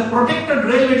the protected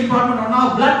railway department are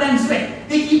now blood and sweat.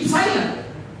 They keep silent.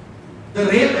 The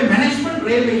railway management,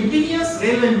 railway engineers,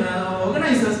 railway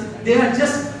organizers, they are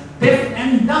just deaf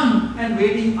and dumb and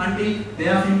waiting until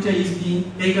their future is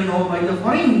being taken over by the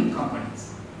foreign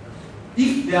companies.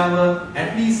 If there were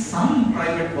at least some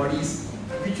private bodies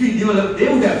which we developed, they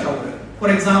would have shouted. For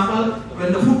example,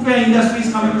 when the footwear industry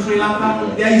is coming to Sri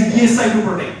Lanka, there is DSI to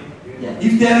protect. Yeah.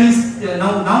 If there is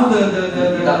now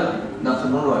Dr.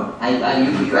 Mohan, I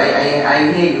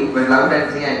hear you, but loud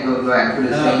and clear, and you are actually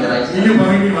saying the right will you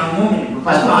permit me one more minute?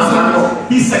 First to answer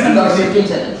his second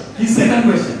question. His second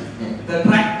question. The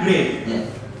track grade. Yeah.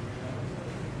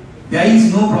 There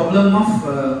is no problem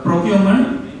of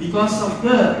procurement because of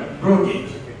the broad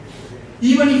gauge.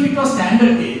 Even if it was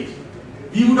standard gauge,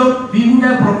 we would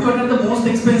have procured at the most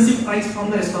expensive price from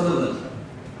the rest of the world.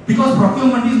 Because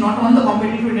procurement is not on the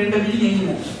competitive tender bidding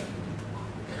anymore.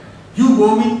 You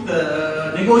go with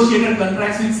negotiated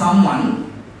contracts with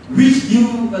someone which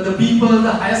give the people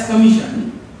the highest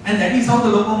commission, and that is how the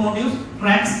locomotives,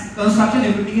 tracks, construction,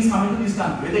 everything is coming to this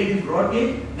country. Whether it is broad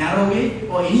gauge, narrow gauge,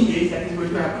 or any gauge, that is going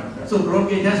to happen. So broad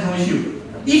gauge has no issue.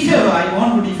 If ever I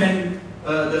want to defend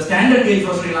the standard gauge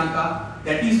for Sri Lanka,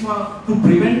 that is to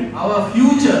prevent our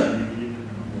future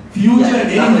danger,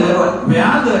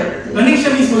 where the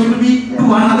connection is going to be to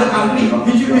another country,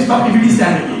 which will be stopped if it is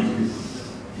standard gauge.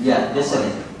 Yeah, just a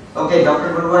minute. Okay,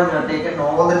 Dr. Gurwan, you have taken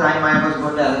all the time I was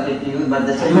going to allocate to you, but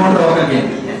the same.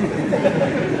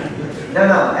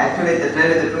 No, actually, to tell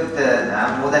you the truth,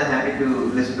 I'm more than happy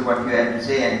to listen to what you have to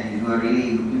say, and you are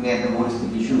really looking at the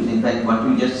holistic issues. In fact, what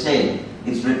you just said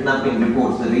is written up in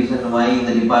reports. The reason why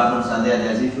the departments are there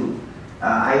as issue.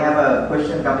 I have a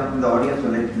question coming from the audience, so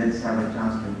let's have a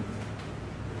chance to.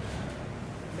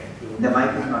 The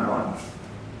mic is not on.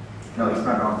 No, it's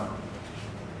not on.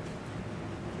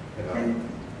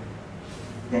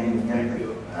 Can you? Thank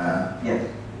you. Yes.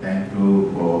 Thank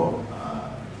you for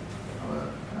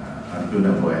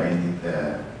Arjuna for arranging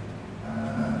the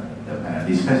panel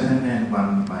discussion, and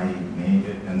one my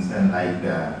major concern, like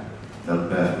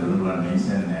Dr. Gurwan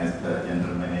mentioned, as the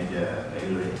general manager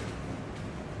railway,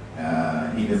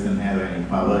 he doesn't have any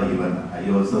power. Even I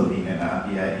also being an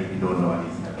RTI, we don't know what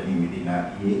is happening within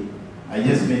RTA. I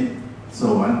just meant,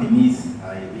 so one thing is,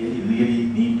 I really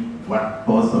need what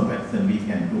course of action we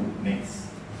can do next.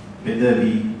 Whether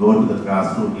we go to the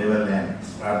grassroots level and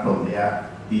start from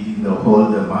there, teaching the whole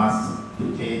the mass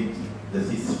to change the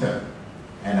system.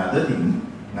 And other thing,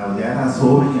 now there are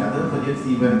so many other projects,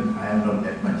 even I am not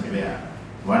that much aware.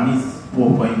 One is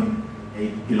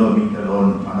 4.8 kilometer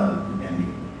long tunnel to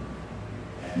Kandy.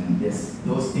 And yes,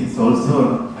 those things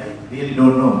also, I really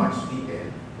don't know much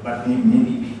detail, but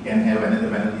maybe we can have another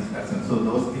panel discussion. So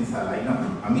those things are lined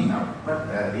up, coming up, but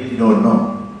I really don't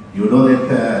know. You know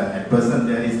that at present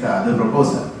there is the other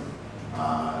proposal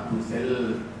to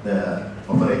sell the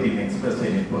operating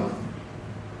expressway network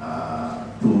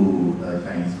to the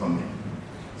Chinese company.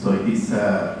 So it is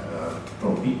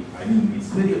profit. I mean, it's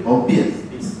very obvious.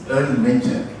 It's earning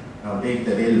venture. Now take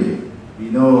the railway. We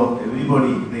know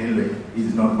everybody railway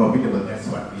is not profitable. That's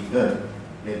what we heard.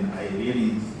 Then I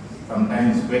really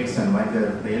sometimes question why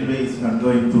the railway is not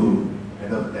going to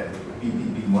adopt that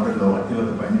PPP model or whatever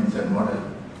the financial model.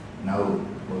 Now,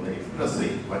 for the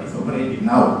expressway, what is operating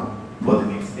now, for the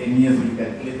next 10 years, we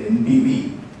calculate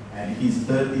NPV, and it is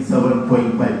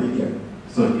 37.5 billion.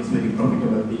 So it is very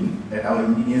profitable thing that our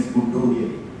engineers could do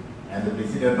really. And the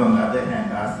president, on the other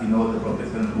hand, asking all the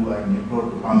professionals who are in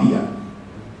metro to come here.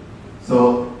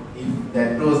 So if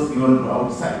that goes even to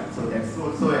outside, so that's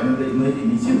also another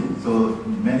emerging issue. So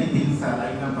many things are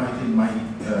lined up. I think my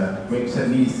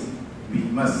question is, we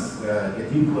must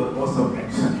get into a course of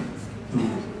action to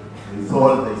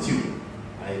resolve the issue.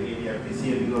 I really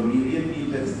appreciate, because we really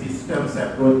need the systems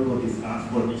approach for this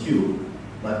transport issue,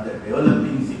 but the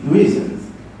developing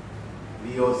situations,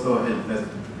 we also help us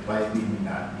by being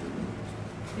not.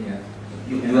 Yeah.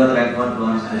 You are the right one to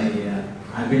answer.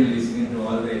 I've been listening to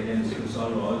all the attempts to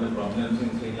solve all the problems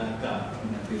in Sri Lanka in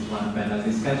this one panel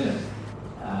discussion,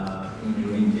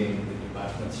 including changing the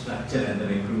department structure and the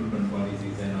recruitment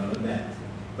policies and all of that.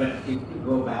 But if you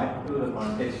go back to the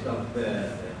context of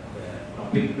the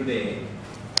topic today,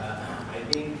 I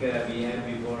think we have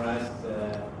before us,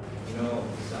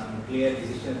 some clear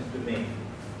decisions to make.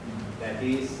 That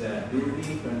is, do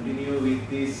we continue with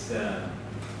this,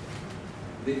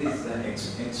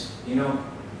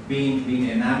 being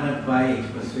enamored by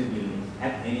expressway buildings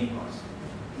at any cost?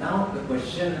 Now the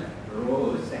question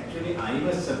rose. Actually, I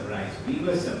was surprised. We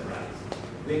were surprised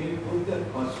when you put the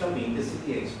cost of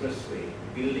intercity expressway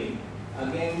building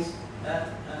against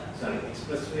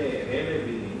expressway railway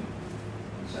building.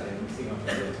 I'm mixing up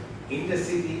the words.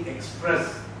 Intercity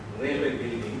express railway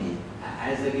building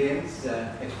as against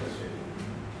expressway building.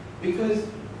 Because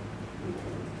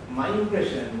my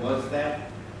impression was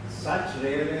that such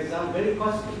railways are very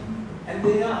costly, and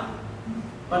they are.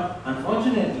 But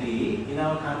unfortunately, in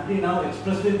our country now,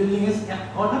 expressway building has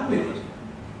caught up with it.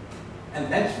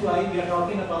 And that's why we are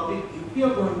talking about it. If you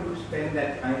are going to spend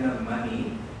that kind of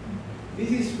money, this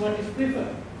is what is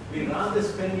preferred. We rather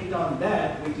spend it on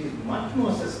that, which is much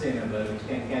more sustainable, which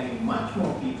can carry much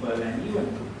more people and even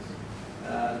goods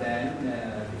than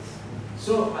this.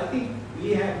 So I think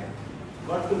we have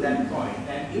got to that point,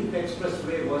 and if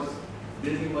expressway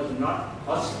building was not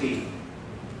costly,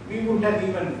 we wouldn't have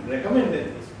even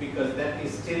recommended this, because that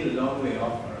is still a long way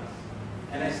off for us.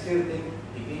 And I still think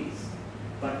it is.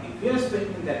 But if we are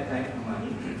spending that kind of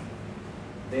money,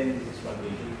 then this is what we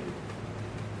should do.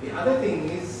 The other thing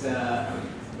is,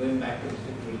 going back to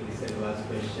Mr. Selva's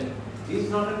question, it's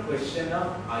not a question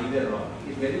of either or.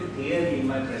 It's very clearly in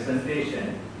my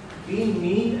presentation, we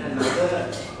need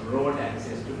another road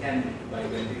access to Kandy by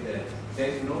 2030. There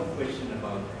is no question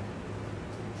about that.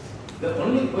 The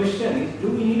only question is, do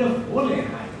we need a 4-lane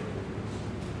highway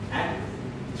at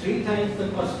 3 times the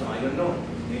cost? I don't know,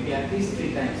 maybe at least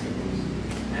 3 times the cost.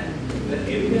 And the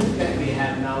evidence that we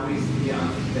have now is the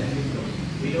answer that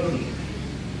we don't need.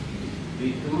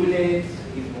 The 2 lanes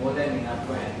is more than enough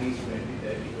for at least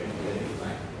 2030, 2040. clearly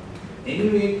defined.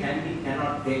 Anyway, Kandy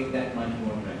cannot take that much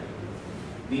more traffic.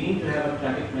 We need to have a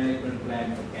traffic management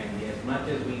plan for Kandy as much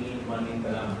as we need one in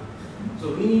Colombo.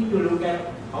 So we need to look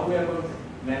at how we are going to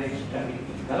manage traffic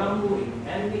in Colombo, in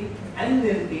Kandy, and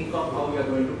then think of how we are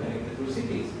going to connect the two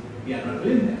cities. We are not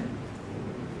doing that.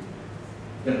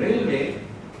 The railway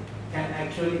can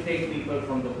actually take people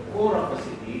from the core of a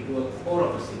city to a core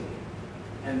of a city,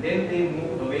 and then they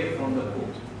move away from the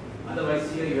core.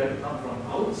 Otherwise, here you have to come from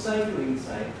outside to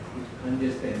inside, which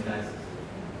congests the entire system.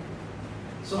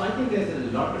 So I think there's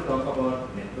a lot to talk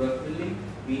about network building.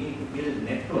 We need to build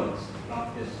networks,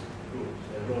 not just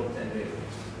roads and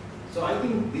railways. So I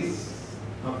think this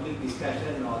public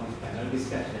discussion or this panel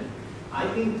discussion, I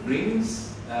think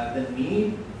brings the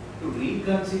need to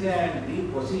reconsider and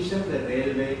reposition the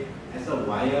railway as a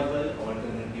viable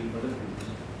alternative for the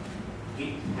future.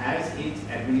 It has its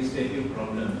administrative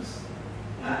problems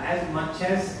as much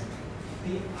as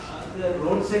the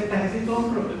road sector has its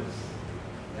own problems,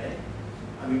 right?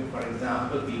 I mean, for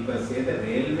example, people say the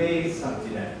railway is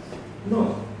subsidized.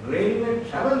 No, railway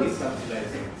travel is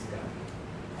subsidized in this country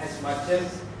as much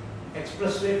as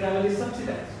expressway travel is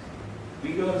subsidized.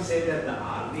 We don't say that the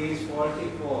RDA is faulty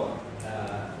for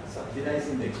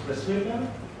subsidizing the expressway travel.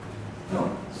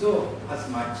 No. So, as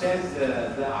much as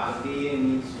the RDA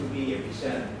needs to be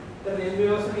efficient, the railway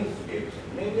also needs to be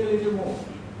efficient, maybe a little more.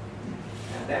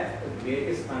 And that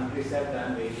various countries have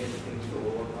done various things to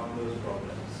overcome those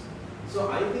problems. So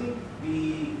I think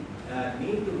we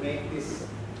need to make this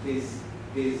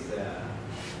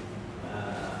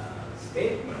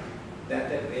statement that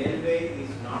the railway is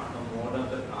not a mode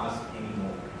of the past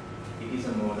anymore. It is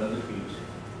a mode of the future.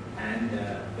 And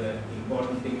the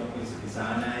important thing of Mr.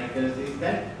 Disanayakas is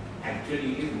that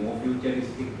actually it is more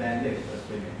futuristic than the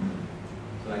expressway network.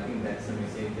 So I think that's the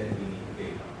message that we need to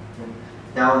take on.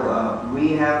 Now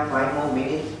we have 5 more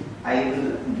minutes. I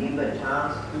will give a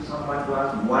chance to someone to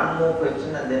ask one more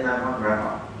question and then I want to wrap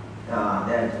up.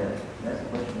 That's a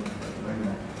question.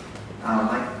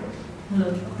 Mike. Hello.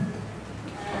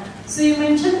 So you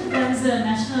mentioned there is a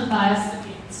national bias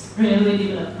against railway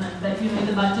development, that in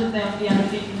the budget they are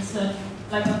allocating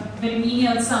like a very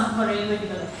menial sum for railway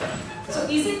development. So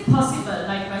is it possible,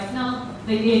 like right now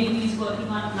the ADB is working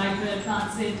on light rail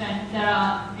transit and there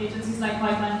are agencies like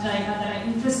Jaika that are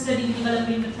interested in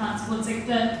developing the transport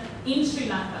sector in Sri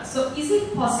Lanka. So is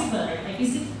it possible, like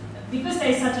because there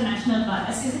is such a national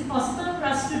bias, is it possible for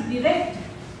us to direct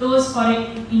those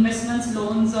foreign investments,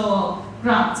 loans or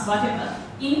grants, whatever,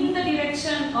 in the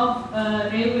direction of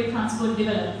railway transport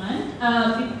development?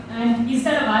 And is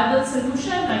there a viable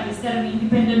solution? Like, is there an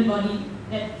independent body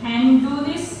that can do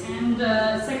this? And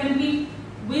secondly,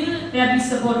 will there be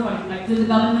support for it? Like, will the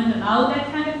government allow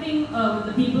that kind of thing? Will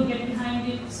the people get behind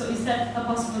it? So is that a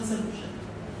possible solution?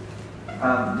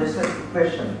 Just a quick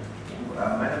question.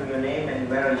 Madam, your name and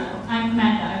where are you from? I'm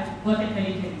Amanda. I work at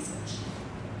Medical Research.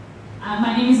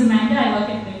 My name is Amanda. I work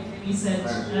at Medical Research.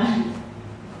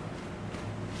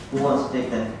 Who wants to take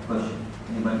that question?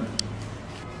 Anybody?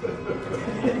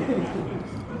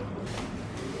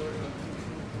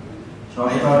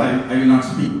 I thought I will not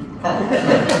speak.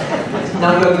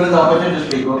 Now you are given the opportunity to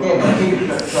speak, okay?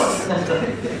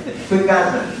 Quick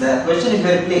answer. The question is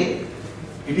very clear.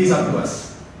 It is up to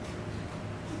us.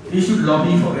 We should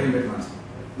lobby for railway transport.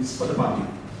 It's for the public.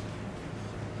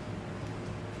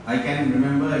 I can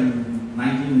remember in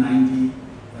 1990,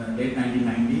 late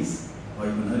 1990s or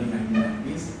even early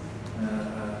 1990s,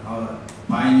 our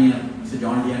pioneer, Mr.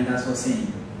 John Diandas, was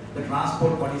saying the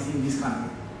transport policy in this country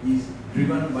is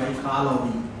driven by car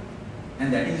lobby,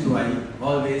 and that is why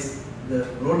always the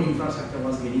road infrastructure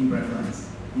was getting preference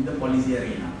in the policy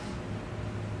arena.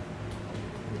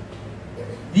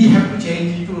 We have to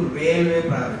change it to railway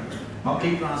priority,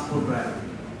 public transport priority,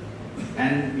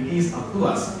 and it is up to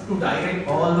us to direct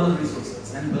all those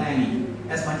resources and planning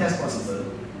as much as possible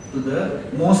to the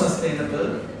more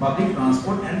sustainable public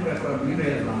transport and preferably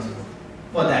rail transport.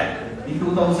 For that, in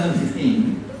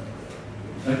 2015,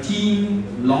 a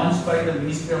team launched by the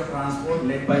Ministry of Transport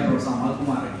led by Professor Amal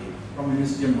Kumar Reddy from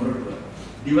University of Moradua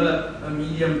developed a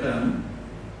medium-term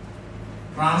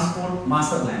transport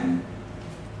master plan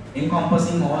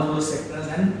encompassing all those sectors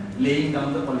and laying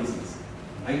down the policies.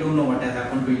 I don't know what has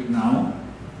happened to it now,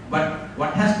 but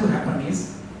what has to happen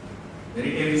is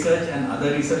Heritage Research and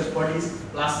other research bodies,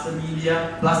 plus the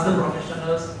media, plus the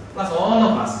professionals, plus all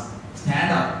of us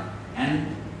stand up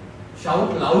and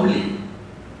shout loudly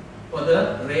for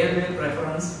the railway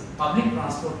preference, public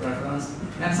transport preference,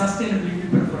 and sustainability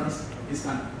preference of this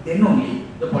country. Then only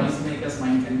the policymakers'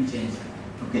 mind can be changed.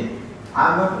 Okay.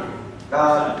 I'm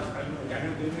not. Can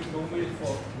you give me 2 minutes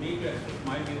for me to express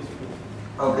my views too?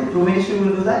 Okay, 2 minutes you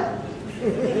will do that?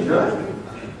 Sure?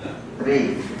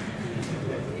 3.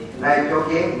 Right,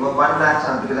 okay, one last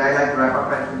chance because I like to wrap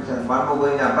up and finish, one more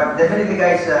going up. But definitely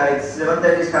guys, it's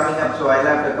 7:30 is coming up, so I'll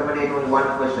have to accommodate only one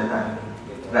question. Huh?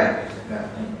 Right.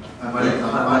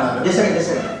 Just a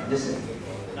second.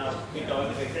 Now, we all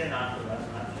the question and answer.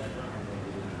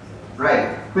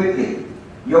 Right, quickly,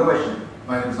 your question.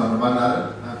 My name is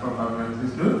Anubhav. I'm from Harvard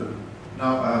Institute.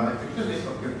 Now, my question is,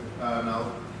 okay,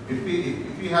 now, if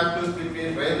we have to split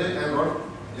between railway and road,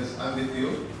 yes, I'm with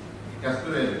you, it has to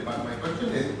railway. But my question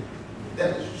is,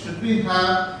 that should we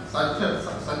have such a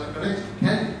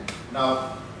connection?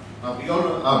 Now we all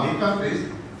know our big countries,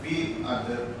 we are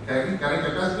the carrying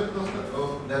capacity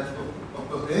of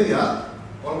those areas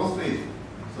almost reached.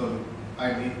 So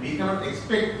I mean, we cannot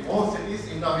expect more cities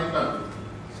in our big country.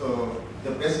 So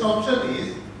the best option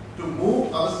is to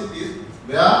move our cities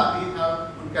where we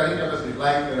have good carrying capacity.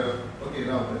 Like okay,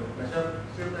 now the National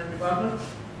Street Department,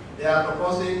 they are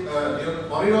proposing a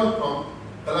corridor from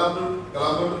Colombo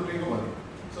to Trincomalee.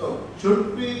 So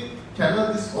should we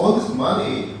channel all this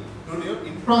money to the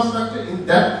infrastructure in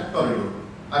that corridor?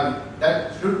 I mean,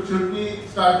 that should we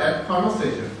start that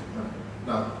conversation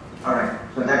now? All right.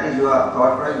 So that is your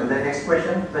thought process. The next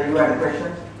question. So you had a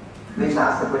question. Please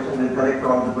ask the question. We'll collect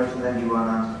all the questions and you want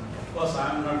to answer. Of course,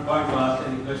 I am not going to ask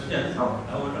any questions. Oh.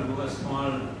 I want to do a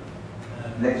small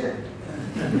lecture.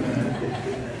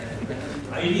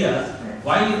 Ideas.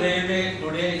 Why railway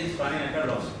today is running at a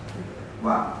loss?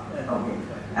 Wow. Okay.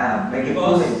 Make it 2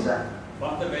 Because minutes, sir.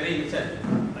 from the very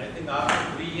inception, I think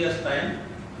after 3 years' time,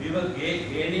 we were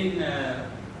gaining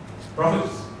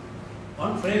profits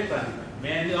on freight transport,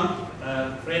 mainly on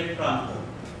freight transport.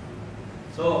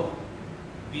 So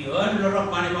we earned a lot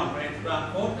of money from freight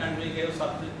transport, and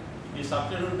we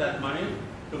substituted that money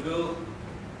to give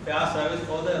fair service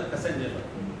for the passenger.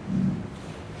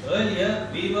 Earlier,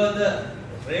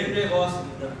 railway was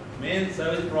the main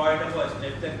service provider for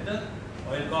state sector,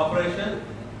 oil corporation,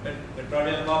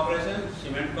 petroleum corporation,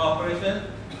 cement corporation,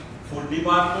 food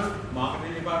department,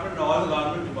 marketing department, and all the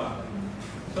government departments.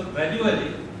 So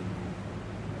gradually,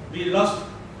 we lost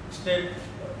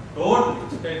total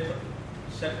state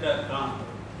sector transport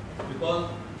because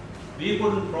we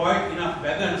couldn't provide enough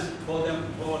wagons for them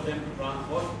to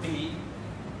transport tea,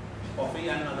 coffee,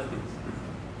 and other things.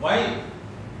 Why?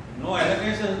 No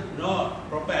allocation, no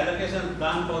proper allocation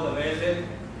done for the railway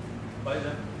by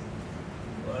the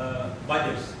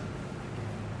budgets.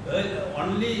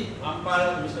 Only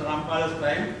Mr. Rampal's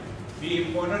time, we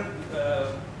imported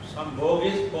some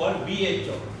bogies called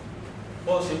BHO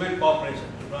for cement corporation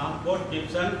to transport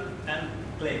gypsum and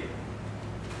clay.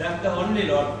 That's the only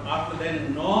lot. After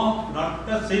then, not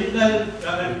a single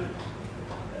wagon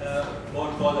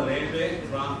bought for the railway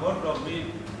transport of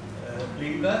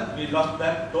clinker. We lost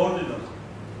that, totally lost.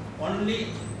 Only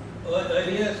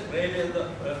earlier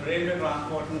railway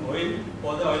transporting oil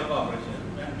for the oil corporation,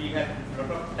 and we had a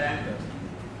lot of tankers.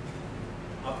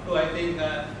 Up to I think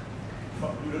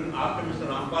after Mr.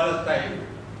 Rampal's time,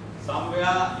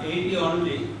 somewhere 80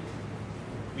 only,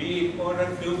 we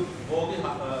imported few bogies,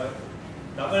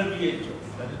 double BHO,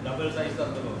 that is double size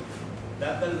of the boat.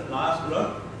 That's the last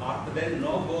lot. After then,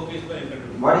 no bogies were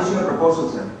introduced. What is your proposal,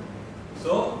 sir?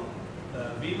 So,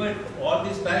 all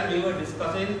this time we were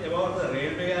discussing about the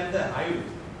railway and the highway.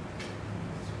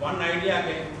 One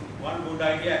good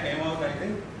idea came out, I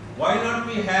think. Why not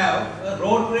we have a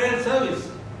road rail service,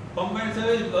 combined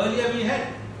service? Earlier we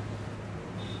had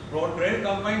road rail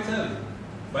combined service.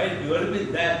 By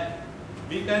developing that,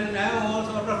 we can have all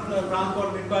sort of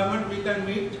transport requirement we can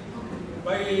meet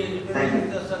by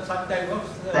introducing such type of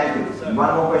Thank you. service.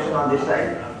 One more question on this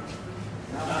side.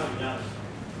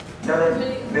 No,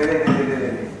 wait.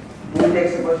 Who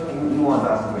takes the question? You want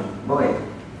to ask the question. Go ahead.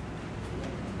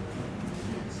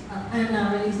 I am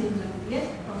Navali Singh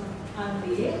from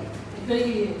RBA.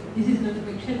 Actually, this is not a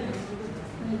question.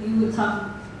 I will give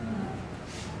some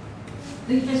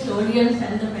request audience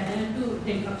and the panel to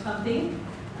take up something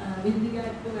with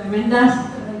regard to Amanda's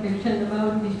question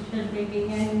about decision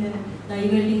making and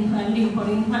diverting funding,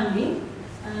 foreign funding.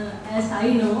 As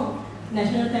I know,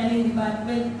 National Planning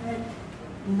Department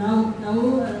now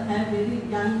have very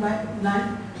young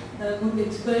blood, good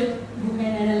experts who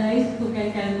can analyze, who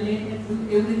can calculate and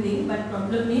do everything. But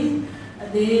problem is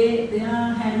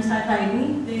their hands are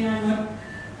tiny. They are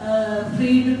not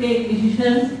free to take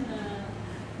decisions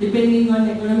depending on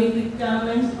economic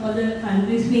requirements or the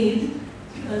country's needs.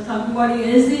 Somebody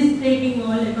else is taking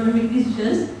all economic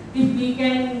decisions. If we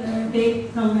can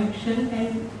take some action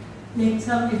and make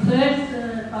some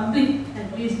efforts, public,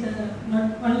 at least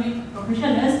not only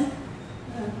professionals,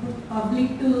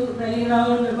 public to rally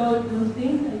around about those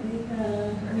things, I think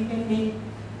we can make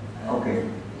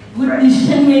good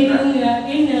decision making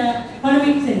in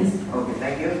economic sense. Okay,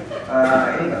 thank you.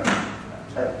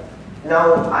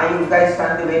 Now, are you guys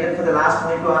currently waiting for the last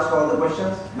minute to ask all the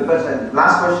questions? Because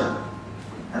last question,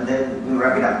 and then we'll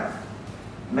wrap it up.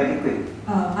 Make it quick.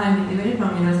 I'm Divya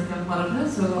from University of Colorado.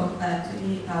 So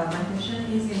actually, my question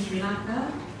is in Sri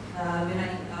Lanka. When I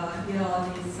hear all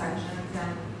these sanctions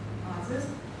and answers,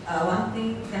 one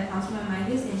thing that comes to my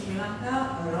mind is in Sri Lanka,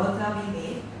 roads are being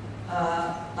made,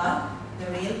 but the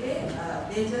railway,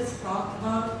 they just talk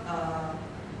about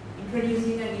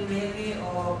introducing a new railway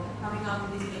or coming up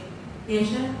with this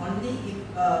legislation only if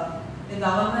the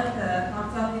government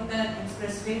comes up with an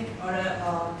expressway or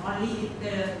only if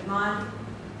the demand,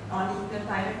 only if the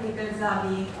private vehicles are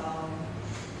being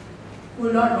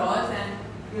pulled on roads, and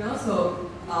so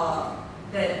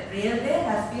the railway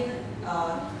has been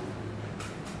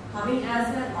coming as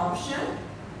an option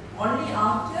only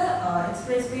after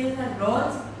expressways and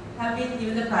roads have been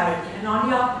given the priority, and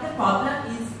only after the problem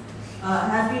is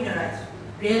has been arised.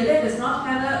 Railway does not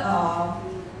have a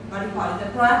a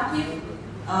proactive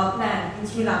plan in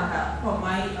Sri Lanka, from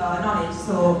my knowledge.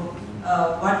 So,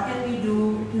 what can we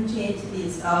do to change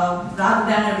this rather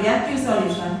than a reactive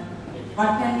solution?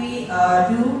 What can we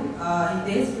do in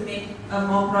this to make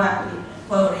more proactive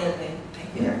for railway?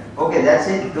 Thank you. Yeah. Okay, that's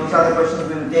it. Those are the questions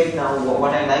we will take now.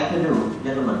 What I like to do,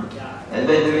 gentlemen.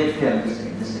 Wait here.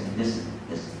 Listen.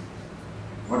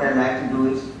 What I like to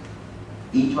do is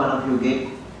each one of you get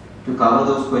to cover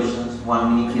those questions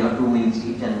 1 minute here, 2 minutes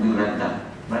each, and we'll wrap it up.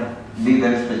 Right? Be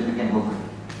very specific and go for it.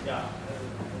 Yeah.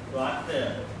 To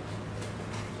answer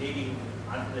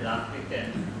the last question,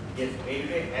 yes,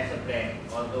 railway has a plan,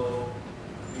 although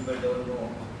people don't know.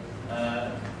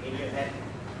 Railway has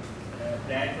a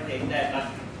plan for the entire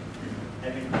country. I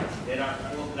mean, there are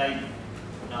 4 lines.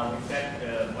 Now, in fact,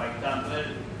 for example,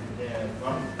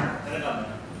 from the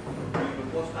government, we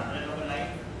proposed another line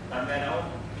somewhere around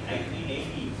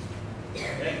 1980,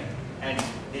 right? And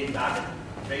they started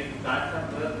trying to start some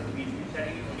work with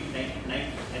study in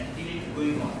 1990, and still it's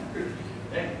going on,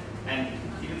 right? And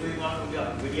still going on to the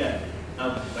video. Now,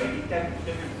 by this time,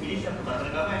 we will finish up to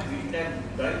Patragama, and we will have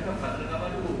drive from Patragama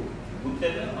to Buddha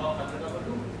or Patragama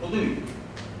to Puduvi,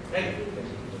 right?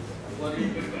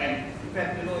 And in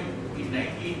fact, in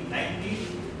 1990,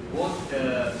 both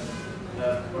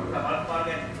Professor Amarpal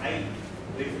and I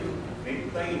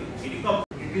went by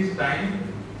helicopter. It is time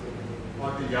for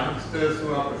the youngsters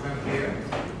who are present here.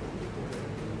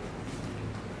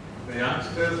 The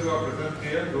youngsters who are present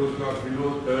here, those who are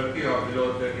below 30 or below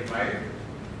 35,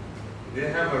 they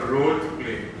have a role to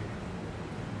play.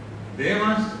 They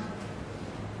must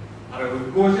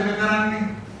උද්ඝෝෂණ කරන්නේ.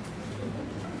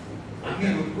 අන්නේ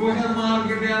උද්ඝෝෂණ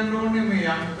මාර්ගයට යන්න ඕනේ මේ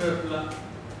youngsters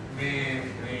මේ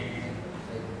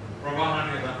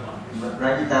ප්‍රවාහනය දක්වා.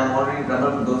 Rajit, I'm already in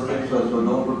trouble for those things, so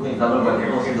don't put me in trouble by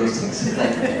posting those things. I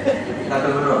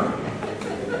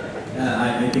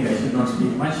think I should not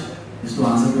speak much. Just to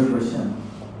answer your question,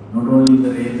 not only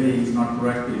the railway is not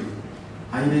proactive,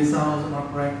 highways are also not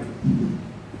proactive.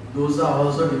 Those are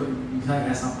also,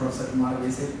 as some Professor Kumar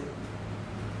said,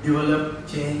 developed,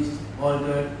 changed,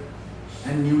 altered,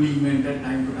 and newly invented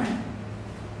time to time.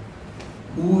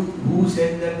 Who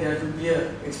said that there should be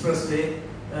an expressway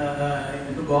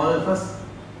to go all first?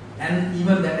 And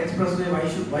even that expressway,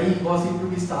 why was it to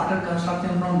be started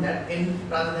construction from that end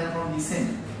rather than from this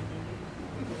end?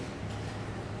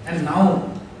 And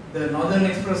now the Northern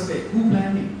Expressway, who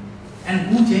planned it? And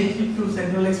who changed it to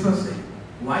Central Expressway?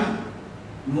 Why?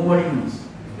 Nobody knows.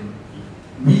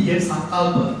 We get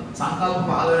Sankalpa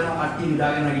pala වෙනවා කට්ටිය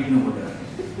නිදාගෙන නැගිටිනකොට.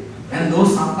 And those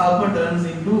Sankalpa turns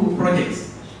into projects.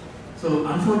 So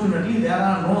unfortunately there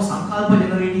are no Sankalpa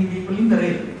generating people in the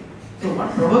railway. So what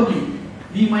probably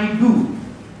we might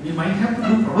have to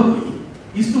do probably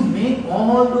is to make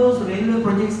all those railway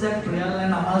projects that Priyal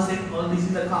and Amal said all this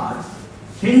in the cards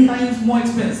 10 times more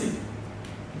expensive.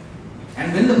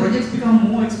 And when the projects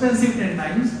become more expensive 10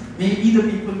 times, maybe the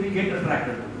people will get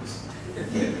attracted to this.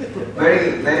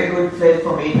 Very, very good place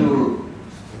for me to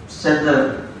set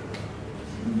the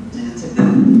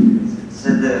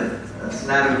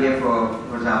scenario here for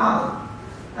Jamal.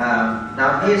 Now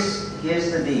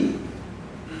here's the deal.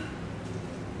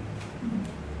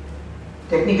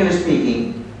 Technically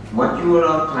speaking, what you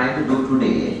are trying to do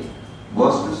today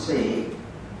was to say,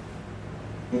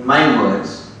 in my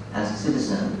words, as a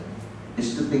citizen,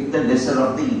 is to pick the lesser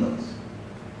of the evils.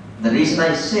 The reason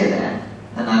I say that,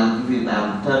 and I'll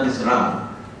turn this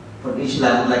around, for initially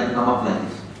I would like to come up like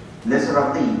this, lesser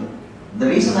of the evil. The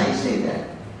reason I say that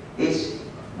is,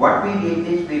 what we did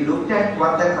is we looked at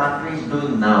what the country is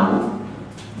doing now,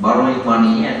 borrowing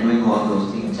money and doing all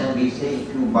those things, and we say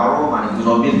if you borrow money, because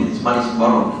obviously this money is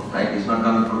borrowed, right? It's not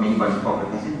coming from anybody's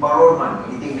pocket. This is borrowed money.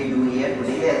 Anything we do here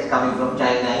today is coming from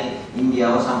China,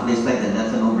 India, or some place like that.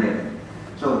 That's a no-brainer.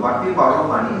 So what we borrow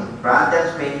money is, rather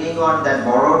than spending on that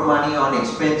borrowed money on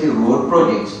expensive road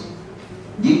projects,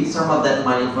 give some of that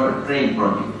money for a train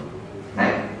project,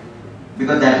 right?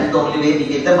 Because that is the only way we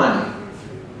get the money.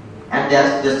 And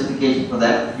there's justification for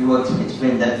that. You also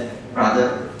explained that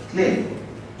rather clearly.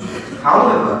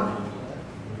 However,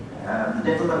 the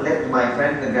gentleman left, my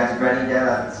friend, the Granny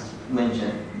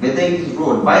mentioned, whether it is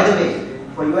road. By the way,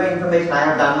 for your information, I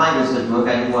have done my research work.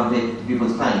 I didn't want to take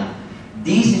people's time.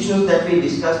 These issues that we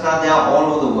discussed are there all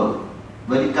over the world.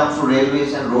 When it comes to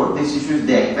railways and road, this issue is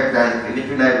there. In fact, I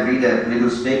eventually I read a little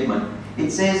statement.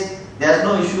 It says there is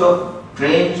no issue of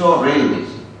trains or railways.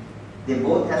 They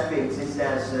both have to exist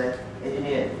as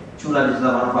engineer Chula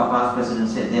Isla, one of our past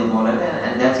presidents, said they have all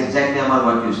and that's exactly Amal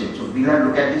what you said. So we have to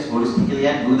look at this holistically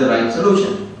and do the right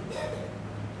solution.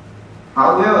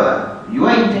 However,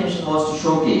 your intention was to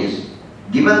showcase,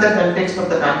 given the context of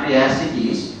the country as it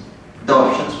is, the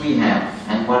options we have,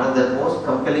 and one of the most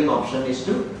compelling options is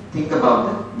to think about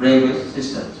the railway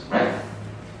systems, right?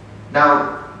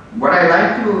 Now, what I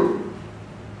like to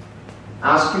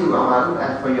ask you, Amal,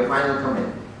 as for your final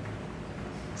comment,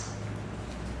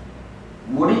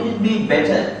 wouldn't it be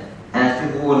better as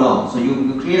we move along? So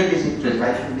you created this interest,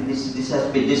 I think this has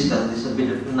been discussed, this has been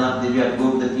written up, that you have to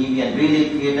go to the TV and really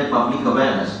create a public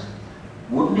awareness.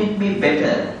 Wouldn't it be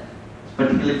better,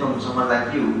 particularly from someone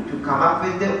like you, to come up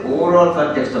with the overall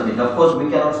context of it? Of course, you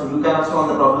cannot solve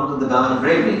the problems of the government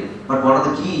railway, but one of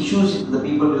the key issues the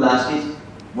people will ask is,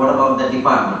 what about the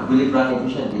department? Will it run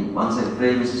efficiently once a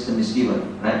railway system is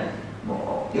given, right?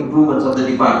 Improvements of the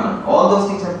department. All those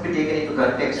things have to be taken into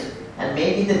context, and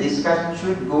maybe the discussion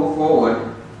should go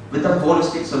forward with a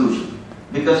holistic solution.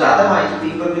 Because otherwise,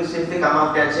 people will simply come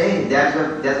out and say, there's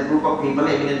a group of people,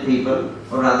 eminent people,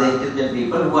 or rather intelligent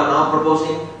people, who are now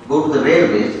proposing go to the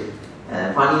railways.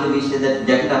 Finally, we say that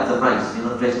jack it up the price. You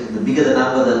know, the bigger the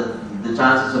number, the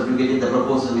chances of you getting the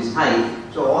proposal is high.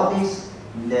 So all these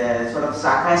sort of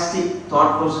sarcastic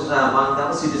thought processes are among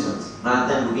our citizens,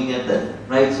 rather than looking at the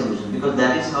right solution. Because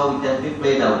that is how it has been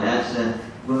played out. As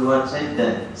Guru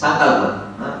said,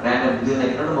 sankalpa. Random,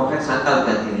 like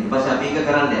sankalpa.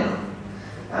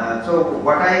 So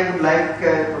what I would like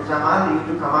Professor Amal,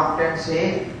 you to come up and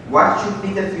say what should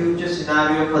be the future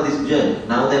scenario for this journey.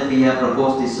 Now that we have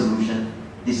proposed this solution,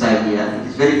 this idea, it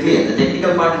is very clear. The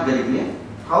technical part is very clear.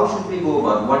 How should we go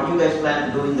about? What do you guys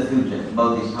plan to do in the future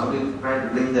about this? How do you try to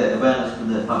bring the awareness to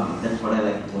the public? That's what I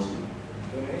like mostly.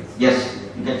 Yes,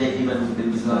 you can take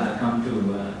even. So I come to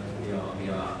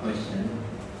your question.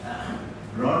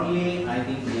 Broadly, I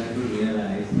think we have to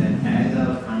realize that as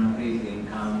our country's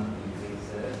income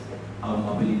increases, our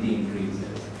mobility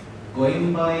increases.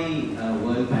 Going by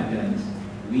world patterns,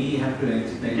 we have to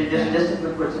expect. Just a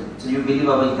quick question. So you believe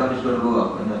our income is going to go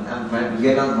up? I'm trying to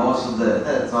get on most of the.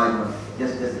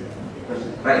 Just a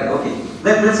question. Right. Okay.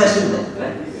 Let's assume that.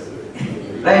 Right.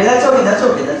 Right. That's okay. That's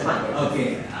okay. That's fine.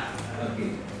 Okay.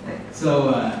 Okay. So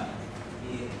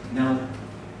now,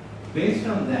 based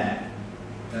on that,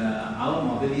 our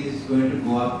mobility is going to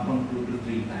go up from 2 to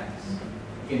 3 times.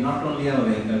 Okay, not only our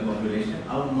vehicle population,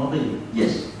 our mobility.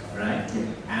 Yes. Right? Yes.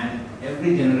 And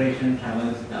every generation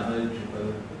travels double,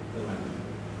 triple the one.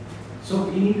 So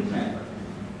we need to plan.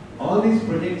 All these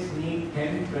projects need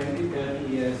 10, 20, 30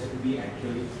 years to be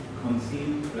actually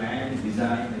conceived, planned,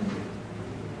 designed, and built.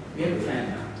 We have to plan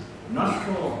now. Not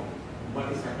for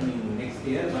what is happening next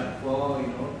year, but for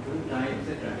 2 times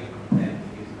the traffic that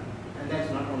is now. And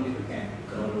that's not only to Kandy,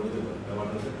 all over the world, all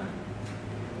over the country.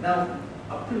 Now,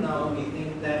 up to now, we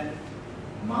think that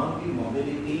mountain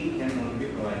mobility can only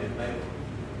be provided by road.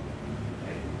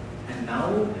 Right? And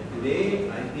now, today,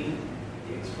 I think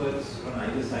the experts on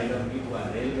either side of me who are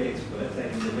railway experts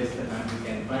and in the western country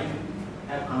can find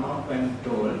have come up and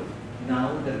told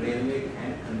now the railway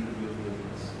can contribute to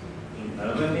this. In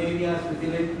urban areas with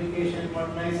electrification,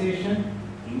 modernization,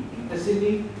 in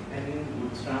intercity and in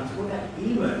goods transport, and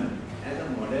even as a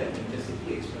modern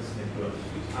intercity express network,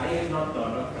 which I have not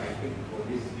thought of writing for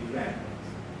this different.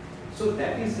 So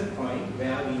that is the point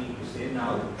where we need to say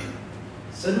now,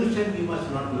 solution we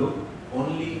must not look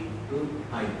only to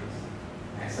highways.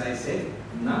 As I said,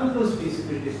 none of those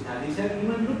feasibility studies have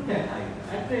even looked at highways,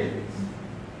 at railways.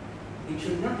 It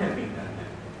should not have been done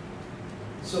that.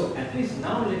 So at least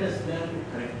now let us learn to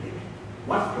correct it.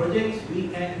 What projects we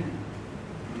can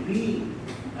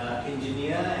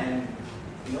re-engineer and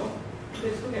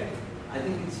let's look at it. I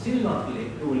think it's still not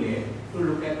too late to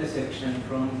look at the section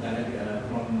from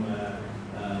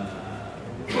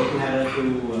Kotuhara to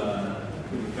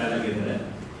Kalagedara,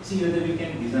 see whether we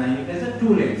can design it as a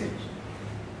two-lane section.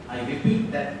 I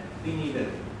repeat that we need a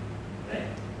right.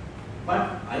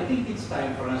 But I think it's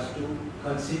time for us to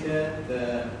consider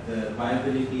the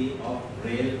viability of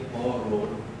rail or road,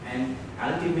 and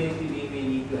ultimately we may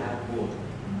need to have both.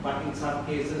 But in some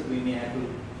cases we may have to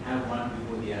have one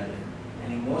before the other.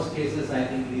 And in most cases I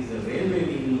think it is the railway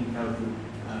we need have to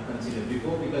consider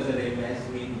before, because the railway has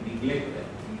been neglected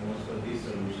in most of these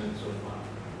solutions so far.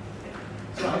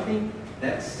 So I think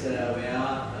that's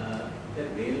where the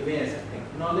railway as a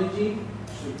technology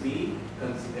should be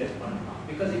considered one part,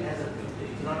 because it has a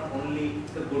future. It's not only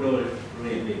the good old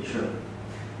railway. Sure.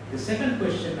 The second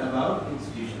question about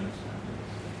institutional structure,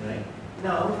 right?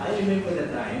 Now, I remember the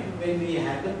time when we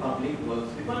had the public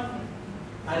works department.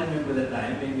 I remember the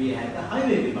time when we had the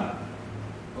highway department.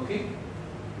 Okay?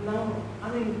 Now,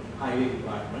 I mean, highway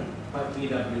department, but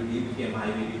PWD became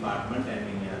highway department and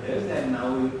many others, and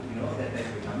now you know that has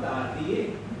become the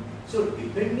RTA. So,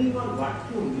 depending on what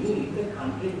you need, the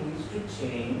country needs to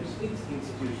change its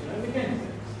institutional mechanisms.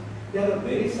 There are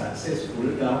very successful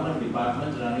government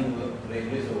departments running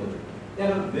railways over there.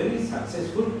 There are very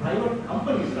successful private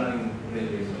companies running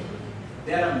railways over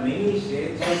there. There are many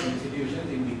shades of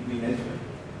institutions in between as well.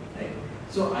 Right?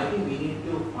 So, I think we need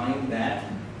to find that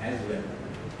as well.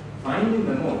 Finding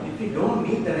the mode. If you don't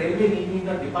need the railway, you need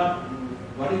the department.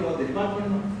 What is the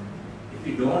department? If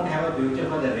you don't have a future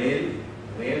for the rail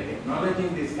technology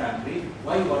in this country,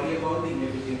 why worry about the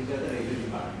inefficiency of the railway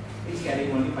department? It's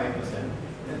carrying only 5%.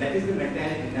 And that is the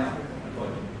mentality now,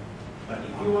 unfortunately. But if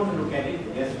you want to look at it,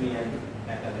 yes, we have to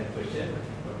tackle that question.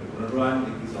 Dr. Gurudwan,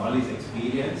 with his, all his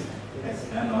experience, has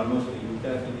done almost a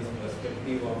U-turn in his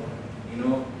perspective of,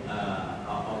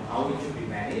 of how it should be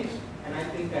managed. And I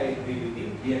think I agree with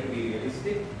him. We have to be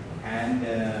realistic, and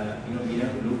we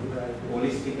have to look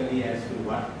holistically as to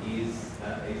what is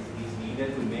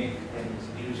needed to make an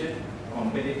institution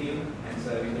competitive and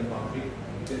serving the public.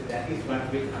 Because that is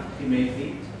what will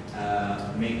ultimately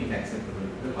make it acceptable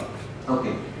to the public.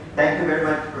 Okay. Thank you very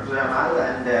much, Professor Amal,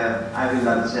 and I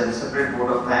will share a separate vote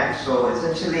of thanks. So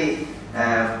essentially,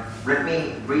 let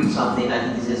me read something. I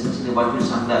think this is essentially what we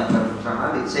summed up, Professor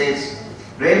Amal. It says,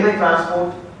 railway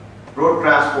transport, road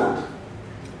transport.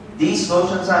 These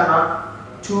notions are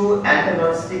not two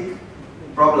antagonistic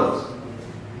problems,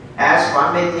 as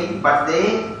one may think, but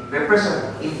they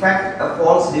represent, in fact, a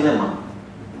false dilemma.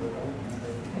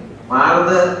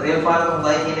 Marada rail path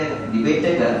like in a debate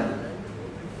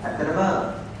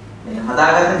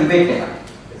debate.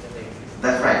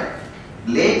 That's right.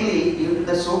 Lately, due to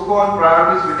the so-called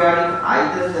priorities regarding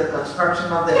either the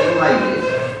construction of the new highways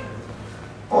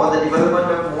or the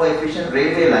development of more efficient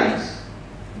railway lines,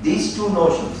 these two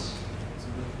notions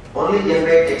only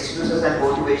generate excuses and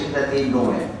motivation that lead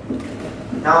nowhere.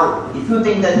 Now, if you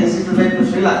think that this is related to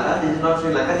Sri Lanka, this is not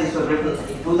Sri Lanka, this was written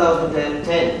in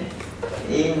 2010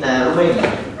 in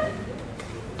Romania.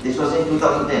 This was in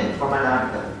 2010 from an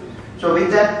article. So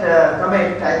with that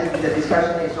comment, I think the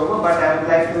discussion is over, but I would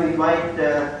like to invite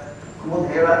Kumud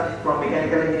Hera from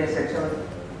Mechanical Engineering Section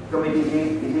Committee. Is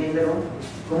he in the room?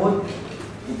 Kumud?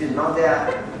 It is not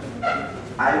there.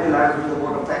 I will argue the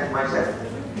vote of thanks myself.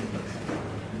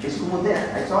 Is Kumud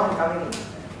there? I saw him coming in.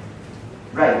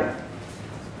 Right.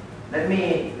 Let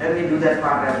me do that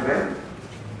part as well.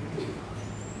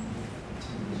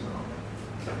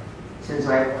 Since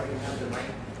I have the mic,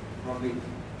 probably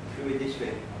do it this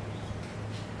way.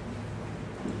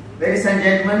 Ladies and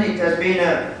gentlemen, it has been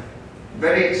a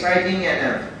very exciting and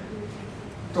a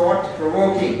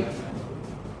thought-provoking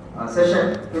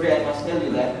session today. I must tell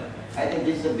you that. I think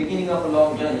this is the beginning of a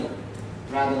long journey.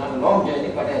 Rather not a long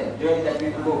journey, but a journey that we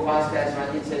will go fast, as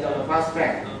Ranjit said, on a fast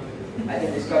track. I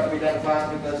think this got to be done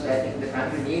fast because I think the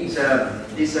country needs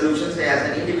these solutions. As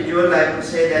an individual, I would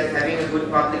say that having a good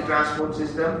public transport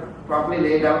system, properly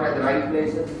laid out at the right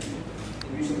places,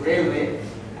 using railway,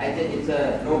 I think it's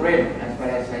a no-brainer as far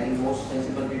as I think most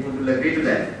sensible people will agree to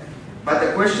that. But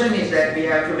the question is that we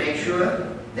have to make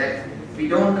sure that we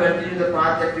don't continue the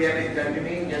path that we have been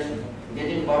continuing, just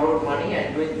getting borrowed money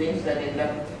and doing things that end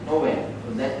up nowhere.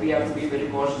 So that we have to be very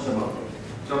cautious about it.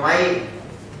 So my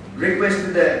request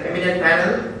to the eminent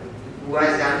panel who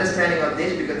has the understanding of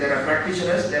this, because there are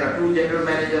practitioners, there are two general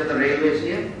managers of the railways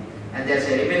here, and there's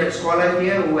an eminent scholar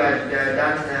here who has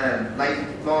done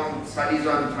lifelong studies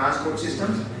on transport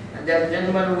systems, and there's a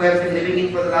gentleman who has been living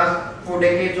in for the last 4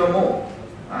 decades or more.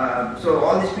 So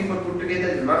all these people put together,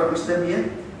 there's a lot of wisdom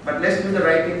here, but let's do the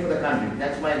right thing for the country.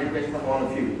 That's my request from all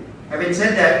of you. Having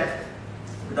said that,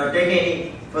 without taking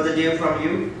any further due from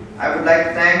you, I would like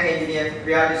to thank Engineer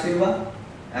Priya De Silva,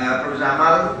 Professor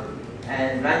Amal,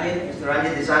 and Ranjit, Mr.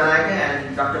 Ranjit Disanayake,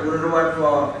 and Dr. Gururuwan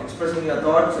for expressing your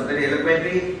thoughts very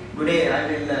eloquently. Today,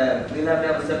 we'll have to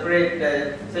have a separate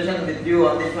session with you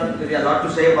on this one because we have a lot to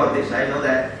say about this. I know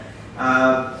that,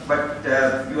 but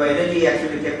your energy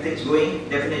actually kept things going,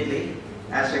 definitely,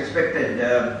 as expected.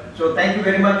 So thank you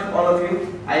very much, all of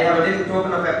you. I have a little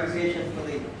token of appreciation for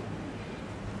the.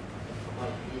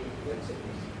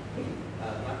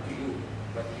 Not to you,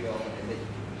 but to your organization.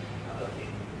 Okay.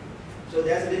 So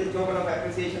there's a little token of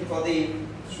appreciation for the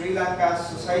Sri Lanka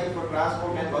Society for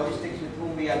Transport and Logistics, with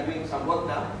whom we are doing some work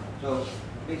now. So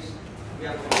please, we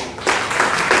are going to.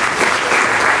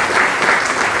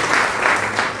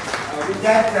 With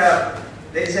that,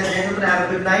 ladies and gentlemen, have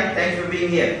a good night. Thanks for being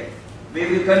here. We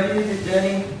will continue this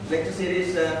journey lecture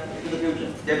series into the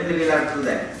future. Definitely we'll have to do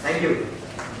that. Thank you.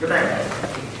 Good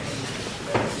night.